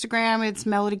course Instagram, it's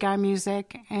Melody Guy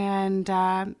Music and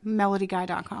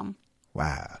melodyguy.com.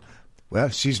 Wow. Well,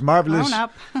 she's marvelous. Grown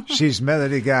up. She's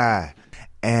Melody Guy.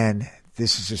 And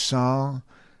this is a song,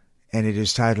 and it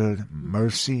is titled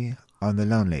Mercy on the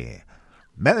Lonely.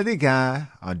 Melody Guy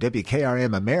on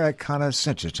WKRM Americana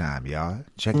Central Time, y'all.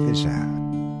 Check this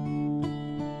out.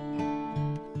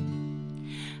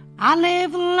 I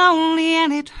live lonely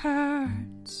and it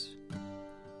hurts.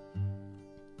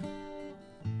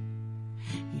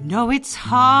 You know it's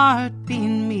hard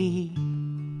being me.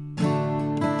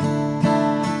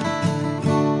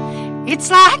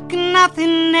 It's like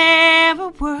nothing ever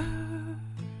works.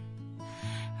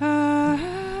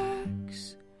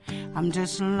 I'm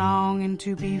just longing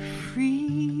to be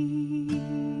free.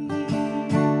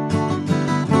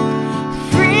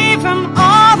 Free from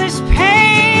all this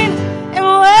pain and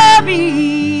worry.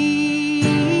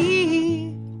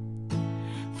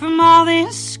 From all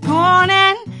this scorn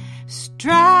and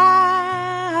strife.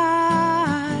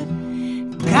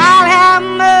 God have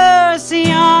mercy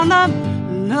on the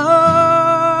lonely.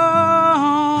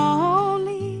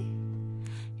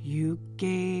 You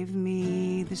gave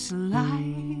me this life.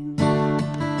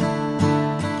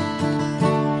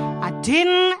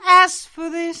 As for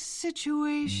this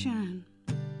situation,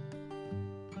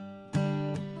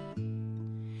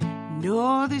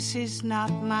 no, this is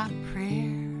not my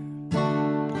prayer.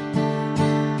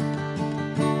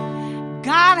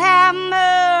 God have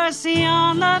mercy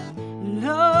on the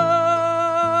lonely.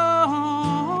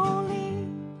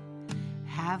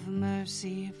 Have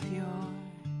mercy if you're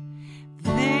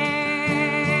there.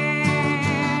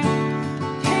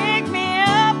 Pick me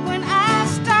up when I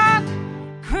start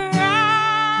crying.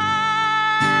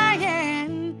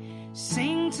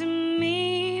 Sing to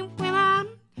me when I'm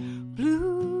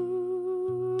blue.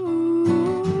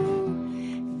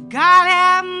 God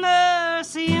have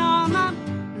mercy on the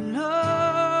lonely.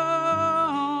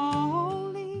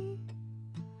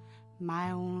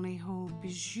 My only hope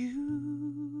is you.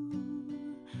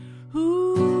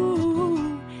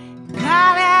 Ooh,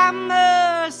 God have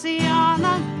mercy on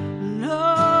the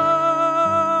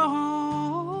lonely.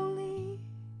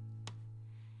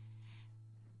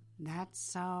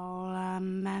 That's all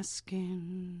I'm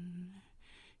asking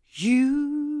you.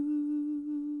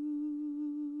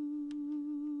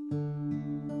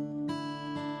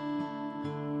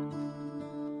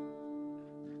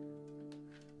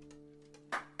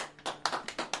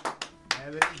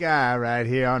 Guy right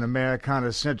here on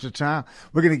Americana Central Time.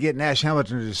 We're going to get Nash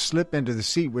Hamilton to slip into the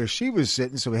seat where she was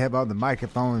sitting, so we have all the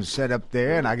microphones set up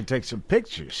there, and I can take some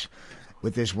pictures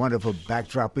with this wonderful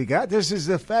backdrop we got. This is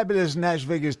the fabulous Nash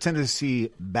Vegas, Tennessee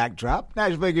backdrop.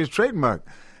 Nash Vegas trademark.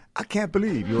 I can't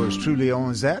believe yours truly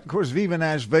owns that. Of course, Viva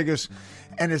Nash Vegas.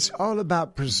 And it's all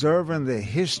about preserving the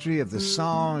history of the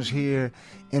songs here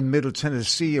in Middle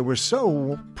Tennessee. And we're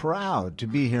so proud to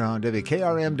be here on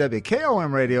WKRM,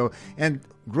 WKOM Radio, and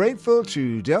grateful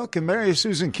to Delk and Mary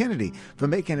Susan Kennedy for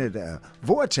making it a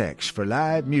vortex for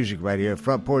live music right here at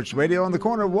Front Porch Radio on the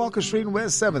corner of Walker Street and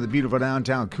West 7th, the beautiful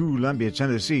downtown Columbia,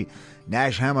 Tennessee.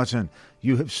 Nash Hamilton,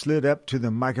 you have slid up to the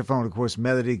microphone, of course,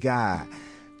 Melody Guy.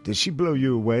 Did she blow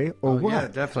you away or what? Yeah,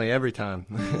 definitely every time.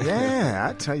 Yeah,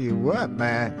 I tell you what,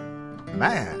 man.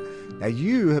 Now,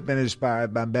 you have been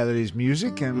inspired by Melody's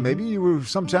music, and maybe you were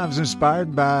sometimes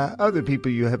inspired by other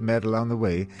people you have met along the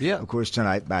way. Yeah. Of course,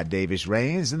 tonight by Davis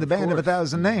Rains and the Band of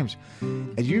 1,000 Names.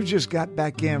 And you just got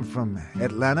back in from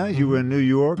Atlanta. You were in New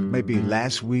York maybe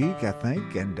last week, I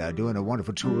think, and doing a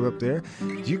wonderful tour up there.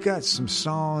 You got some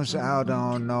songs out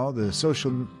on all the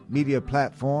social media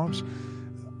platforms.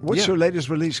 What's your latest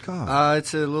release called?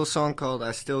 It's a little song called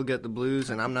I Still Get the Blues,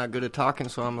 and I'm not good at talking,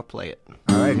 so I'm going to play it.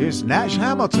 All right, here's Nash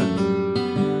Hamilton.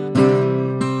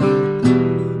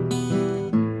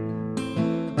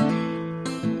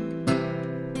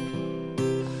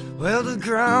 Well, the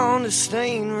ground is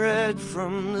stained red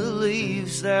from the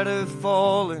leaves that are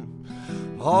falling.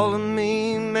 All of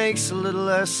me makes a little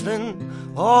less than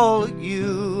all of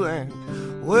you, and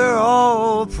we're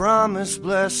all promised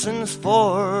blessings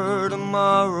for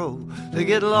tomorrow. They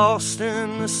get lost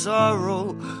in the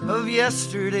sorrow of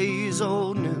yesterday's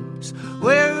old news.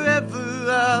 Wherever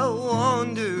I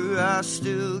wander, I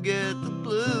still get the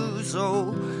blues.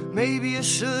 Oh, maybe I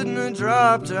shouldn't have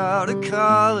dropped out of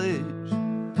college.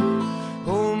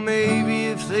 Oh, maybe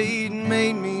if they'd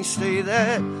made me stay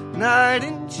that night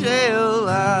in jail,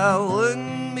 I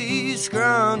wouldn't be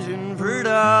scrounging for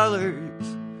dollars.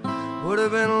 Would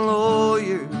have been a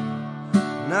lawyer,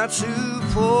 not too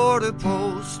poor to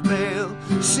post bail.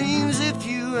 Seems if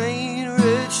you ain't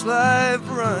rich, life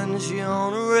runs you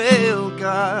on a rail.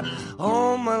 Got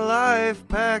all my life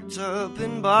packed up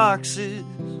in boxes.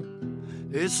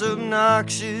 It's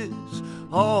obnoxious,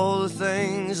 all the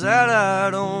things that I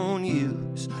don't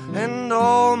use, and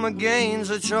all my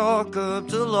gains I chalk up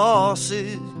to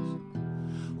losses.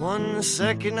 1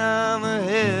 second I'm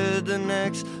ahead, the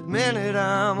next minute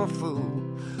I'm a fool.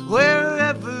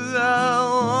 Wherever I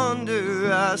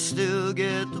wander, I still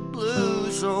get the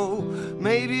blues. Oh,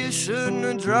 maybe I shouldn't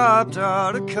have dropped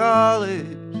out of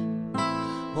college.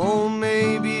 Oh,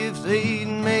 maybe if they'd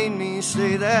made me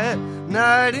stay that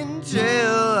night in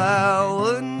jail, I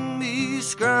wouldn't be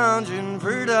scrounging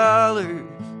for dollars.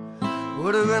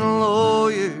 Would have been a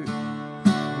lawyer,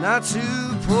 not too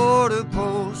poor to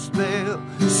post bail.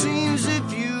 Seems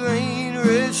if you ain't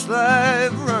rich,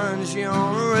 life runs you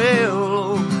on a rail.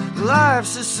 Oh,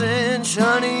 life's a cinch,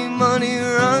 honey, money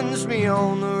runs me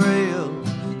on the rail.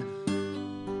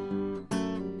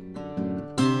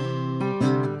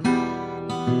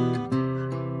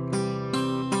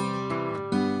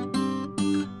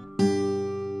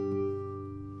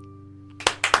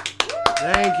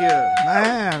 Thank you.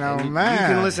 Man, oh man. You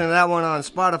can listen to that one on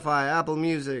Spotify, Apple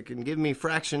Music, and give me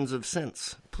fractions of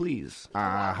cents, please.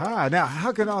 Aha. Now,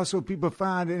 how can also people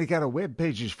find any kind of web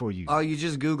pages for you? Oh, you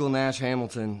just Google Nash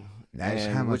Hamilton, Nash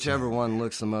and Hamilton. Whichever one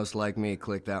looks the most like me,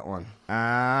 click that one.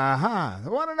 The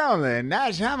one and only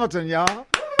Nash Hamilton, y'all.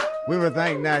 We want to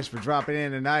thank Nash for dropping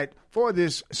in tonight for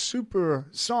this Super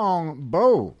Song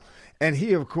Bowl. And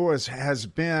he, of course, has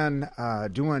been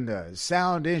doing the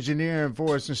sound engineering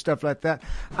for us and stuff like that.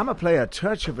 I'm going to play a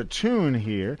touch of a tune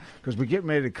here because we're getting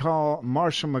ready to call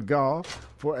Marshall McGaw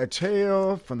for a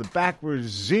tale from the Backwards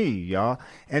Z, y'all.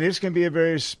 And it's going to be a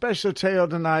very special tale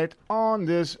tonight on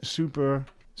this Super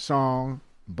Song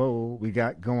Bowl we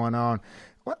got going on.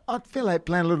 Well, I feel like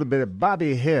playing a little bit of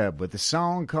Bobby Hebb with a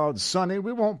song called Sunny.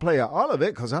 We won't play all of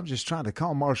it because I'm just trying to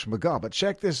call Marshall McGaw. But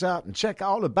check this out and check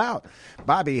all about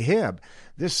Bobby Hebb.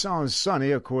 This song is Sunny,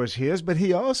 of course, his, but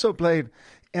he also played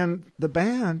in the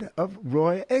band of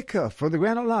Roy Acuff for the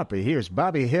Grand Ole Opry. Here's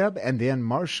Bobby Hebb and then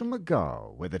Marshall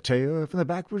McGaw with a tale from the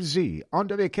Backwards Z on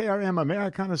WKRM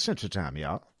Americana Central Time,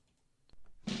 y'all.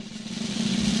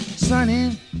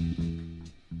 Sunny,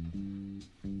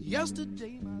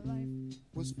 yesterday my life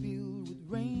was filled with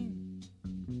rain.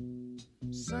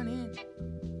 Sunny,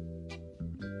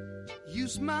 you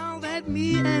smiled at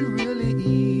me and really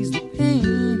eased the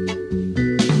pain.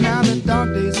 Now the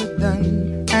dark days are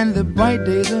done and the bright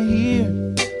days are here.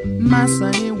 My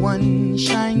sunny one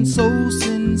shines so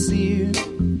sincere.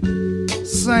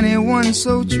 Sunny one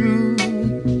so true,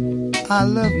 I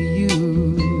love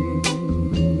you.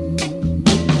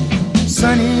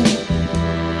 Sunny,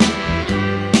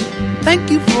 thank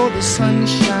you for the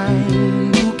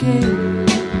sunshine bouquet.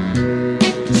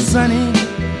 Sunny,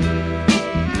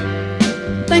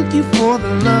 thank you for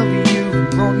the love you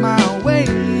brought my way.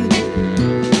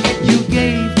 You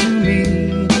gave to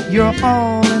me your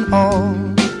all in all,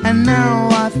 and now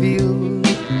I feel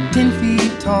 10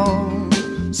 feet tall.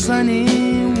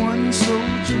 Sunny, one so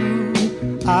true,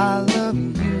 I love you.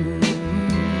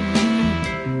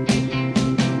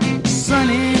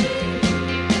 Sunny,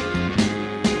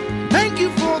 thank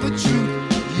you for the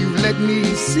truth you let me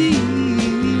see.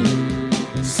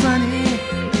 Sunny,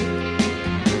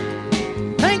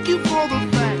 thank you for the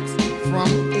facts from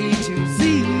A to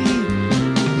Z.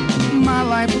 My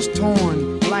life was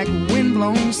torn like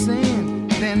windblown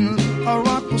sand. Then a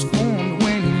rock was formed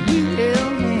when we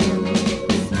held hands.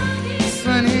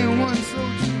 Sunny, one so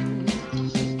true,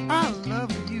 I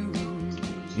love you.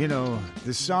 You know,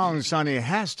 the song Sunny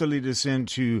has to lead us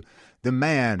into the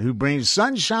man who brings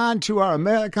sunshine to our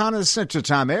Americana Central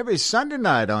Time every Sunday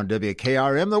night on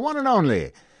WKRM, the one and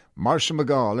only Marshall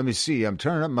McGaw. Let me see. I'm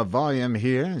turning up my volume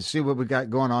here and see what we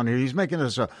got going on here. He's giving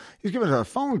us a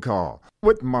phone call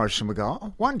with Marshall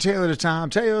McGaw. One tale at a time.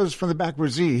 Tales from the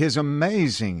Backwards Z. His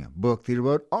amazing book that he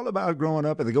wrote all about growing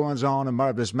up and the goings-on in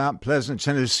marvelous Mount Pleasant,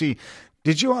 Tennessee.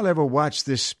 Did you all ever watch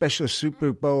this special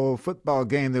Super Bowl football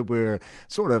game that we're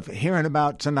sort of hearing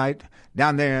about tonight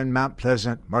down there in Mount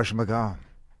Pleasant, Marshall McGaw?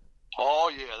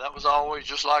 Oh, yeah, that was always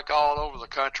just like all over the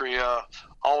country,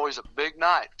 always a big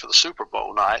night for the Super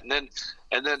Bowl night. And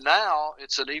then now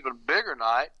it's an even bigger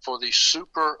night for the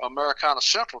Super Americana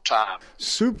Central Time.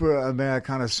 Super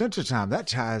Americana Central Time. That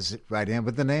ties it right in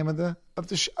with the name of the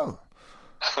show.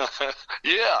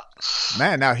 Yeah.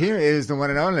 Man, now here is the one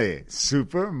and only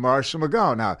Super Marshall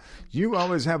McGaw. Now, you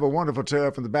always have a wonderful tale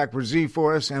from the Backwards Z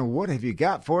for us, and what have you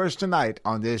got for us tonight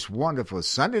on this wonderful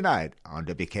Sunday night on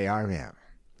WKRM?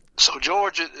 So,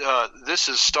 George, this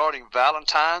is starting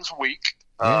Valentine's week.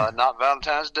 Not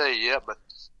Valentine's Day yet,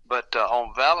 but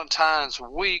on Valentine's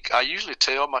week, I usually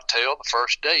tell my tale the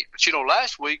first date. But, you know,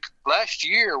 last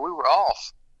year, we were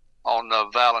off on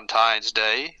Valentine's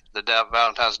Day, the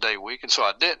Valentine's Day week, and so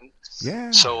I didn't.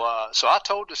 Yeah. So I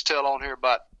told this tale on here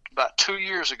about 2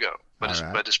 years ago, but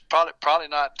it's probably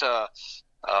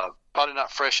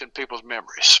not fresh in people's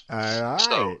memories. All right.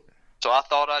 So I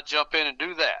thought I'd jump in and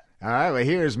do that. All right. Well,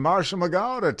 here's Marshall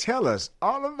McGaw to tell us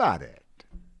all about it.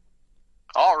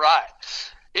 All right.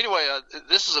 Anyway,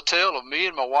 this is a tale of me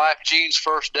and my wife Jean's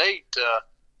first date.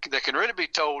 That can really be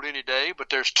told any day, but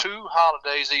there's two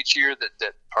holidays each year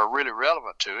that are really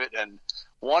relevant to it, and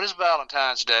one is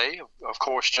Valentine's Day, of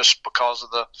course, just because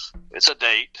of it's a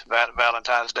date,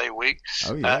 Valentine's Day week.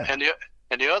 Oh, yeah.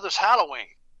 And the other's Halloween.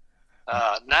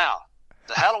 Now,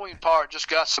 the Halloween part just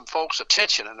got some folks'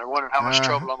 attention, and they're wondering how much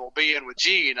trouble I'm going to be in with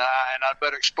Jean, and I'd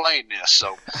better explain this.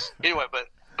 So, anyway,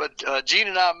 But Jean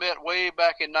and I met way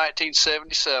back in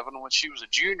 1977 when she was a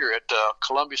junior at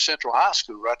Columbia Central High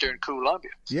School right there in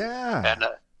Columbia. Yeah.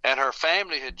 And her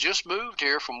family had just moved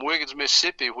here from Wiggins,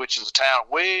 Mississippi, which is a town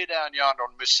way down yonder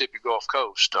on the Mississippi Gulf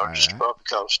Coast, or just above the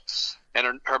coast.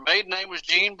 And her maiden name was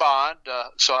Jean Bond,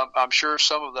 so I'm sure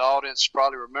some of the audience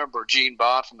probably remember Jean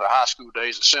Bond from their high school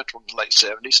days at Central in the late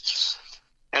 70s.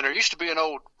 And there used to be an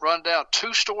old rundown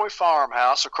 2-story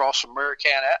farmhouse across from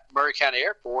Americana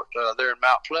Airport there in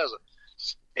Mount Pleasant.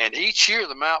 And each year,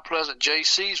 the Mount Pleasant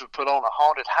JCs would put on a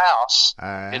haunted house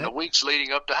in the weeks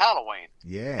leading up to Halloween.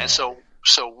 Yeah. And so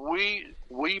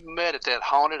we met at that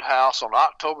haunted house on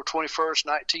October 21st,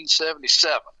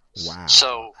 1977.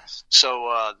 Wow.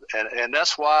 And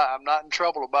that's why I'm not in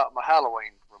trouble about my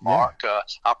Halloween remark. Yeah.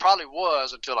 I probably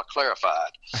was until I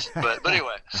clarified. But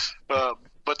anyway,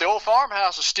 but the old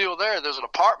farmhouse is still there. There's an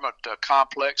apartment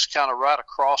complex kind of right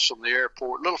across from the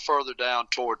airport, a little further down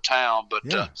toward town, but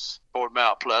toward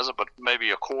Mount Pleasant, but maybe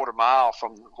a quarter mile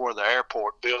from where the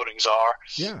airport buildings are.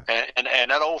 Yeah. And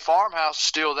that old farmhouse is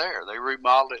still there. They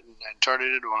remodeled it and turned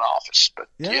it into an office. But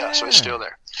so it's still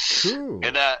there. Cool.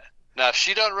 And now, if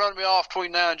she doesn't run me off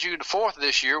between now and June the 4th of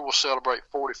this year, we'll celebrate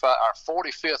our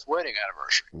 45th wedding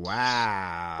anniversary.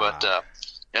 Wow. But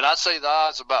and I'd say the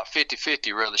odds are about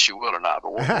 50-50 whether she will or not.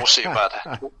 But we'll see about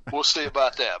that. We'll see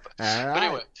about that. But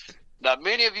anyway, now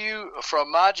many of you from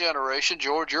my generation,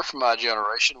 George, you're from my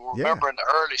generation, will remember in the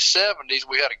early 70s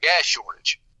we had a gas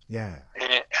shortage. Yeah.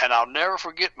 And I'll never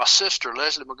forget my sister,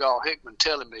 Leslie McGaw Hickman,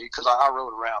 telling me, because I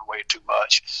rode around way too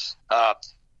much,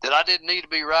 that I didn't need to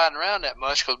be riding around that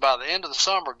much because by the end of the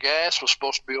summer, gas was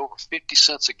supposed to be over 50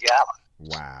 cents a gallon.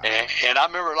 Wow. And I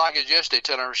remember like it yesterday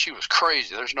telling her she was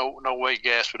crazy. There's no way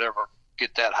gas would ever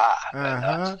get that high.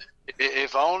 And,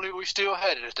 if only we still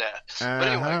had it at that. But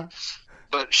anyway,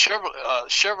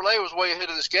 Chevrolet was way ahead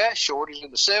of this gas shortage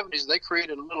in the 70s. They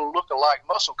created a little look-alike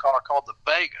muscle car called the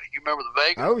Vega. You remember the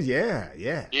Vega? Oh, yeah.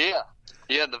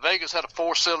 Yeah, and the Vegas had a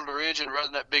 4-cylinder engine rather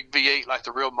than that big V8 like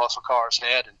the real muscle cars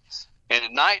had. And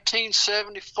in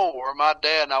 1974, my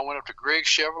dad and I went up to Griggs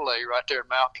Chevrolet right there in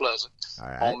Mount Pleasant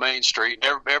on Main Street.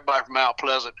 And everybody from Mount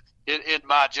Pleasant in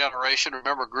my generation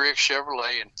remember Griggs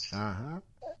Chevrolet.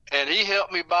 And he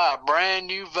helped me buy a brand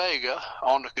new Vega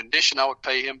on the condition I would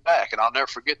pay him back. And I'll never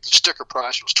forget the sticker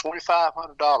price was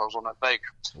 $2,500 on that Vega.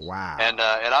 Wow. And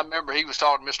I remember he was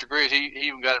talking to Mr. Griggs. He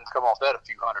even got him to come off that a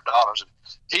few $100s. And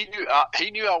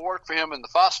he knew I worked for him in the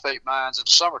phosphate mines in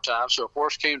the summertime, so if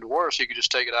worse came to worse, he could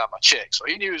just take it out of my check. So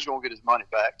he knew he was going to get his money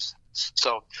back.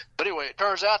 So, but anyway, it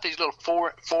turns out these little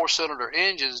four-cylinder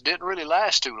engines didn't really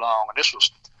last too long. And this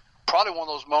was probably one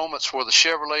of those moments where the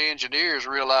Chevrolet engineers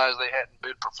realized they hadn't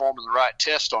been performing the right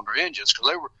test on their engines,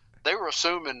 because they were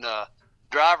assuming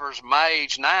drivers my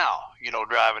age now,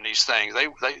 driving these things.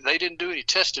 They didn't do any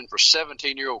testing for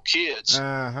 17-year-old kids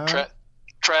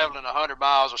traveling 100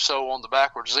 miles or so on the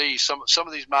backwards Z. Some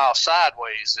of these miles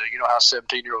sideways. You know how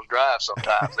 17-year-olds drive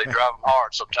sometimes. They drive them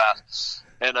hard sometimes.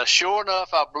 And sure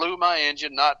enough, I blew my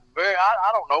engine. I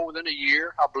don't know, within a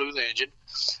year, I blew the engine.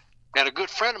 And a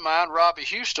good friend of mine, Robbie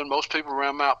Houston, most people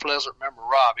around Mount Pleasant remember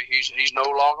Robbie. He's no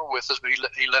longer with us, but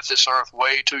he left this earth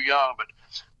way too young.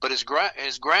 But his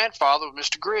grandfather was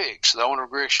Mr. Griggs, the owner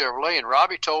of Griggs Chevrolet, and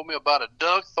Robbie told me about a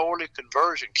Doug Thorley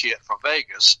conversion kit from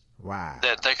Vegas. Wow.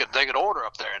 That they could order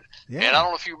up there. And I don't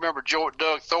know if you remember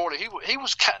Doug Thorley. He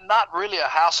was not really a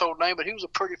household name, but he was a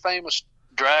pretty famous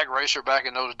drag racer back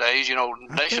in those days,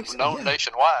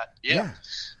 nationwide. Yeah.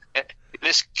 And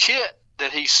this kit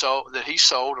that he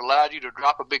sold allowed you to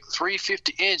drop a big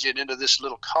 350 engine into this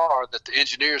little car that the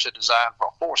engineers had designed for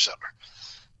a 4-cylinder.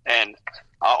 And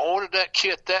I ordered that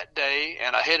kit that day,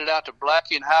 and I headed out to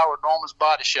Blackie and Howard Norman's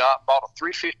body shop, bought a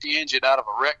 350 engine out of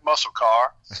a wrecked muscle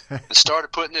car, and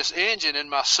started putting this engine in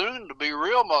my soon-to-be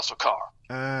real muscle car.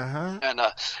 And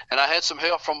I had some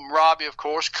help from Robbie, of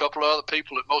course, a couple of other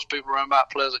people that most people around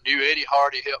Mount Pleasant knew. Eddie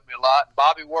Hardy helped me a lot, and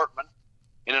Bobby Workman.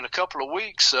 And in a couple of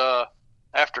weeks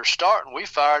after starting, we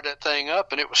fired that thing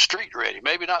up, and it was street ready.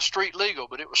 Maybe not street legal,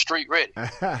 but it was street ready.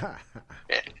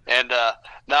 And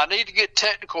now I need to get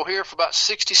technical here for about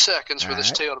 60 seconds for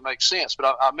this tale to make sense.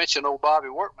 But I mentioned old Bobby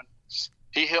Workman.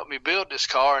 He helped me build this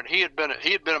car, and he had been a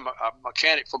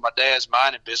mechanic for my dad's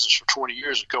mining business for 20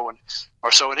 years ago, and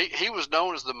he was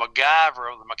known as the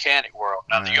MacGyver of the mechanic world.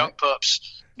 Now the young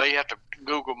pups may have to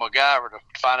Google MacGyver to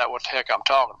find out what the heck I'm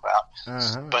talking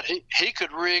about. But he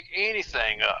could rig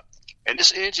anything up. And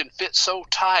this engine fits so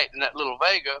tight in that little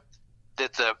Vega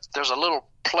that there's a little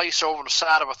place over the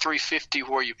side of a 350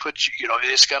 where you put,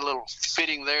 it's got a little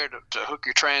fitting there to hook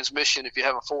your transmission. If you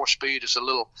have a 4-speed,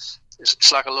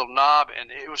 it's like a little knob, and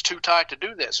it was too tight to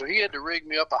do that. So he had to rig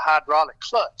me up a hydraulic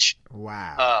clutch.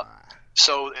 Wow.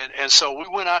 So we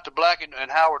went out to Black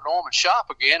and Howard Norman's shop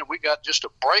again, and we got just a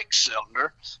brake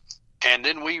cylinder. And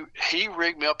then he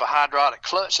rigged me up a hydraulic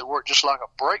clutch that worked just like a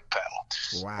brake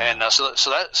pedal. Wow. And so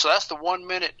that's the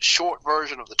 1-minute short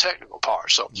version of the technical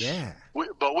part. So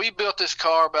but we built this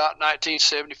car about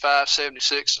 1975,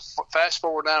 76. Fast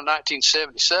forward down to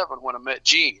 1977 when I met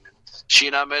Gene. she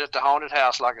and I met at the haunted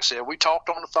house. Like I said, we talked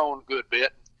on the phone a good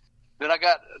bit. Then I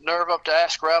got nerve up to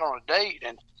ask her out on a date,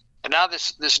 and now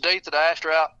this date that I asked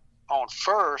her out on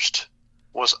first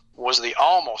was the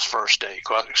almost first date.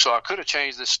 So I could have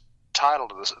changed this title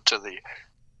to the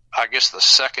I guess the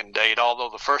second date, although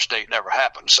the first date never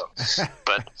happened. So,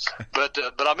 but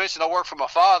I mentioned I worked for my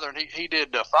father, and he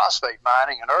did phosphate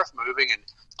mining and earth moving. And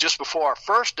just before our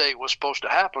first date was supposed to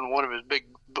happen, one of his big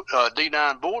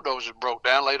D9 bulldozers broke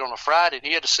down late on a Friday, and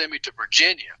he had to send me to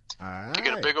Virginia to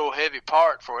get a big old heavy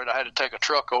part for it. I had to take a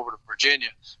truck over to Virginia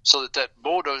so that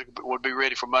bulldozer would be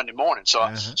ready for Monday morning. So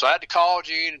so I had to call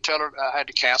Jean and tell her I had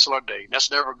to cancel our date. And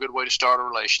that's never a good way to start a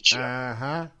relationship.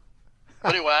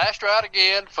 But anyway, I asked her out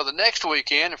again for the next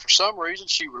weekend, and for some reason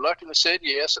she reluctantly said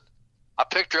yes. And I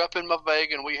picked her up in my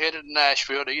Vega, and we headed to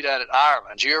Nashville to eat out at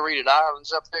Ireland's. You ever eat at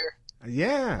Ireland's up there?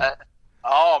 Yeah.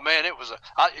 Oh man, it was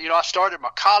I started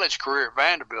my college career at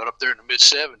Vanderbilt up there in the mid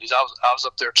 '70s. I was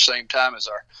up there at the same time as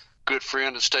our good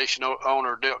friend and station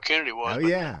owner Dale Kennedy was. Oh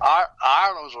yeah.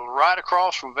 Ireland's was right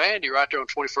across from Vandy, right there on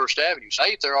 21st Avenue. So I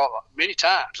ate there many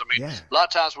times. I mean, a lot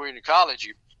of times when you're in college,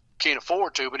 you can't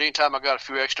afford to, but anytime I got a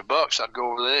few extra bucks, I'd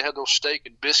go over there. They had those steak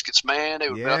and biscuits, man. They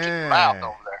would melt in your mouth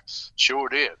over there. Sure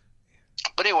did.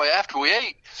 But anyway, after we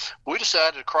ate, we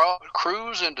decided to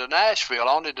cruise into Nashville,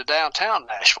 on into downtown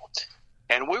Nashville.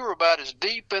 And we were about as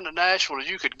deep into Nashville as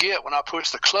you could get when I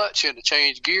pushed the clutch in to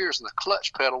change gears, and the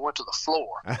clutch pedal went to the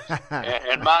floor.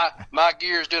 and my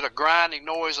gears did a grinding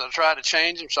noise, and I tried to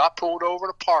change them, so I pulled over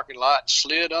in a parking lot and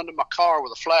slid under my car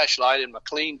with a flashlight in my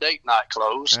clean date night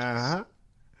clothes.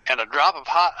 And a drop of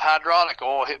hot hydraulic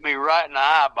oil hit me right in the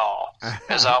eyeball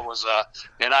as I was,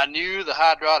 and I knew the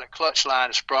hydraulic clutch line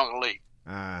had sprung a leak.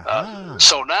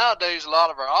 So nowadays, a lot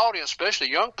of our audience, especially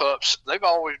young pups, they've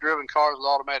always driven cars with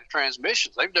automatic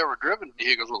transmissions. They've never driven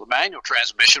vehicles with a manual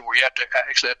transmission where you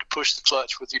actually have to push the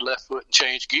clutch with your left foot and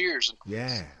change gears.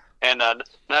 And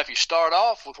now if you start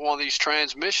off with one of these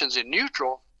transmissions in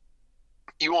neutral,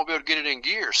 you won't be able to get it in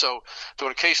gear. So in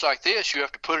a case like this, you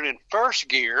have to put it in first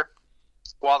gear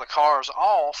while the car's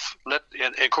off.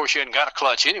 And of course, you haven't got a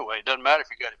clutch anyway. It doesn't matter if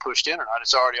you got it pushed in or not.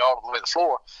 It's already all the way to the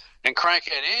floor. And crank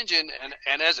that engine,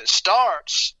 and as it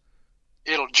starts,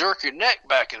 it'll jerk your neck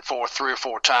back and forth 3 or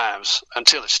 4 times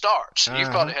until it starts. And you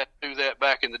probably had to do that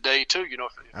back in the day, too. You know.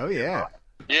 Oh, yeah.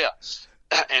 Yeah.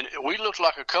 And we looked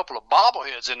like a couple of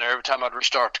bobbleheads in there every time I'd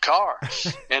restart the car.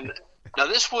 And now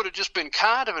this would have just been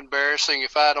kind of embarrassing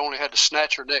if I'd only had to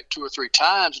snatch her neck 2 or 3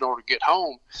 times in order to get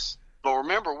home. But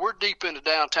remember, we're deep into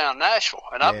downtown Nashville,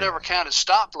 and I've never counted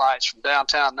stoplights from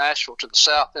downtown Nashville to the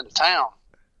south end of town.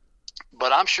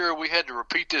 But I'm sure we had to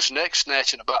repeat this neck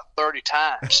snatching about 30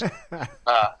 times,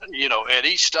 at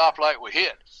each stoplight we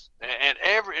hit. And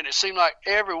it seemed like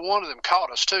every one of them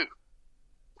caught us too.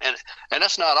 And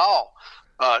that's not all.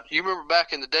 You remember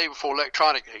back in the day before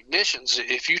electronic ignitions,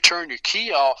 if you turn your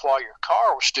key off while your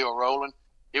car was still rolling,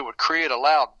 it would create a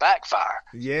loud backfire.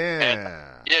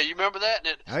 Yeah. You remember that?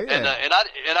 And yeah.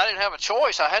 I didn't have a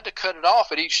choice. I had to cut it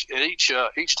off at each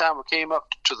time we came up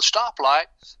to the stoplight,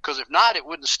 because if not, it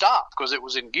wouldn't stop because it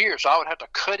was in gear. So I would have to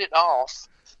cut it off,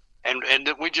 and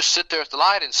then we'd just sit there at the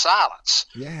light in silence.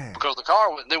 Yeah. Because the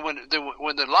car would, then when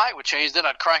the light would change, then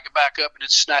I'd crank it back up and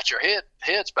it'd snatch your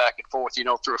heads back and forth, 3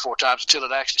 or 4 times until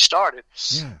it actually started.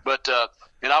 Yeah. But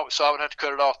so I would have to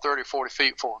cut it off 30 or 40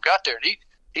 feet before we got there. And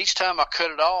each time I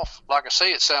cut it off, like I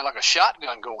say, it sounded like a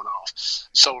shotgun going off.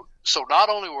 So not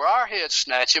only were our heads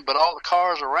snatching, but all the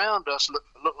cars around us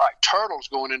looked like turtles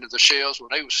going into the shells when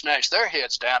they would snatch their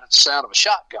heads down at the sound of a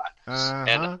shotgun.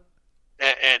 And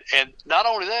not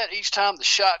only that, each time the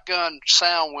shotgun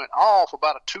sound went off,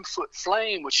 about a 2-foot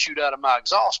flame would shoot out of my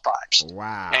exhaust pipes.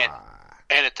 Wow.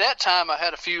 And at that time, I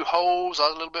had a few holes. I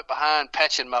was a little bit behind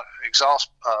patching my exhaust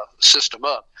system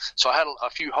up. So I had a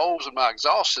few holes in my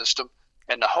exhaust system,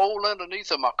 and the hole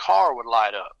underneath of my car would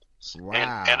light up. Wow.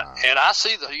 And I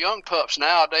see the young pups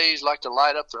nowadays like to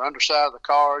light up their underside of the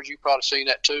cars. You've probably seen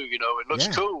that too. It looks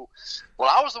cool. Well,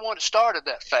 I was the one that started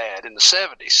that fad in the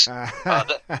 70s.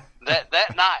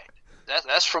 That night.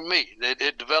 That's from me.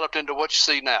 It developed into what you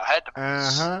see now.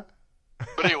 But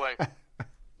anyway,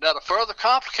 now to further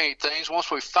complicate things,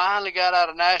 once we finally got out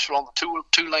of Nashville on the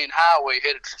two-lane highway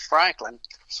headed for Franklin,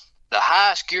 the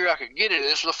highest gear I could get it,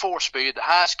 this was a 4-speed, the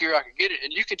highest gear I could get it,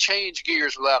 and you can change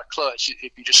gears without a clutch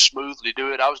if you just smoothly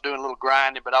do it. I was doing a little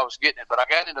grinding, but I was getting it. But I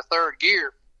got into 3rd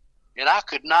gear, and I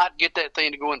could not get that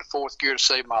thing to go into 4th gear to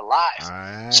save my life.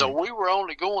 Right. So we were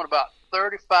only going about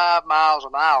 35 miles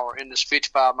an hour in this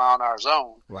 55-mile-an-hour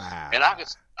zone. Wow. And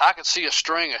I could see a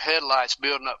string of headlights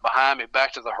building up behind me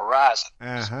back to the horizon.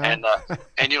 And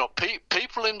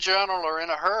people in general are in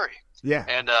a hurry. Yeah.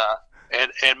 And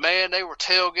And man, they were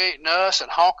tailgating us and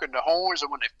honking their horns.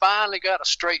 And when they finally got a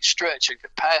straight stretch and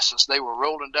could pass us, they were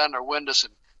rolling down their windows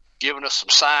and giving us some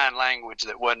sign language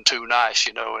that wasn't too nice,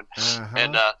 you know.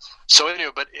 And so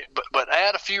anyway, but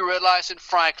add a few red lights in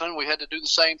Franklin. We had to do the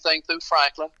same thing through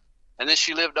Franklin. And then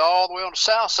she lived all the way on the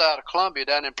south side of Columbia,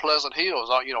 down in Pleasant Hills,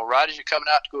 you know, right as you're coming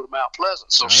out to go to Mount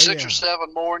Pleasant. So 6 or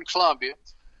 7 more in Columbia.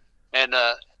 And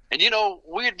you know,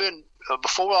 we had been,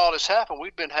 before all this happened,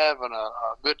 we'd been having a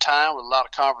good time with a lot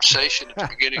of conversation at the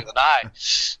beginning of the night.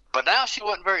 But now she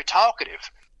wasn't very talkative.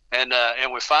 And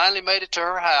we finally made it to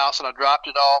her house, and I dropped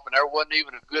it off, and there wasn't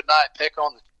even a good night peck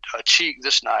on the cheek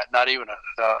this night, not even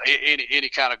any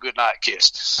kind of good night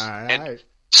kiss. All right. And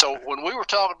so when we were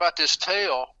talking about this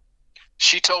tale,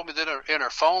 she told me that in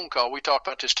her phone call, we talked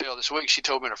about this tale this week, she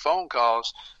told me in her phone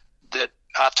calls that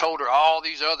I told her all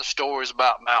these other stories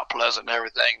about Mount Pleasant and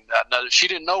everything. Now, she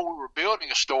didn't know we were building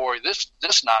a story this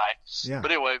night. Yeah. But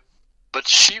anyway, but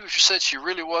she said she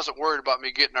really wasn't worried about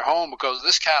me getting her home because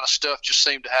this kind of stuff just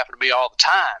seemed to happen to me all the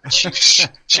time. And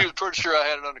she was pretty sure I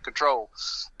had it under control.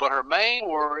 But her main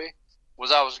worry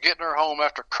was I was getting her home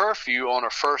after curfew on her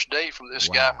first date from this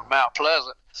guy from Mount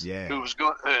Pleasant. Yeah. Who was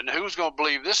going to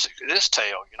believe this tale,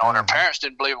 you know? And her parents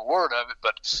didn't believe a word of it.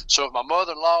 But so if my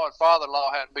mother-in-law and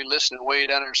father-in-law hadn't been listening way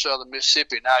down in southern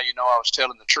Mississippi, now you know I was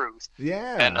telling the truth.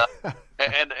 Yeah.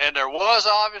 And there was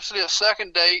obviously a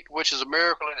second date, which is a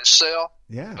miracle in itself.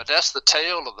 Yeah. But that's the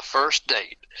tale of the first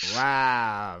date.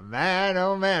 Wow, man,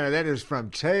 oh man, that is from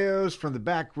Tales from the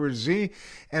Backwoods Z.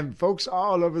 And folks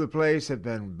all over the place have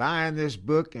been buying this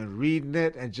book and reading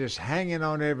it and just hanging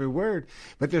on every word.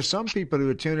 But there's some people who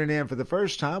are tuning in for the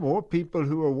first time, or people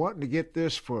who are wanting to get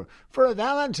this for a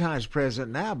Valentine's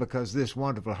present now because this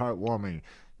wonderful, heartwarming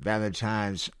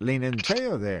Valentine's leaning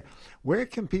tale there. Where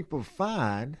can people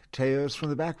find Tales from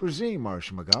the Backwoods Z,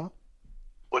 Marshall McGaw?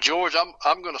 Well, George,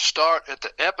 I'm going to start at the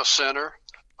epicenter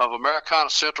of Americana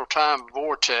Central Time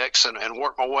Vortex and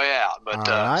work my way out.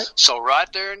 But so right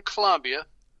there in Columbia,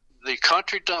 the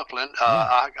Country Dumpling,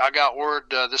 I got word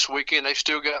this weekend they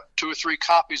still got 2 or 3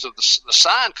 copies of the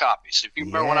signed copies. If you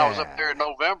remember when I was up there in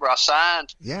November, I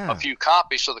signed a few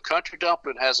copies. So the Country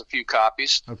Dumpling has a few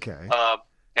copies. Okay.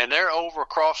 And they're over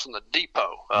across from the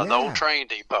depot, the old train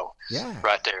depot,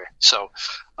 right there. So,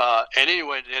 and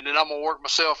anyway, and then I'm going to work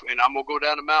myself, and I'm going to go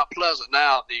down to Mount Pleasant.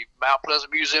 Now, the Mount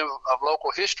Pleasant Museum of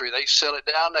Local History, they sell it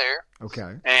down there.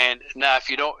 Okay. And now,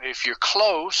 if you're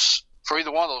close for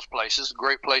either one of those places,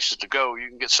 great places to go. You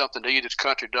can get something to eat at the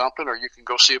Country Dumpling, or you can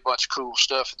go see a bunch of cool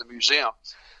stuff at the museum.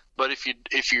 But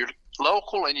if you're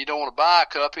local and you don't want to buy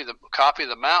a copy, the copy of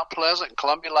the Mount Pleasant and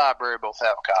Columbia Library both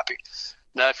have a copy.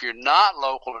 Now, if you're not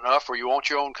local enough or you want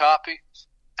your own copy,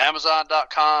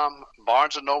 Amazon.com,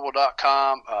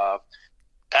 BarnesandNoble.com,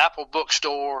 Apple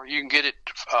Bookstore, you can get it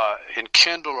in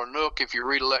Kindle or Nook if you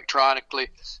read electronically.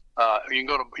 You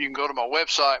can go to my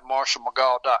website,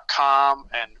 MarshallMcGaw.com,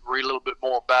 and read a little bit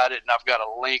more about it. And I've got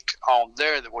a link on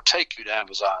there that will take you to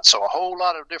Amazon. So a whole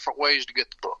lot of different ways to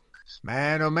get the book.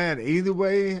 Man, oh man, either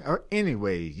way or any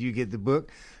way you get the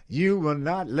book, you will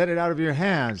not let it out of your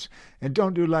hands. And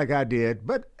don't do like I did,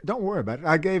 but don't worry about it.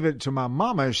 I gave it to my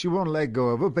mama. She won't let go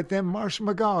of it. But then Marshall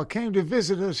McGaw came to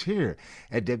visit us here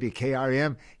at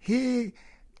WKRM. He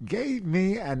gave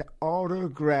me an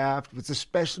autograph with a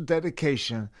special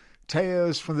dedication,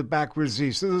 Tales from the Backwoods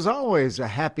Z. So there's always a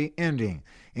happy ending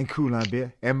in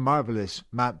Columbia and marvelous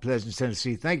Mount Pleasant,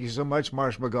 Tennessee. Thank you so much,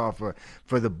 Marshall McGaw,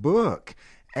 for the book.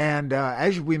 And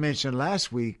as we mentioned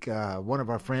last week, one of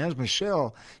our friends,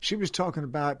 Michelle, she was talking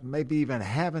about maybe even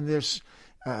having this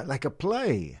like a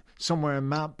play somewhere in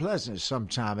Mount Pleasant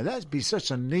sometime. And that'd be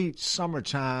such a neat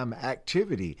summertime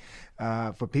activity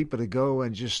for people to go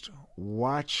and just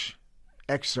watch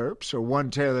excerpts or one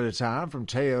tale at a time from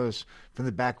Tales from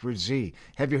the Backwoods Z.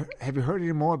 Have you heard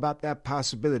any more about that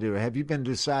possibility, or have you been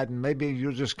deciding maybe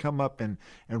you'll just come up and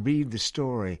read the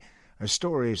story or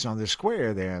stories on the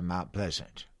square there in Mount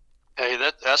Pleasant? Hey,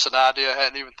 that's an idea I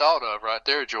hadn't even thought of right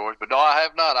there, George. But no, I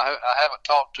have not. I haven't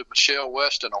talked to Michelle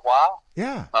West in a while.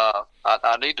 Yeah.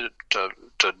 I need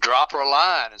to drop her a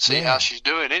line and see how she's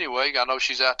doing. Anyway, I know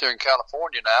she's out there in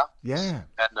California now. Yeah.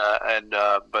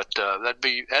 But that'd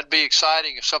be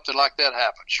exciting if something like that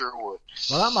happened. Sure would.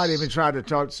 Well, I might even try to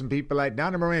talk to some people like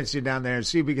Donna Morency down there and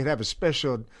see if we could have a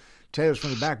special Tales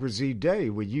from the Backwoods Z Day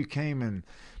where you came and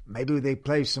maybe they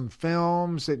play some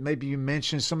films that maybe you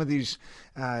mentioned, some of these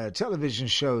television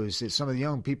shows that some of the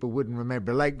young people wouldn't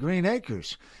remember, like Green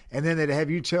Acres. And then they'd have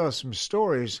you tell some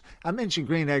stories. I mentioned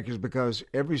Green Acres because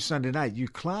every Sunday night you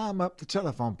climb up the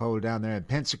telephone pole down there in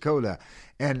Pensacola.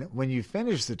 And when you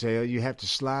finish the tale, you have to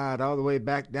slide all the way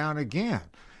back down again.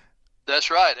 That's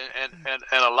right. And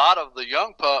a lot of the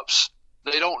young pups,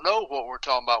 they don't know what we're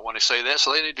talking about when they say that,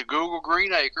 so they need to Google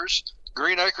Green Acres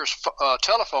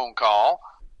telephone call,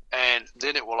 and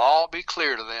then it will all be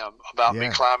clear to them about me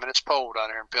climbing its pole down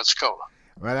here in Pensacola.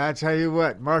 Well, I tell you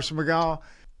what, Marshall McGaw,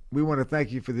 we want to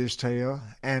thank you for this tale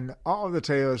and all the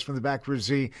tales from the Backwoods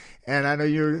Z. And I know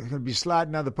you're going to be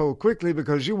sliding down the pole quickly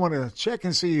because you want to check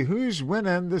and see who's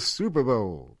winning the Super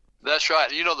Bowl. That's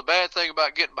right. You know, the bad thing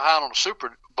about getting behind on the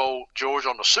Super Bowl, George,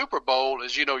 on the Super Bowl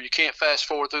is, you can't fast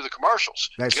forward through the commercials.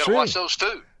 That's you got true. to watch those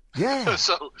too. Yeah.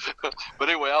 But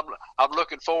anyway, I'm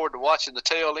looking forward to watching the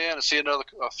tail end and seeing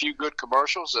a few good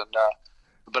commercials. And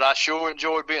but I sure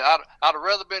enjoyed being. I'd have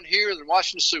rather been here than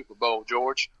watching the Super Bowl,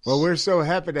 George. Well, we're so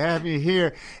happy to have you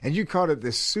here, and you called it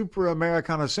the Super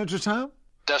Americana Central Time.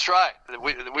 That's right.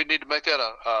 We need to make that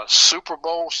a Super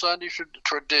Bowl Sunday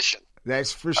tradition.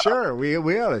 That's for sure. We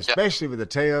will, especially with the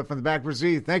tale from the Backwoods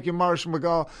Z. Thank you, Marshall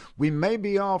McGaw. We may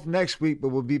be off next week, but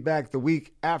we'll be back the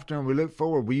week after, and we look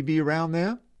forward. Will you be around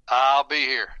then? I'll be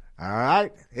here. All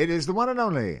right. It is the one and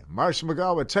only Marshall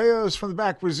McGaw with Tales from the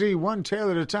Backwoods Z, one tale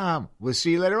at a time. We'll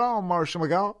see you later on, Marshall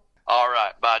McGaw. All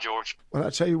right. Bye, George. Well, I'll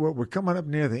tell you what, we're coming up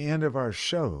near the end of our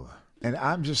show, and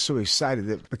I'm just so excited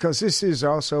that because this is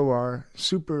also our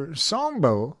Super Song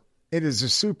Bowl. It is a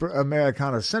Super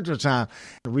Americana Central Time.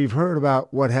 We've heard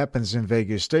about what happens in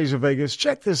Vegas, stays in Vegas.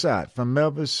 Check this out from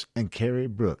Melvis and Carrie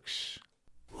Brooks.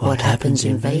 What happens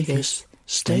in Vegas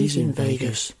stays in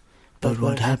Vegas, but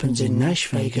what happens in Nash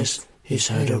Vegas is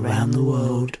heard around the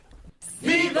world.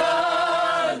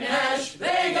 Viva Nash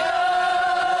Vegas!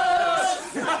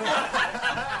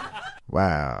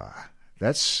 Wow,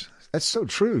 that's so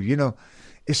true.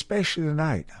 Especially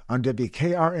tonight on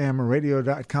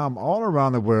WKRMradio.com, all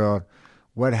around the world,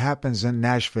 what happens in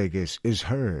Nash Vegas is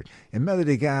heard. And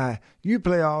Melody Guy, you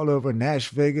play all over Nash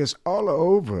Vegas, all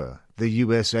over the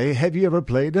USA. Have you ever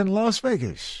played in Las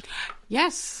Vegas?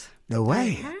 Yes. No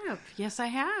way. I have. Yes, I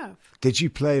have. Did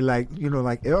you play like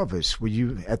Elvis? Were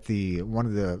you at one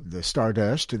of the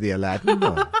Stardust or the Aladdin?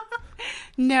 Or?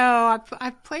 No,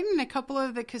 I've played in a couple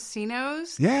of the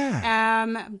casinos.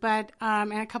 Yeah. But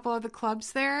and a couple of the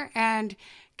clubs there, and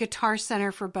Guitar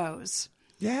Center for Bose.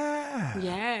 Yeah.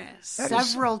 Yes.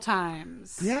 Several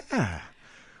times. Yeah.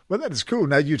 Well, that is cool.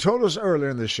 Now, you told us earlier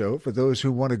in the show, for those who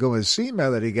want to go and see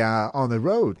Melody Guy on the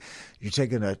road, you're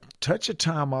taking a touch of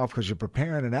time off because you're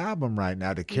preparing an album right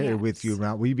now to carry with you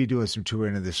around. Will you be doing some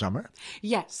touring in the summer?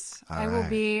 Yes. All I right. will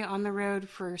be on the road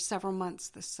for several months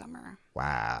this summer.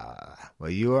 Wow.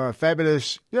 Well, you are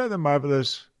fabulous. You're the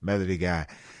marvelous Melody Guy.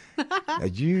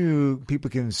 People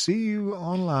can see you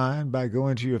online by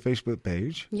going to your Facebook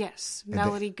page. Yes.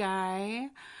 Melody Guy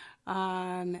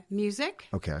Music.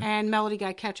 Okay. And Melody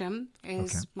Guy Ketchum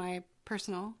is my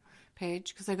personal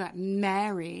page because I got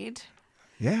married.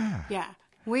 Yeah. Yeah.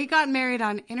 We got married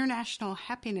on International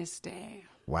Happiness Day.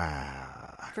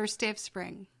 Wow. First day of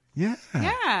spring. Yeah.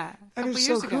 Yeah. A couple is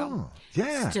years so ago. cool.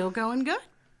 Yeah. Still going good.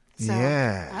 So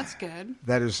that's good.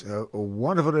 That is a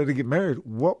wonderful day to get married.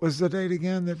 What was the date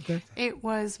again? It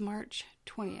was March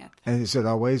 20th. And is it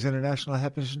always International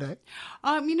Happiness Day?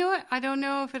 You know what? I don't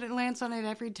know if it lands on it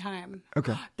every time.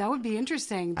 Okay. That would be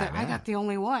interesting, but I got the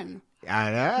only one.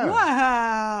 I know.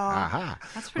 Wow. Aha.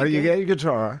 That's pretty you good. get your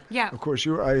guitar. Yeah. Of course,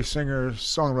 you're a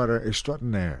singer-songwriter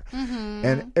extraordinaire. Mm-hmm.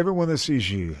 And everyone that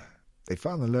sees you, they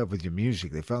fall in love with your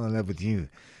music. They fall in love with you.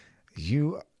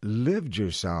 You lived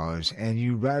your songs and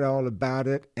you write all about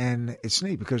it, and it's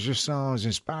neat because your songs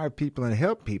inspire people and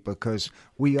help people because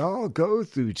we all go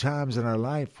through times in our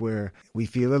life where we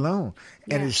feel alone.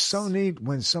 And it's so neat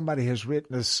when somebody has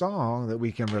written a song that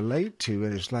we can relate to,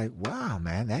 and it's like, wow,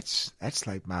 man, that's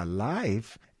like my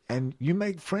life. And you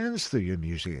make friends through your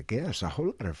music, I guess, a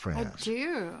whole lot of friends. I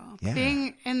do. Yeah.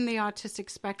 Being in the autistic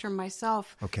spectrum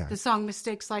myself, the song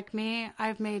Mistakes Like Me,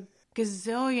 I've made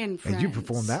gazillion friends. And you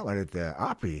performed that one at the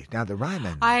Opry, down the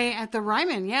Ryman. At the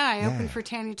Ryman, I opened for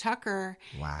Tanya Tucker.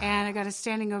 Wow. And I got a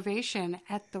standing ovation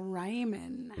at the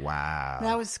Ryman. Wow.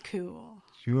 That was cool.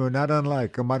 You are not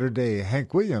unlike a modern day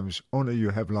Hank Williams, only you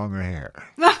have longer hair.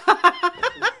 Well,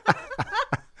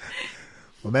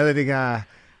 Melody Guy,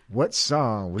 what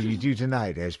song will you do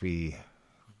tonight as we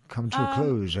come to a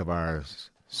close of our...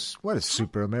 What is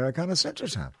Super Americana Central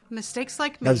Time? Mistakes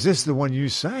Like Me. Now, is this the one you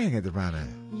sang at the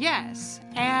Ryman? Yes.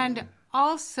 And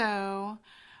also,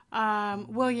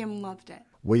 William loved it.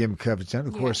 William Covington,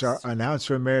 of course, our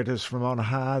announcer emeritus from on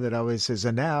high that always says,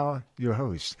 and now your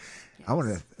host. Yes. I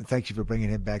want to thank you for bringing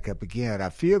him back up again. I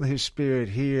feel his spirit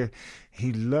here.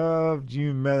 He loved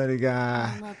you, Melody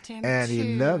Guy. I loved him and too.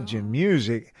 He loved your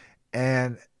music.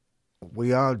 And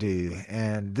we all do.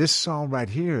 And this song right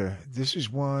here, this is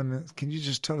one, can you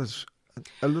just tell us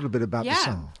a little bit about the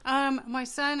song. My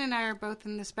son and I are both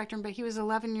in the spectrum, but he was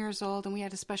 11 years old, and we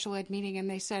had a special ed meeting, and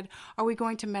they said, are we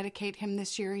going to medicate him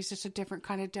this year? He's just a different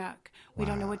kind of duck. We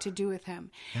don't know what to do with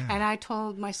him. Yeah. And I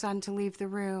told my son to leave the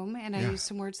room, and I used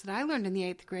some words that I learned in the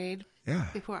 8th grade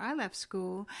before I left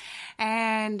school,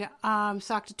 and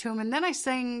socked it to him. And then I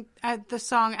sang the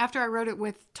song, after I wrote it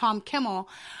with Tom Kimmel,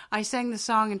 I sang the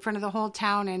song in front of the whole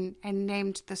town and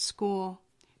named the school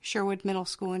Sherwood Middle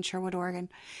School in Sherwood, Oregon.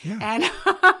 Yeah.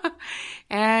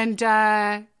 And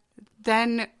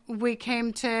then we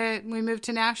moved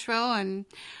to Nashville, and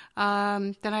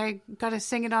then I got to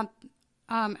sing it on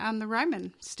the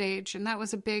Ryman stage, and that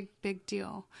was a big, big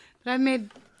deal. But I've made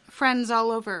friends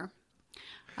all over.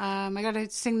 I got to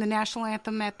sing the national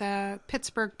anthem at the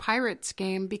Pittsburgh Pirates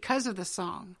game because of the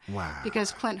song. Wow.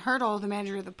 Because Clint Hurdle, the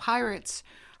manager of the Pirates,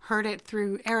 heard it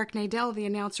through Eric Nadel, the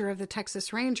announcer of the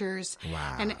Texas Rangers.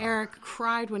 Wow. And Eric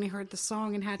cried when he heard the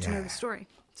song and had to know the story.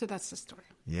 So that's the story.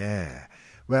 Yeah.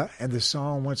 Well, and the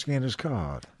song, once again, is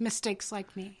called Mistakes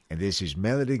Like Me. And this is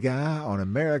Melody Guy on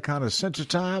Americana Central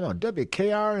Time on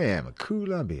WKRM,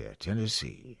 Columbia,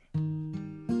 Tennessee.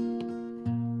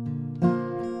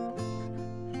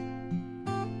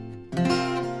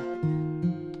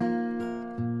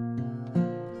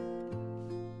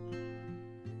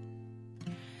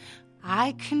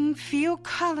 I can feel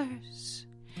colors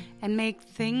and make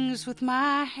things with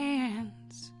my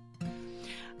hands.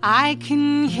 I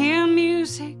can hear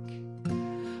music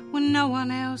when no one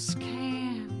else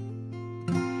can.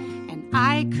 And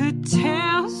I could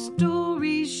tell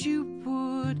stories you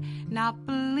would not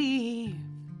believe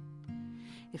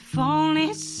if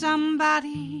only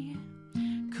somebody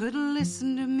could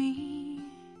listen to me.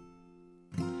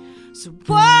 So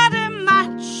what are my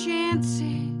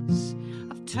chances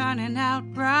of turning out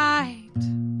right?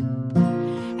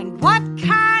 And what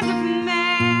kind of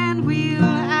man will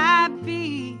I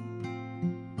be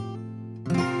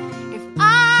if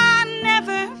I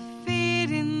never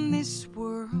fit in this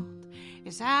world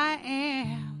as I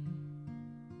am?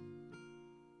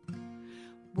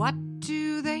 What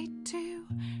do they do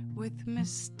with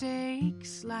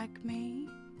mistakes like me?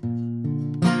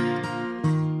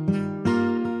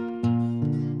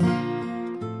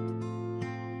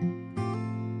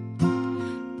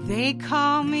 They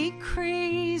call me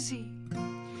crazy,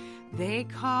 they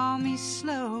call me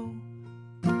slow.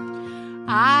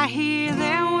 I hear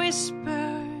their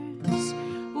whispers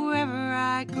wherever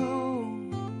I go.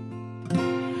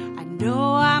 I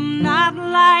know I'm not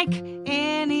like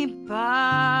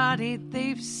anybody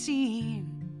they've seen,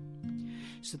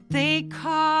 so they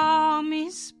call me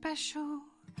special.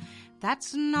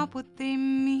 That's not what they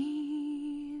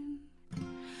mean.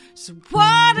 So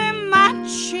what are my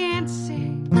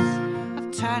chances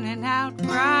of turning out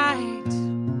right?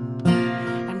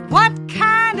 And what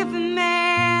kind of a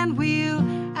man will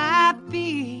I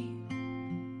be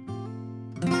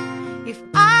if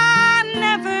I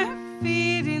never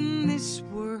fit in this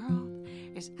world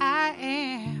as I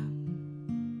am?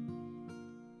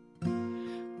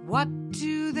 What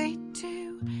do they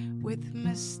do with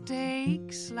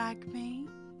mistakes like me?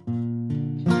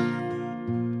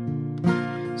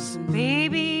 So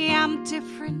maybe I'm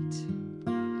different,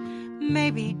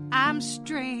 maybe I'm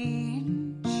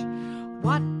strange.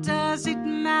 What does it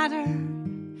matter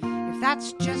if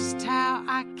that's just how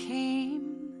I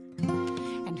came?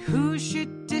 And who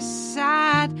should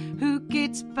decide who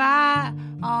gets by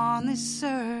on this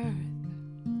earth?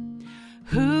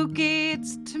 Who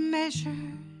gets to measure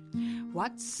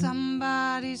what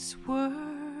somebody's worth?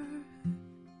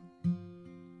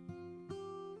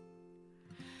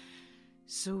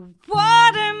 So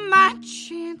what are my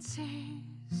chances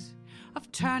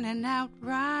of turning out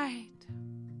right?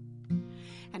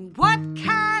 And what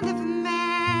kind of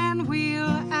man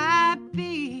will I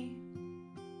be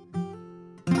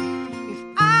if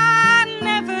I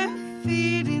never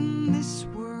fit in this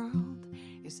world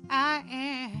as I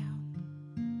am?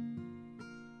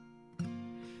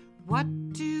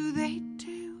 What do they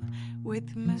do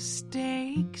with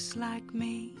mistakes like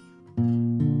me?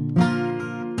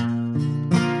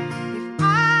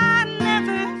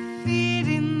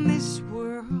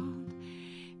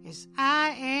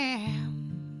 I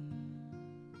am.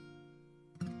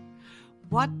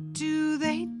 What do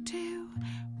they do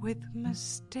with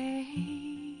mistakes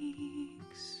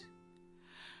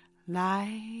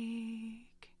like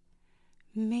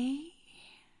me?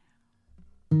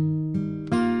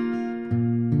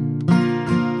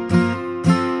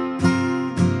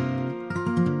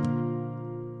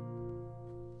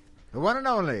 The one and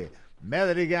only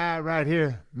Melody Guy right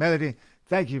here. Melody,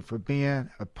 thank you for being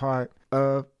a part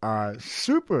of our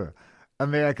super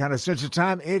Americana Central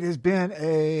Time. It has been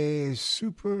a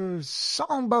Super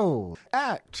Song Bowl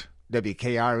at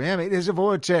WKRM. It is a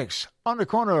vortex on the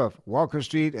corner of Walker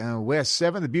Street and West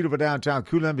 7, the beautiful downtown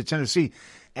Columbia, Tennessee.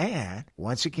 And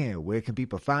once again, where can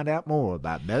people find out more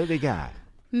about Melody Guy?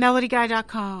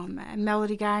 MelodyGuy.com.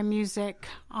 Melody Guy Music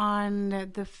on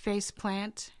the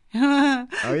faceplant. Oh,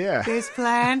 yeah.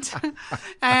 Faceplant.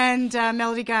 And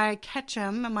Melody Guy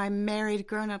Ketchum, my married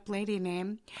grown-up lady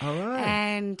name. All right.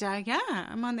 And,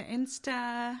 I'm on the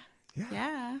Insta.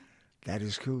 Yeah. That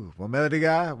is cool. Well, Melody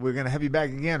Guy, we're going to have you back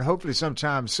again, hopefully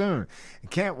sometime soon.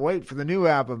 Can't wait for the new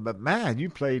album. But, man, you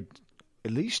played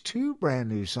at least 2 brand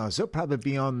new songs. They'll probably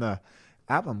be on the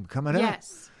album coming up.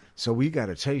 Yes. So we got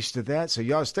a taste of that. So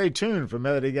y'all stay tuned for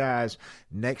Melody Guy's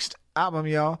next album,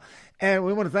 y'all. And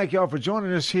we want to thank y'all for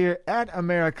joining us here at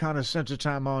Americana Central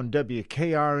Time on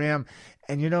WKRM.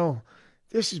 And, you know,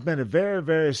 this has been a very,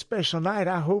 very special night.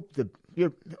 I hope that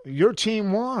your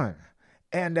team won.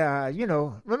 And, you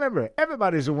know, remember,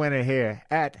 everybody's a winner here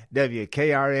at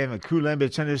WKRM in Columbia,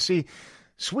 Tennessee.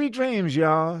 Sweet dreams,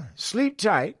 y'all. Sleep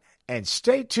tight. And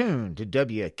stay tuned to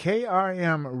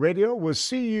WKRM Radio. We'll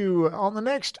see you on the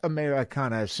next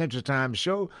Americana Central Time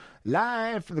show,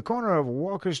 live from the corner of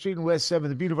Walker Street and West 7,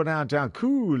 the beautiful downtown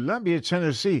Columbia,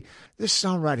 Tennessee. This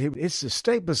song right here, it's the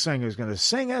Staple Singers going to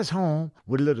sing us home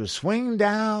with a little swing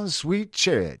down, sweet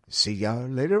chariot. See y'all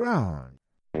later on.